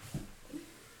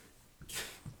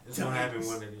 It's gonna happen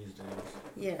one of these days.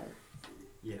 Yeah.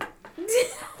 Yeah.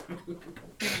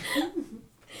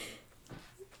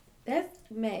 That's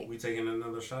Mac. We taking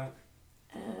another shot?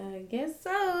 I guess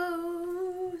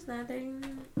so. It's not 30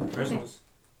 minutes. Christmas.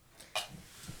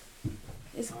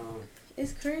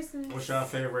 It's Christmas. What's your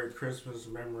favorite Christmas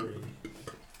memory?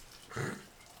 Gives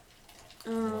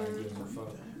a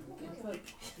fuck.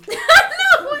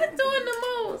 No, it's doing the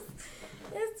most.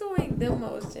 It's doing the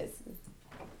most, Jesse.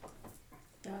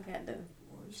 Y'all got the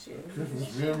shit.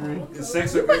 Christmas memory. Is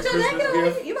sex You a put good your Christmas jacket on.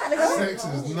 gift? You about to go? Sex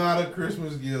is not a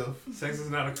Christmas gift. Sex is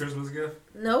not a Christmas gift?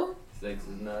 No. Sex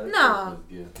is not a No.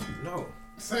 Christmas gift. No.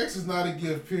 Sex is not a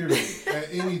gift, period. At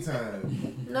any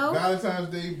time. No. Valentine's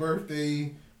Day,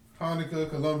 birthday, Hanukkah,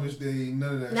 Columbus Day,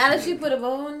 none of that Now that shit. you put a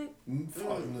bow on it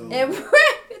Fuck no. and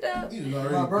wrap it up. You done My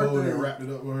already birthday. bowled and wrapped it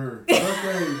up with her.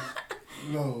 Birthday.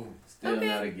 No. Still Okay.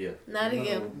 not a gift. Not a No.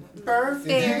 gift. If you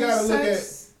Birthday. gotta look at,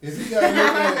 if you gotta look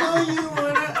at, you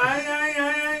wanna,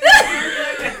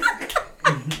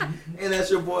 And that's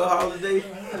your boy Holiday.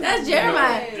 That's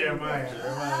Jeremiah. Jeremiah.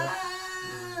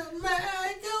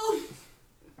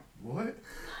 what?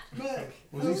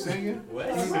 Was he singing? What?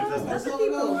 What is happening?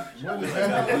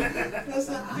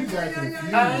 You got confused.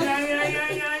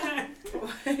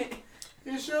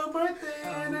 It's your birthday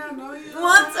and I know you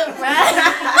Want to ride?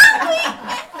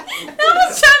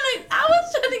 I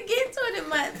was trying to get to it in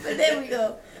my, but there we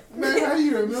go. Man, how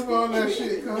you remember all that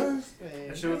shit, cuz?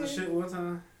 That shit was the shit one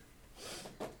time.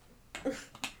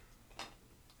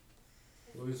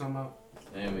 What we talking about?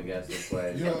 And we got some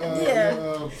quiet. Your, Yeah.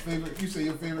 your favorite, you say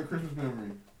your favorite Christmas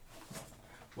memory.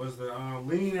 Was the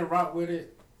Lean and Rock With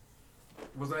It?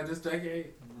 Was that this decade?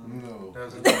 No. That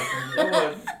was this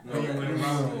decade. Lean With It,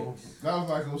 Rock With No. That was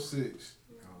like 06.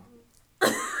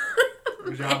 It.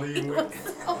 Was y'all Lean With It?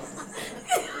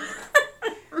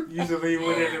 You used to Lean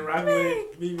With It and Rock With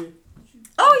It, Mimi?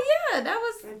 Oh yeah, that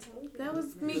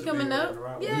was me coming up.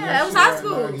 Yeah, that was high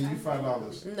school. I'll give you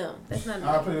 $5. No, that's not.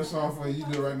 I'll play a song for you.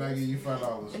 You do it right now. I'll give you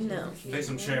 $5. No. Play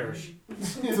some Cherish.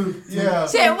 Yeah.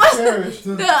 Shit, what's Cherish.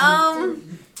 the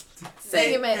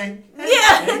sing it, man.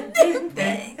 Yeah.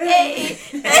 Hey.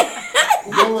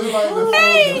 What was like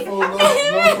the full low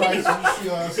price you see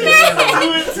on Do it.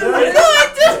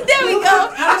 There we go.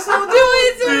 Do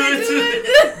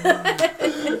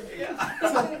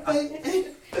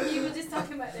it. You were just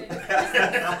talking about that.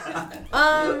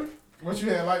 What you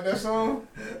had, like that song?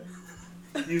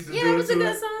 Yeah, it was a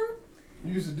good song.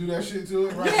 You used to do that shit to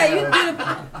it, right? Yeah, you do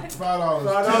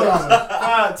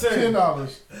 $5,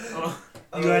 $10.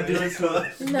 You gotta do it to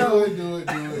it. No. Do it.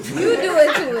 You do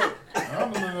it to it. I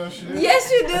don't know that shit. Yes,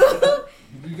 you do.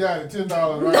 You got it, $10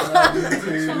 right now. I'll give it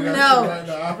to you. No. Right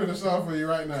now. I'll finish off for you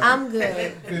right now. I'm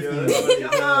good.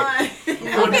 $50. Come on.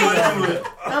 Okay.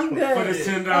 I'm good. For the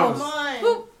 $10.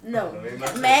 Oh, no.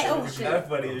 Matt, oh shit. That's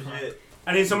funny as shit.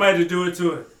 I need somebody to do it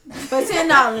to it. For $10.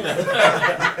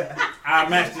 I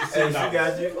matched this $10. She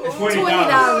got you.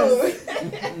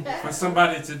 $20. For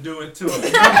somebody to do it to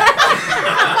it.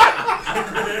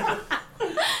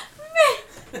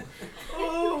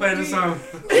 Play the song.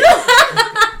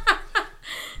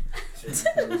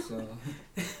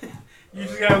 You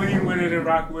just gotta lean with it and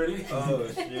rock with it. Oh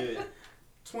shit.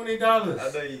 $20. I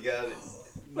know you got it.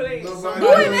 Do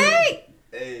it, man.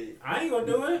 Hey. I ain't gonna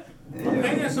do it. I'm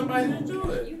paying somebody to do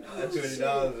it. That's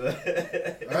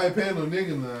 $20. I ain't paying no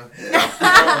nigga now.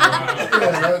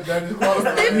 That is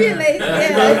qualified. Stipulate.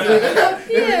 If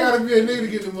you gotta be a nigga to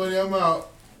get the money, I'm out.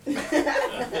 You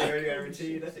already got a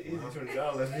routine. That's an easy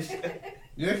 $20.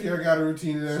 Yeah, Kiara got a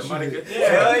routine of that Somebody shit. could,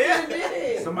 yeah.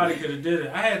 Yeah. Somebody could have did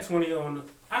it. I had 20 on the.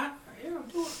 I'm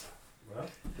doing it. Well,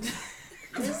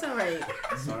 It's alright.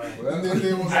 it's alright. Well,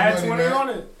 they want I had some 20 money, on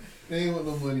man. it. They ain't want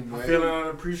no money, I'm man. feeling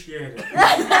unappreciated. There you go,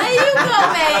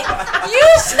 man. You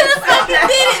should have fucking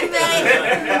did it, man.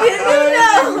 Did you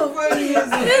know?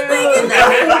 This nigga know.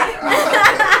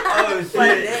 Oh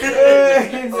shit.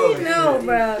 You know,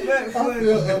 bro. I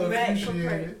feel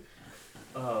unappreciated.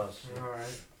 Oh shit.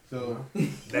 Alright. So,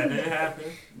 That didn't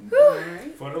happen.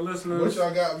 For the what listeners,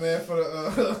 y'all got, man, for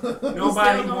the...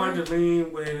 nobody wanted to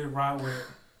lean with it, rock with it.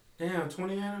 Damn,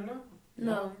 20 ain't enough?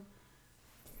 No.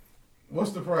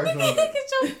 What's the price on Look it?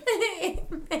 at your thing.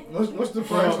 What's the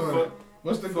price on it?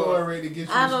 What's the going rate to get you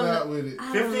to I don't start know. with it?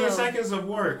 I don't 15 know. seconds of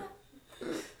work.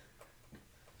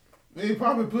 Man, you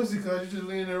popping pussy because you just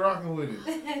leaning and rocking with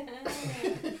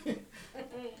it.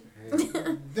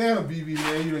 Damn, BB,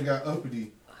 man, you done got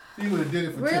uppity. You would have did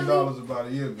it for Really? $10 about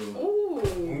a year ago.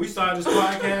 When we started this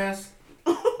podcast,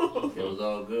 It was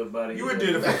all good, buddy. you would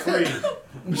did it for free. She would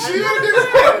have did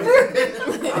it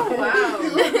for free. Oh, wow. You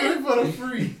would have did it for the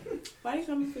free. Why you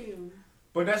coming for you?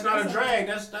 But that's not a drag.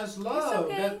 That's love.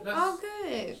 It's okay. That's, All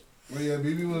good. Well, yeah,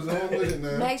 BB was on with it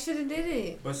now. Max should have did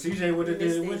it. But CJ would have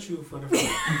did it with you for the free.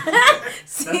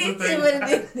 See, he would have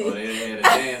did Oh, it. they had a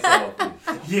dance off.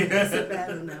 Yeah.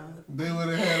 Battle now. They would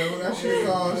have had what that shit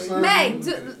called, sir. Max,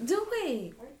 do it.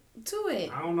 Do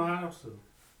it. I don't know how to.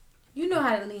 You know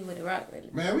how to lean with it, rock with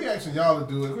it. Man, we asking y'all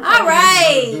to do it. Quit All trying to get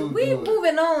right. y'all to We do it.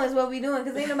 moving on is what we doing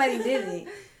because ain't nobody did it.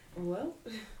 Well.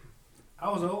 I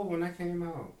was old when that came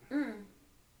out.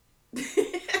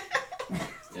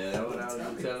 Yeah, that's what I was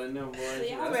just telling them, boys.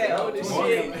 Y'all That's old as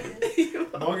Morgan.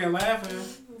 shit. Morgan laughing.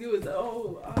 You was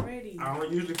old already. I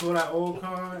don't usually pull that old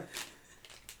card.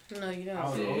 No, you I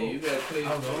don't. was Yeah, old. you gotta play.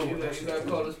 I was old You with that gotta shit.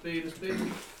 call a spade a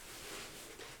spade.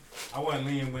 I wasn't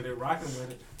leaning with it, rocking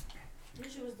with it.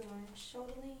 What you was doing?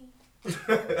 Shoulder lean?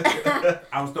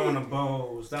 I was throwing the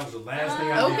bows. That was the last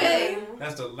thing I Okay. did.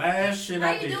 That's the last shit How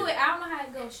I you did. do it? I don't know how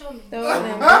to go. Show me. Throw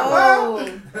them bows.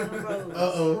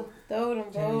 Uh-oh. Throw them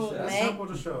bows, That's Max. simple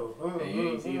to show. Hey, you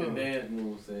ain't see the dance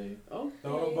move, say. Okay.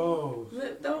 Throw the bows.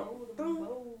 Don't.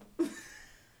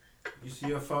 You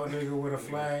see a fuck nigga with a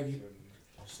flag, you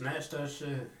snatch that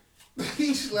shit.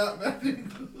 He slapped that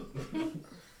nigga.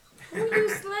 Who you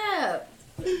slapped?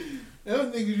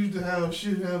 Them niggas used to have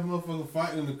motherfucker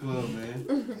fighting in the club, man.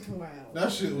 Wow.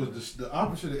 That shit was the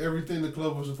opposite of everything the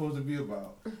club was supposed to be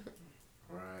about.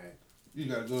 Right. You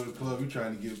gotta go to the club, you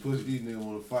trying to get pussy, these niggas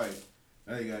wanna fight.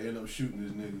 Now you gotta end up shooting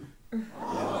this nigga.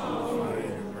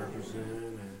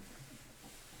 Represent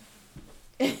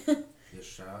and get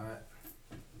shot.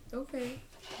 Okay.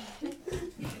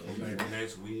 Maybe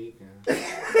next week.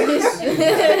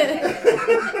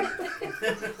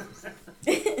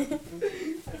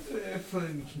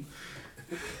 Funny.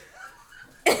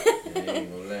 I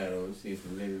ain't gonna lie though, we see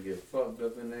some niggas get fucked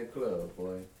up in that club,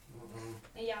 boy.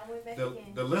 And y'all went back The, again.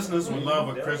 the listeners would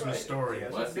love a Christmas story.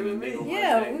 Well, I seen a nigga one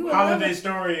Yeah, day, we boy. would Holiday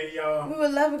story, y'all. We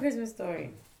would love a Christmas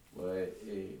story. Boy,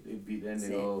 hey, they beat that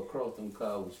Sick. nigga all across them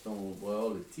cars with stones, boy. All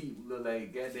the teeth look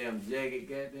like goddamn jagged,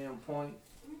 goddamn point.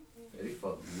 Yeah, they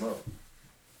fucked him up.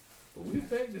 But we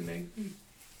paid the nigga.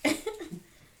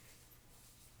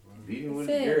 Beat him with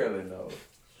a Sick. girl and all.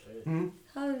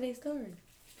 Holiday story.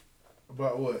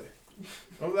 About what?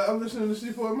 I'm listening to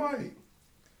Seaport Mike.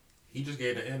 He just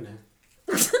gave the ending.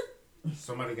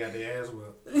 Somebody got their ass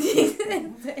whipped.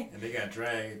 And they got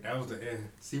dragged. That was the end.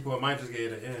 Seaport Mike just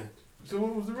gave the end. So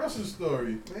what was the rest of the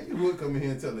story? Man, you would come in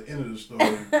here and tell the end of the story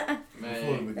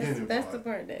before the beginning. That's the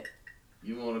part that.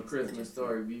 You want a Christmas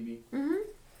story, BB? Mm-hmm.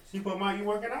 See, but Mike, you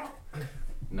working out?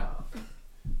 Nah.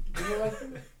 You like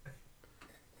that?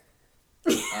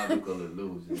 Optical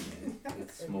illusion, man.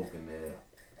 It's smoking there.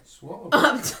 Swallow.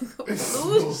 Optical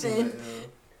illusion.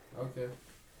 Okay.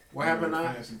 What happened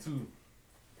now?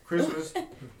 Christmas.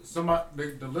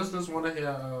 Somebody, the listeners want to hear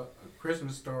a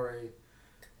Christmas story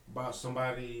about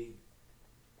somebody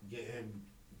getting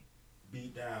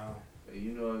beat down.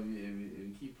 You know, if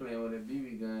you keep playing with that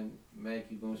BB gun, Mac,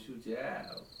 you gonna shoot your eye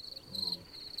out.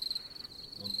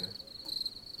 Okay.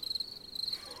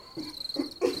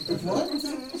 What?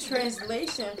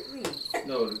 Translation, please.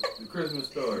 No, the Christmas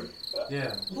story.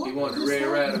 Yeah. He wanted the Red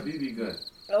Ryder BB gun.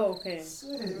 Oh, okay. I'm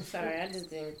sorry, I just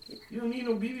didn't. You don't need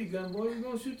no BB gun, boy. You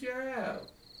gonna shoot your eye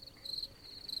out.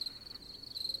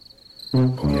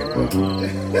 Remember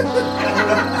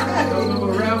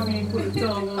Ralphie put the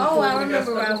tongue on the pole? I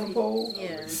remember Ralphie. Pole?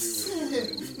 Yeah.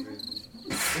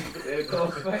 They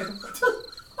called fight.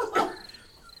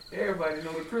 Everybody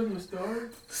know the Christmas story.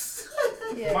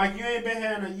 Yeah. Mike, you ain't been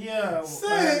here in a year.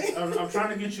 I'm trying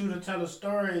to get you to tell a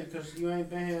story because you ain't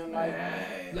been here in like.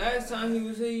 Last time he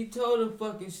was here, he told a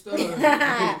fucking story.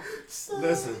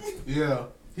 Listen. Yeah.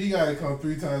 He got to come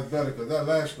 3 times better because that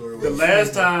last story was... The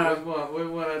last time...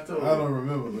 What I told you? I don't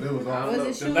remember, but it was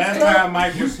awesome. The last time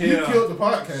Mike was here... You killed the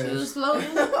podcast. She was floating.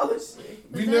 Oh, shit.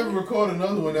 We never recorded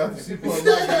another one after Seaport Mike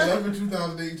got left in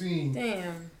 2018.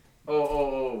 Damn.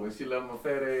 When she left my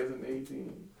fat ass in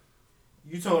 18.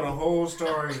 You told a whole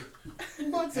story.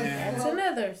 That's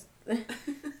another.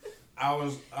 I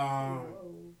was,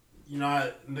 you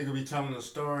know, nigga be telling a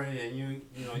story and you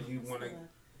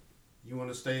want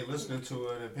to stay listening to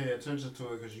it and pay attention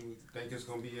to it because you think it's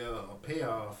going to be a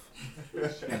payoff.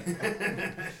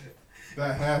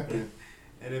 That happened.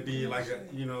 And it'd be like a,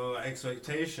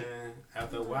 expectation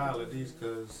after a while at least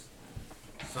because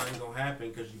something's going to happen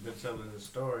because you've been telling the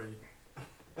story.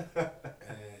 And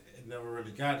it never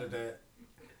really got to that.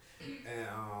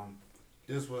 And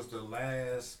this was the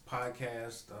last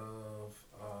podcast of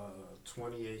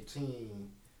 2018.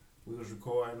 We was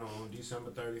recording on December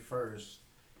 31st.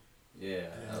 Yeah,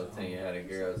 I was telling you how the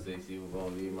girl said she was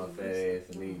going to leave my fat ass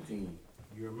in 18.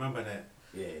 You remember that?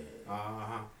 Yeah.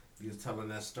 Uh-huh. You was telling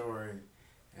that story,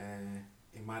 and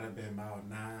it might have been about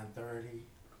 9:30.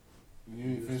 You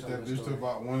ain't finished that bitch till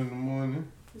about 1 in the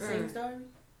morning? The same story?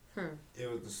 It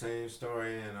was the same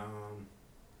story, and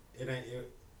it ain't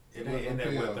end at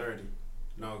 1:30.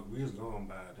 No, we was going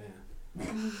by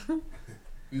then.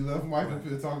 You left Mike up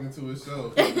here talking to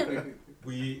himself.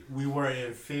 We were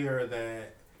in fear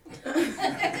that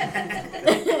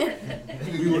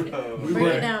we were tell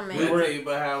you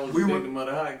about how I was a victim of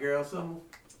the hot girl summer.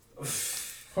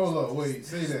 Hold up, wait,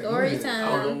 say that. Story time. I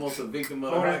was almost a victim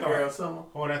of the hot girl summer.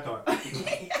 Hold that thought.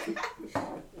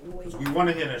 We want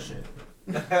to hear that shit.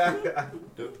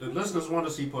 The listeners want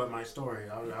to see part of my story.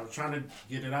 I was trying to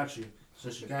get it out you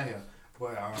since you got here.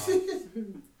 But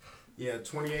yeah,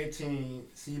 2018,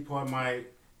 Seaport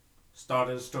Mike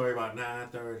started the story about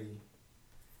 9:30,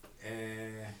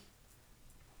 and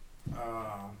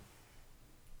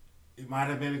it might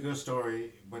have been a good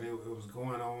story, but it was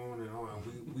going on and on.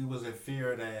 We was in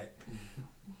fear that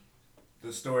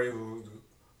the story was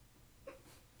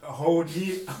a whole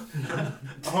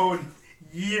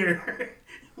year.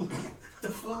 The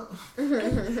fuck?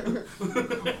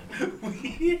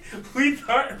 we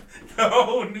thought the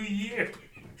whole new year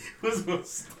was gonna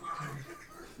start.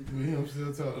 I'm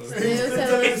still telling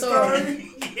the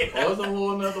story. Yeah. That was a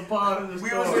whole nother part of the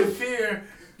story. We was in fear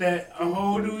that a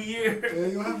whole new year. Yeah,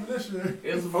 you gonna have this year.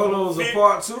 It was a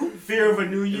part 2? Fear of a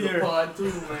new year. It's a part 2,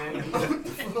 man.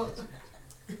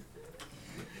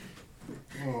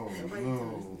 Oh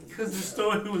no. Because the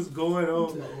story was going on.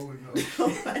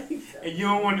 And you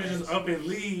don't want to just up and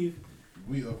leave.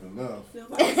 We up and left.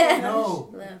 No.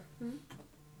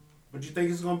 But you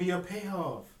think it's going to be a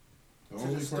payoff? The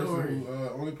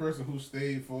only person who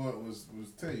stayed for it was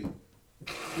Tate.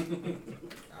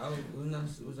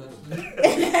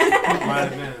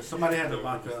 Somebody had to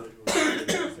lock up.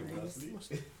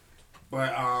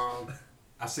 But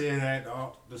I said that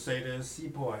to say this,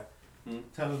 Seaport.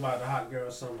 Tell us about the hot girl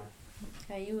summer.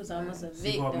 Hey, you was almost a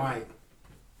victim. Seaport Mike.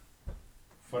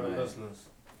 For the listeners.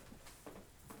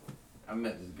 I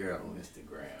met this girl on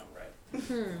Instagram, right?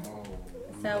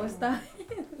 That's how it started.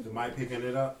 Is Mike picking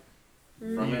it up?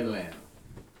 From Atlanta.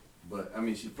 But, I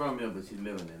mean, she's from here, but she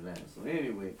live in Atlanta. So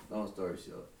anyway, long story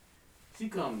short, she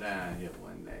come down here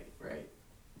one night, right?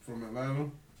 From Atlanta?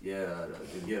 Yeah,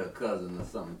 to get her cousin or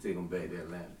something, take them back to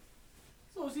Atlanta.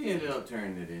 So she ended up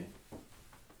turning it in.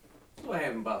 So I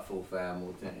had him about 4 or 5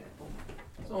 more times.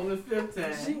 So on the 5th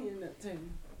time, it's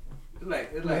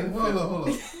like. Hold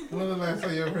on. When the last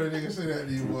time you ever heard a nigga say that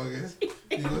to you, boys?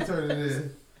 You gonna turn it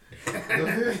in. Go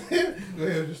ahead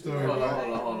with your story. Hold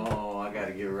on. I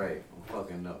gotta get right. I'm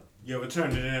fucking up. You ever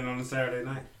turned it in on a Saturday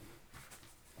night?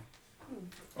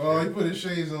 Oh, he put his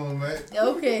shades on, man.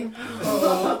 Okay. Here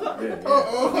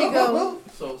you go.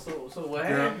 So what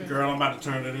happened? Girl, I'm about to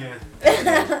turn it in.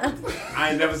 I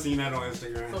ain't never seen that on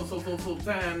Instagram. So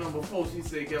time number 4, she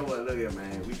said, "Get what? Look at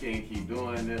man, we can't keep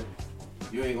doing this.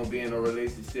 You ain't gonna be in a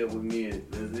relationship with me.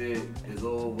 That's it. It's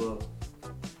over.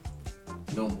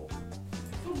 No more."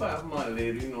 So about a month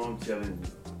later, you know I'm chilling,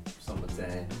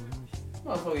 summertime.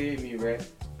 Motherfucker hit me, right?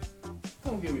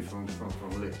 Come get me from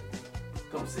liquor.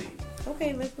 Come see.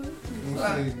 Okay, liquid. Come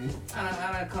save me.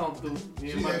 I come through.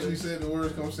 She actually said the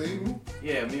words, "Come save me"?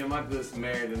 Yeah, me and my good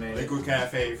Samaritan. Liquid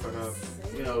Cafe for the,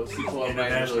 she called my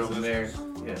good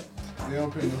Samaritan. Yeah. They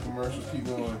don't pay no commercials. Keep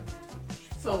going.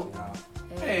 So,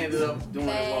 I ended up doing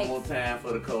it one more time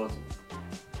for the culture.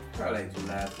 Probably like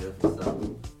July 5th or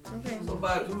something. Okay. So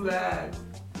by July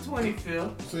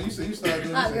 25th. So you said you started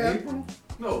doing this in April?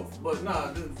 No, but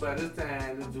by this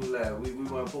time, this July, we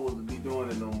weren't supposed to be doing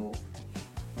it no more.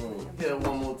 Yeah,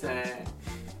 one more time.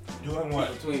 Doing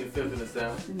what? Between the 5th and the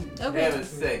 7th. Okay. Having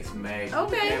sex, man.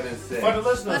 Okay. Having sex. For the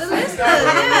listeners. For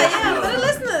the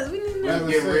listeners. We need to know.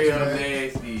 Get real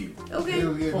nasty.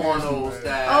 Okay. Porno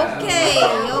style. Okay.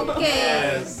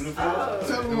 Yes. The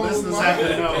listeners have to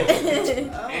know.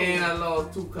 And I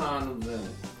lost 2 condoms in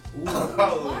it.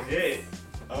 Oh, shit.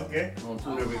 Okay. On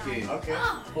 2 different cases. Okay.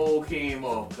 Whole came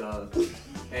off, cuz.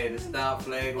 Had the stop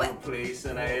flag on the place,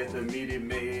 and I had the immediate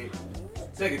maid.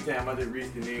 Second time, I just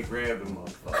reached in there and grabbed the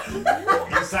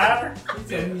motherfucker. Inside her?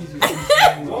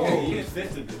 Whoa, you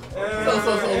infested So.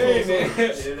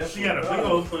 She got a big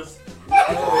old pussy.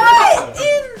 What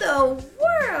in the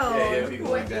world? Yeah, we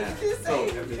going down. So,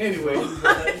 anyway.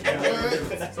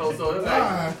 so it's like,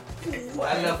 I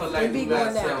left her like July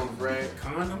 7th, right?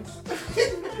 Condoms?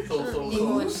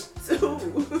 I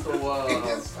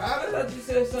thought you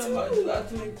said something about July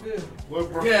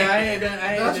 25th. Yeah, I had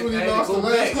to go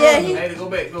back. Yeah, I had to go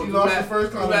back. No, he lost the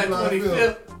first condom July July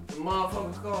 25th. The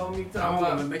motherfucker called me talking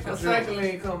about the cycle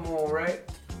ain't come on, right?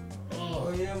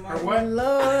 Oh, yeah, my what?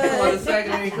 Lord. The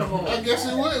cycle ain't come on. I guess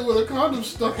it would with a condom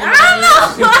stuck in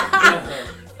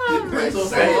So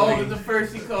August the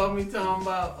 1st, he called me talking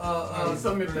about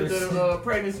something to the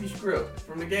pregnancy script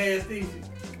from the gas station.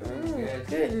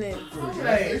 Goodness.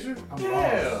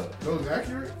 Yeah. Those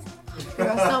accurate?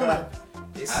 Girl, somebody.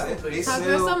 They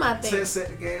Girl, somebody. Tests at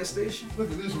the gas station.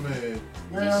 Look at this man.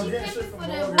 Don't snitch on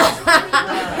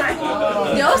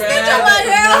my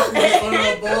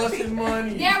girl. Abortion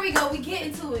money. There we go. We get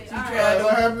into it. She tried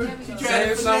what happened? She tried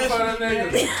to something for the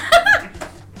nigga.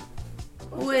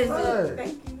 Who is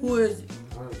it? Who is it?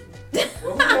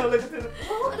 Well, we gonna look at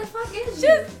Who the fuck is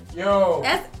you? Yo.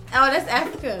 That's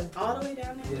Africa. All the way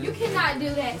down there. You cannot do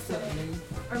that, sir.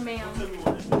 Or ma'am.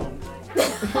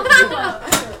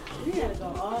 You gotta go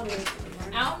all the way.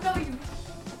 I don't know you.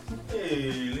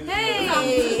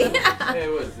 Hey. Hey,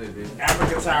 what's it, bitch?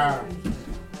 African time.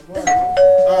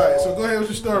 Alright, so go ahead with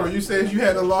your story. You said you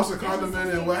had a loss of condom in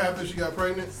and what happened? She got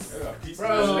pregnant?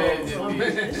 No,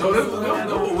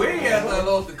 we ain't after I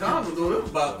lost the condom, though. It was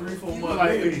about 3-4 months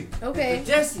later. Okay.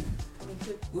 Jesse.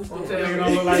 Nigga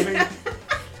don't look like me.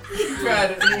 She tried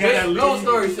to, long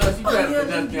story short, she tried to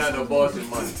finesse me out of abortion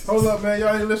money. Hold up, man.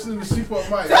 Y'all ain't listening to Seaport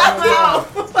Mike.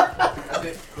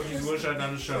 Cookies will shut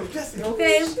down the show.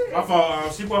 Okay. My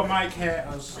fault. Seaport Mike had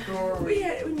a story.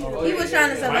 He was trying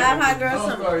to survive Hot Girl Long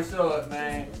Summer. story short,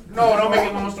 man. No, don't make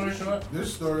it long story short.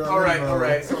 This story. All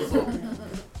right. So.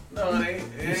 No, it ain't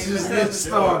Just nothing get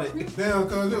started. Damn,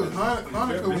 cause it was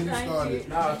Hanukkah when you started.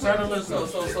 Nah, tell the listener.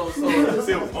 So.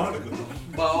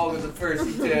 By August the 1st,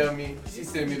 she tell me, she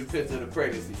sent me the picture of the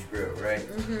pregnancy script, right?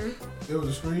 It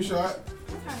was a screenshot.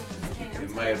 It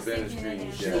might have been a She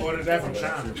screenshot. ordered that from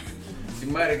China. She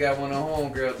might have got one of her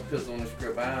homegirls to piss on the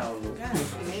script. I don't know.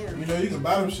 You know, you can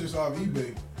buy them shits off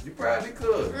eBay. You probably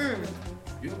could.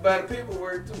 You can buy the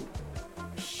paperwork too.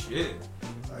 Shit.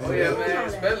 Oh yeah, man.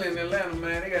 Especially in Atlanta,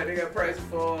 man. They got prices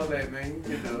for all that, man. You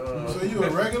get the. So you a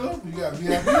regular? You got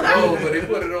VIP? Oh, but they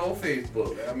put it on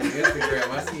Facebook. I mean Instagram.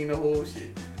 I seen the whole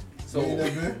shit. So. You ain't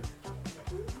that big?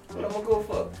 What I'm gonna go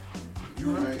for?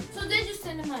 You right. So did you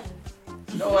send the money?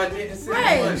 No, I didn't send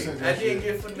money. I didn't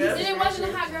get finesse. Then it wasn't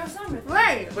a Hot Girl Summer.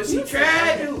 Right. But she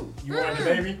tried to. You want the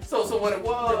baby? So what it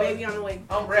was? The baby on the way.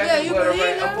 I'm rapping with her,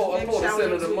 right? I Baby pulled the shower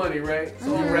center of the too. money, right?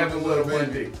 So I'm rapping with her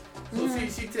one day. So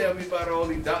she tell me about all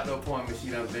these doctor appointments she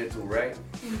done been to, right?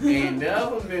 Ain't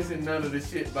never mentioned none of the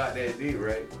shit about that D,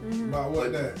 right? About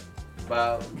what that?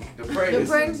 About the pregnancy. The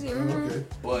pregnancy. Mm-hmm. Okay.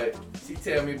 But she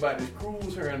tell me about this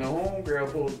cruise her and the homegirl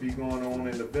supposed to be going on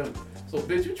in November. So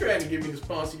bitch, you trying to get me to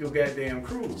sponsor your goddamn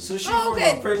cruise. So she Oh, from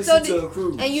okay. a pregnancy So to a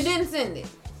cruise. And you didn't send it.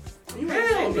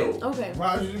 Hell no. Okay.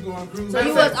 Why did you go on a cruise? So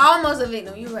you was almost a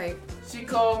victim. You right. She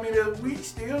called me the week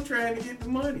still trying to get the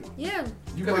money. Yeah.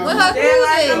 You When might- her cruise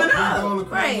is. You go on a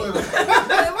cruise Right. with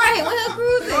her. Right. When her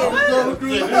cruise is. You go on a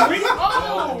cruise with her.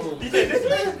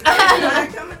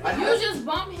 You just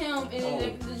bump him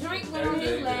and the drink went on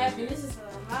his lap and this is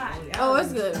a lot. Oh,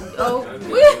 it's good. Oh,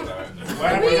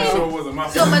 What happened that show wasn't my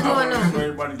so much going on.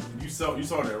 Everybody, you saw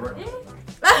that, right?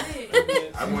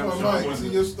 I went to Mike, see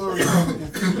your story.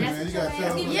 Man, you gotta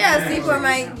tell them. Yeah, see for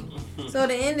Mike. So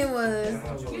the ending was.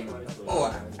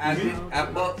 Oh, I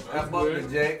bumped the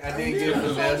Jack. I didn't get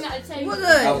possessed. We're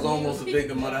good. I was almost a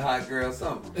victim of the hot girl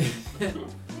something.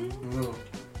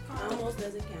 Almost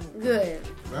doesn't count. Good.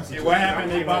 Hey, what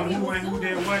happened? They bumped who and who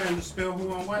did what and spilled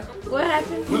who on what? What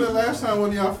happened? When the last time one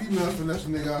of y'all females finessed a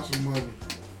nigga out some money?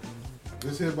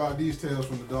 Let's hear about these tales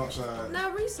from the dark side.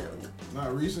 Not recently.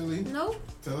 Not recently? Nope.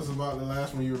 Tell us about the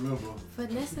last one you remember.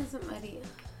 Finessing somebody else.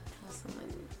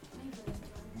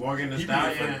 Morgan the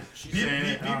Stallion. She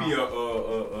said, be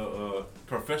a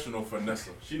professional finesser.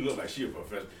 She look like she a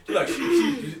professional. She like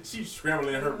she's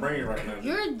scrambling in her brain right now.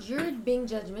 You're being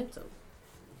judgmental.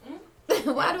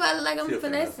 Why do I look like I'm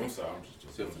finessing? I'm sorry, I'm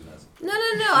just finessing. No.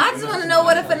 I just want to know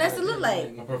what a finesse look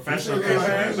like. A professional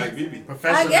finesse, like BB.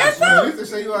 I guess so. At least they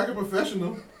say you like a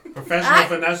professional. Professional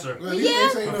finesser. Yeah,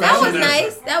 that was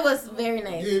nice. That was very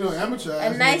nice. Yeah, you know, amateur.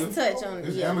 A nice touch on it.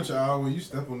 It's Yeah. amateur hour when you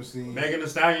step on the scene. Megan Thee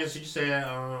Stallion, she said,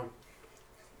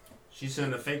 she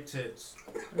sent the fake tits.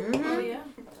 Oh yeah.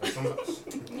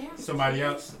 Somebody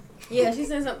else. Yeah, she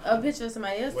sent a picture of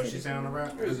somebody else. What she say on the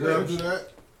rap? Does girl do that?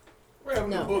 What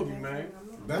happened No. to Boogie, man?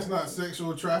 That's not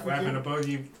sexual trafficking. What happened to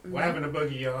Boogie? What happened to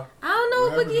Boogie, y'all? I don't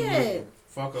know what Boogie had.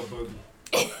 Fuck up Boogie.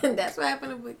 That's what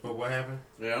happened to Boogie. But what happened?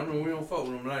 Yeah, I don't know. We don't fuck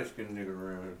with them light skinned niggas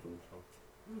around here.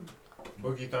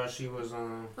 Boogie thought she was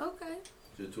Okay.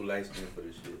 Just too light skinned for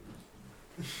this shit.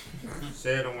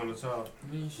 Said don't want to talk.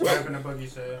 What happened to Boogie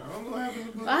said? I don't know what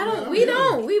happened to Boogie. I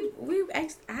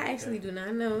don't. I actually do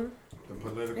not know. The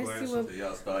political Let's see answer. what.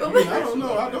 Y'all I start. don't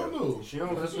know. I don't know. She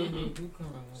don't listen.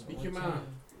 Speak your mind.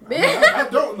 I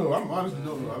don't know. I'm honestly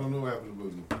don't know. I don't know what happened to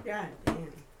Boogie. God damn. Okay.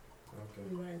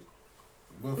 You right.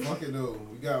 But fuck it though.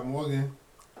 We got Morgan.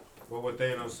 What would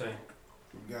they don't say?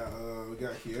 We got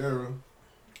Kiara.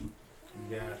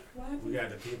 We got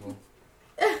the people.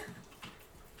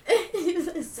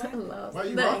 You're so lost. Why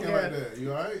you That rocking girl. like that?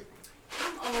 You alright?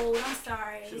 I'm old. I'm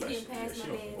sorry. She It's like getting past my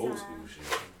she old bedtime. school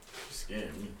shit. She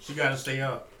scared me. She gotta stay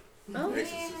up. Oh. If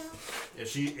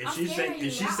she I'm say scared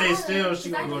if she you. stay still, she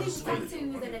I gonna go to really sleep. talk to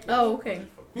you that- Oh, okay.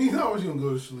 He's always gonna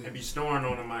go to sleep. And be snoring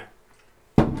on the mic.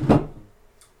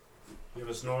 You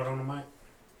ever snored on the mic?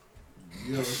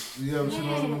 You ever seen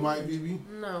on the mic, BB?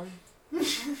 No.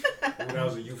 That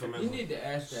was a euphemism. You need to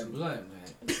ask that blunt, man.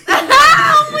 Oh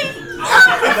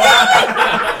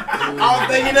I was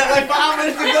thinking that like 5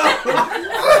 minutes ago.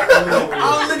 I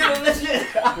was looking at this shit.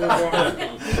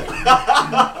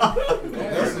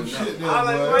 That's some shit there, I was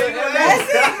like, boy. wait, That's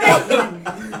it,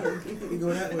 man. You go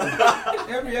that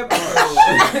way. every episode.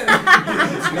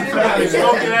 You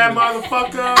smoking that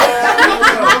motherfucker?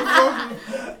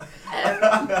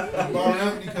 Ball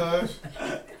empty, cuz.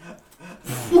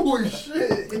 Holy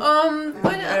shit. What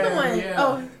the other one? Yeah.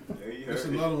 Oh, That's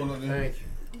another one up there. Thank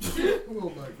you. Oh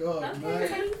my god,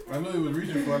 man. I know he was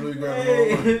reaching for. I know he grabbed the wrong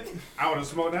one. I would have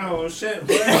smoked that whole shit.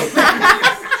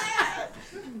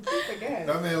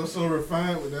 That man was so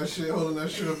refined with that shit, holding that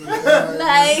shit up in his hand.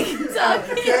 like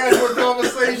talking. Casual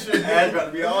conversation. Ash about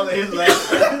to be all in his lap.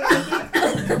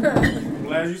 I'm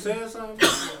glad you said something.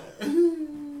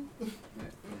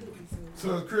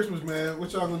 So it's Christmas, man.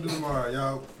 What y'all gonna do tomorrow?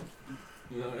 Y'all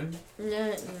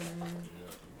Yeah.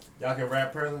 Y'all can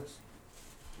wrap presents.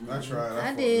 I tried.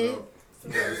 I did.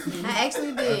 I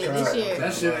actually did this year.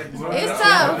 That shit ain't It's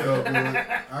tough.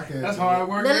 I can't. That's hard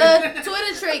work. The little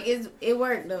Twitter trick it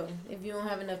worked though. If you don't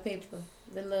have enough paper,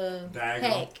 the little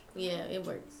Diagonal. hack, yeah, it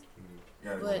works. You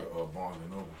gotta But- go to Barnes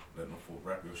and Noble. Let them full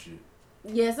wrap your shit.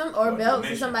 Yeah, some or Or belts to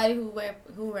donation. somebody who wraps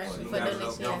Oh, it you for got donation.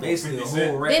 enough. Yeah. Basically, the 50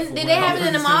 whole rap. Did they have it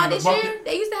in the mall this 50 cent in the year?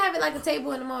 They used to have it like a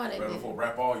table in the mall. That Let them big. full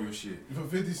wrap all your shit. For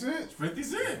 50 cents? 50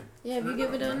 cents. Yeah, if you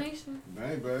give a donation.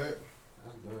 That ain't bad.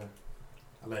 That's good.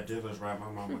 I let dealers wrap my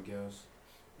mama gifts.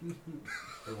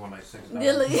 They want like $6.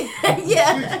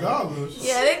 Yeah. $6?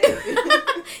 Yeah, they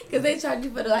do. Because they charge you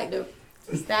for the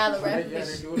style of rap.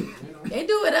 They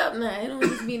do it up now. It don't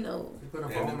just be no.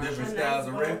 Different styles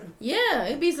of rap. Yeah,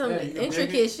 it be some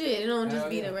intricate shit. It don't just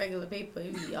be the regular paper.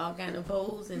 It be all kind of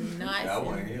pose and knots. I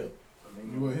wasn't hip.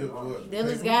 You weren't hip for what?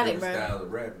 Dylan's got it, bro. Styles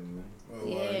of rapping, man.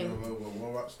 Yeah.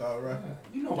 One rock style of rapping.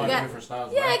 You know about different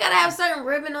styles. Yeah, it gotta have certain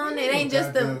ribbon on it. It ain't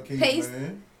just the paste.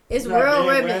 It's you got real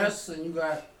ribbon. West and you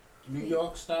got New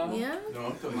York style. Yeah. No,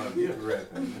 I'm talking about gift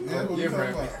rapping. Yeah, gift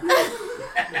rapping.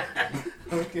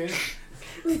 Okay.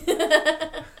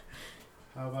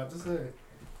 How about this?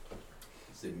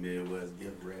 Say Midwest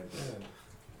gift rapping.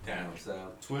 Down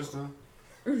south. Twister.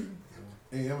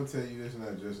 Hey, I'm gonna tell you this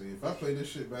now, Jesse. If I play this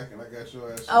shit back and I got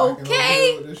your ass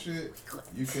okay with this shit,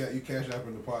 you cash up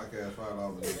in the podcast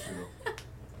 $5 this shit.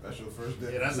 That's your first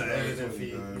day. Yeah, that's an editing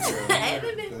fee.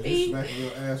 Because you smacking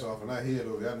your ass off and I hear it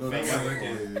over there. I know that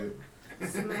microphone.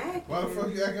 Smack. Why the fuck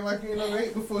you acting like you ain't never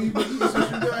ate before you been eating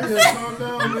since you got here? Calm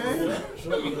down, man.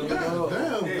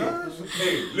 Damn, guys.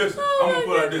 Hey, listen, I'm gonna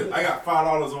put like this. I got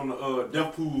 $5 on the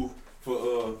death pool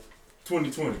for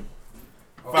 2020.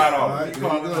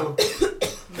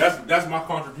 $5. That's my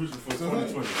contribution for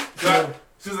 2020.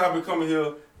 Since I've been coming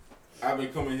here. I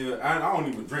don't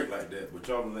even drink like that, but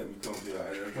y'all been letting me come here.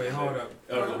 Wait, hold up.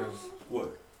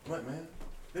 What? What, man?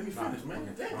 Let me finish,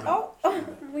 man. Damn. Oh,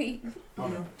 wait.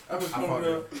 I've been coming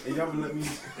here, and y'all been letting me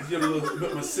get a little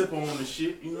bit of a sip on the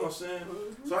shit, you know what I'm saying?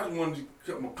 So I just wanted to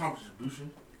cut my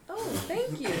contribution. Oh,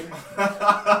 thank you.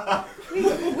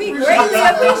 we greatly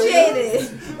appreciate it.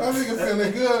 That nigga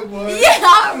feeling good, boy.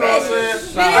 Yeah, already.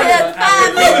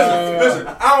 Listen,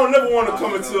 I don't never want to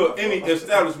come into any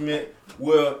establishment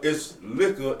where it's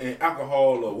liquor and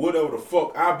alcohol or whatever the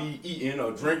fuck I be eating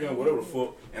or drinking or whatever the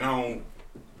fuck, and I don't,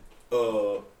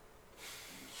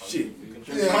 shit.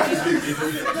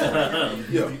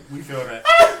 Yeah. We feel that.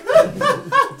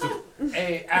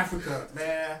 Hey, Africa,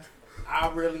 man, I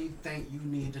really think you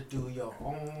need to do your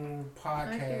own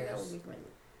podcast.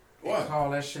 What? Call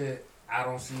that shit, I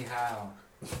Don't See How.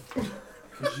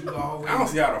 Cause you always... I don't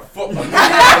see how the fuck.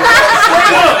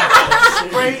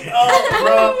 Straight up,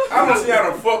 bro. I don't see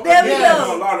how the fuck. There we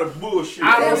go. A lot of bullshit.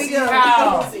 I don't see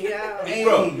how. Hey,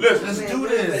 bro, listen. Let's do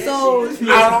this. So,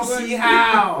 I don't see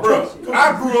how. Bro,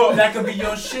 I grew up. That could be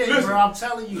your shit, listen, bro. I'm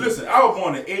telling you. Listen, I was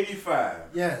born in 85.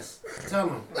 Yes. Tell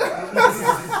him. Bro,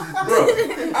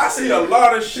 I see a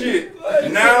lot of shit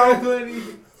now.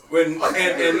 When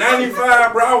in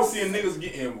 95, bro, I was seeing niggas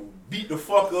getting beat the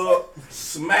fuck up,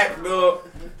 smacked up.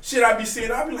 Shit I be seeing,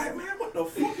 I be like, man, what the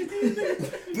fuck is these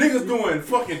niggas? Niggas doing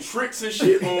fucking tricks and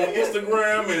shit on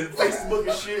Instagram and Facebook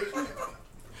and shit. Man,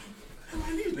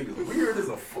 these niggas weird as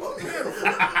a fuck, man.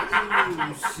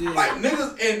 Like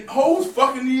niggas and hoes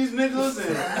fucking these niggas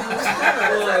and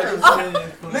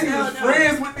niggas is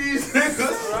friends with these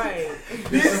niggas. Right.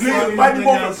 These niggas might be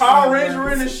both a Power Ranger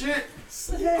in and shit.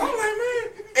 I'm like, man,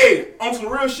 hey, on some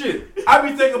real shit. I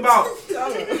be thinking about,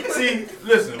 see,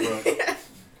 listen, bro.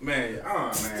 Man,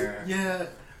 man. Yeah,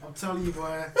 I'm telling you,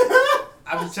 boy.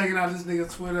 I be checking out this nigga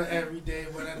Twitter every day.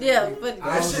 Yeah, but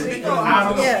that shit be going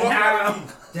out of the fuck out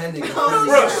of that nigga.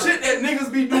 Bro, shit that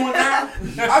niggas be doing now.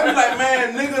 I be like,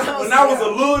 man, niggas, when I was a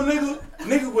little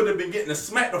niggas would have been getting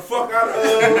smacked the fuck out of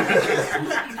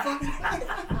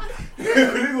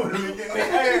niggas would have been getting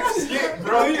their ass shit,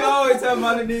 bro. He always talking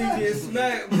about the nigga getting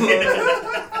smacked, bro.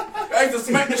 I used to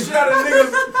smack the shit out of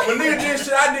niggas. When niggas did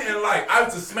shit I didn't like, I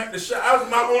used to smack the shit. That was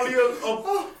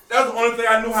the only thing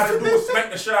I knew how to do was smack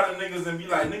the shit out of niggas and be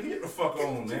like, nigga, get the fuck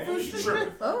on, man. You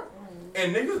tripping.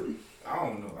 And niggas, I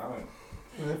don't know.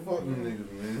 Man, fuck them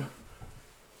niggas, man.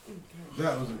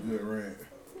 That was a good rant.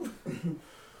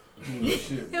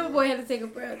 Shit. Your boy had to take a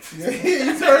breath. Yeah,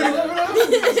 you turned it around.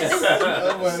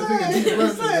 That boy had to take a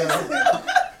deep breath.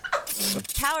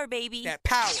 Power, baby. That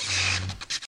power.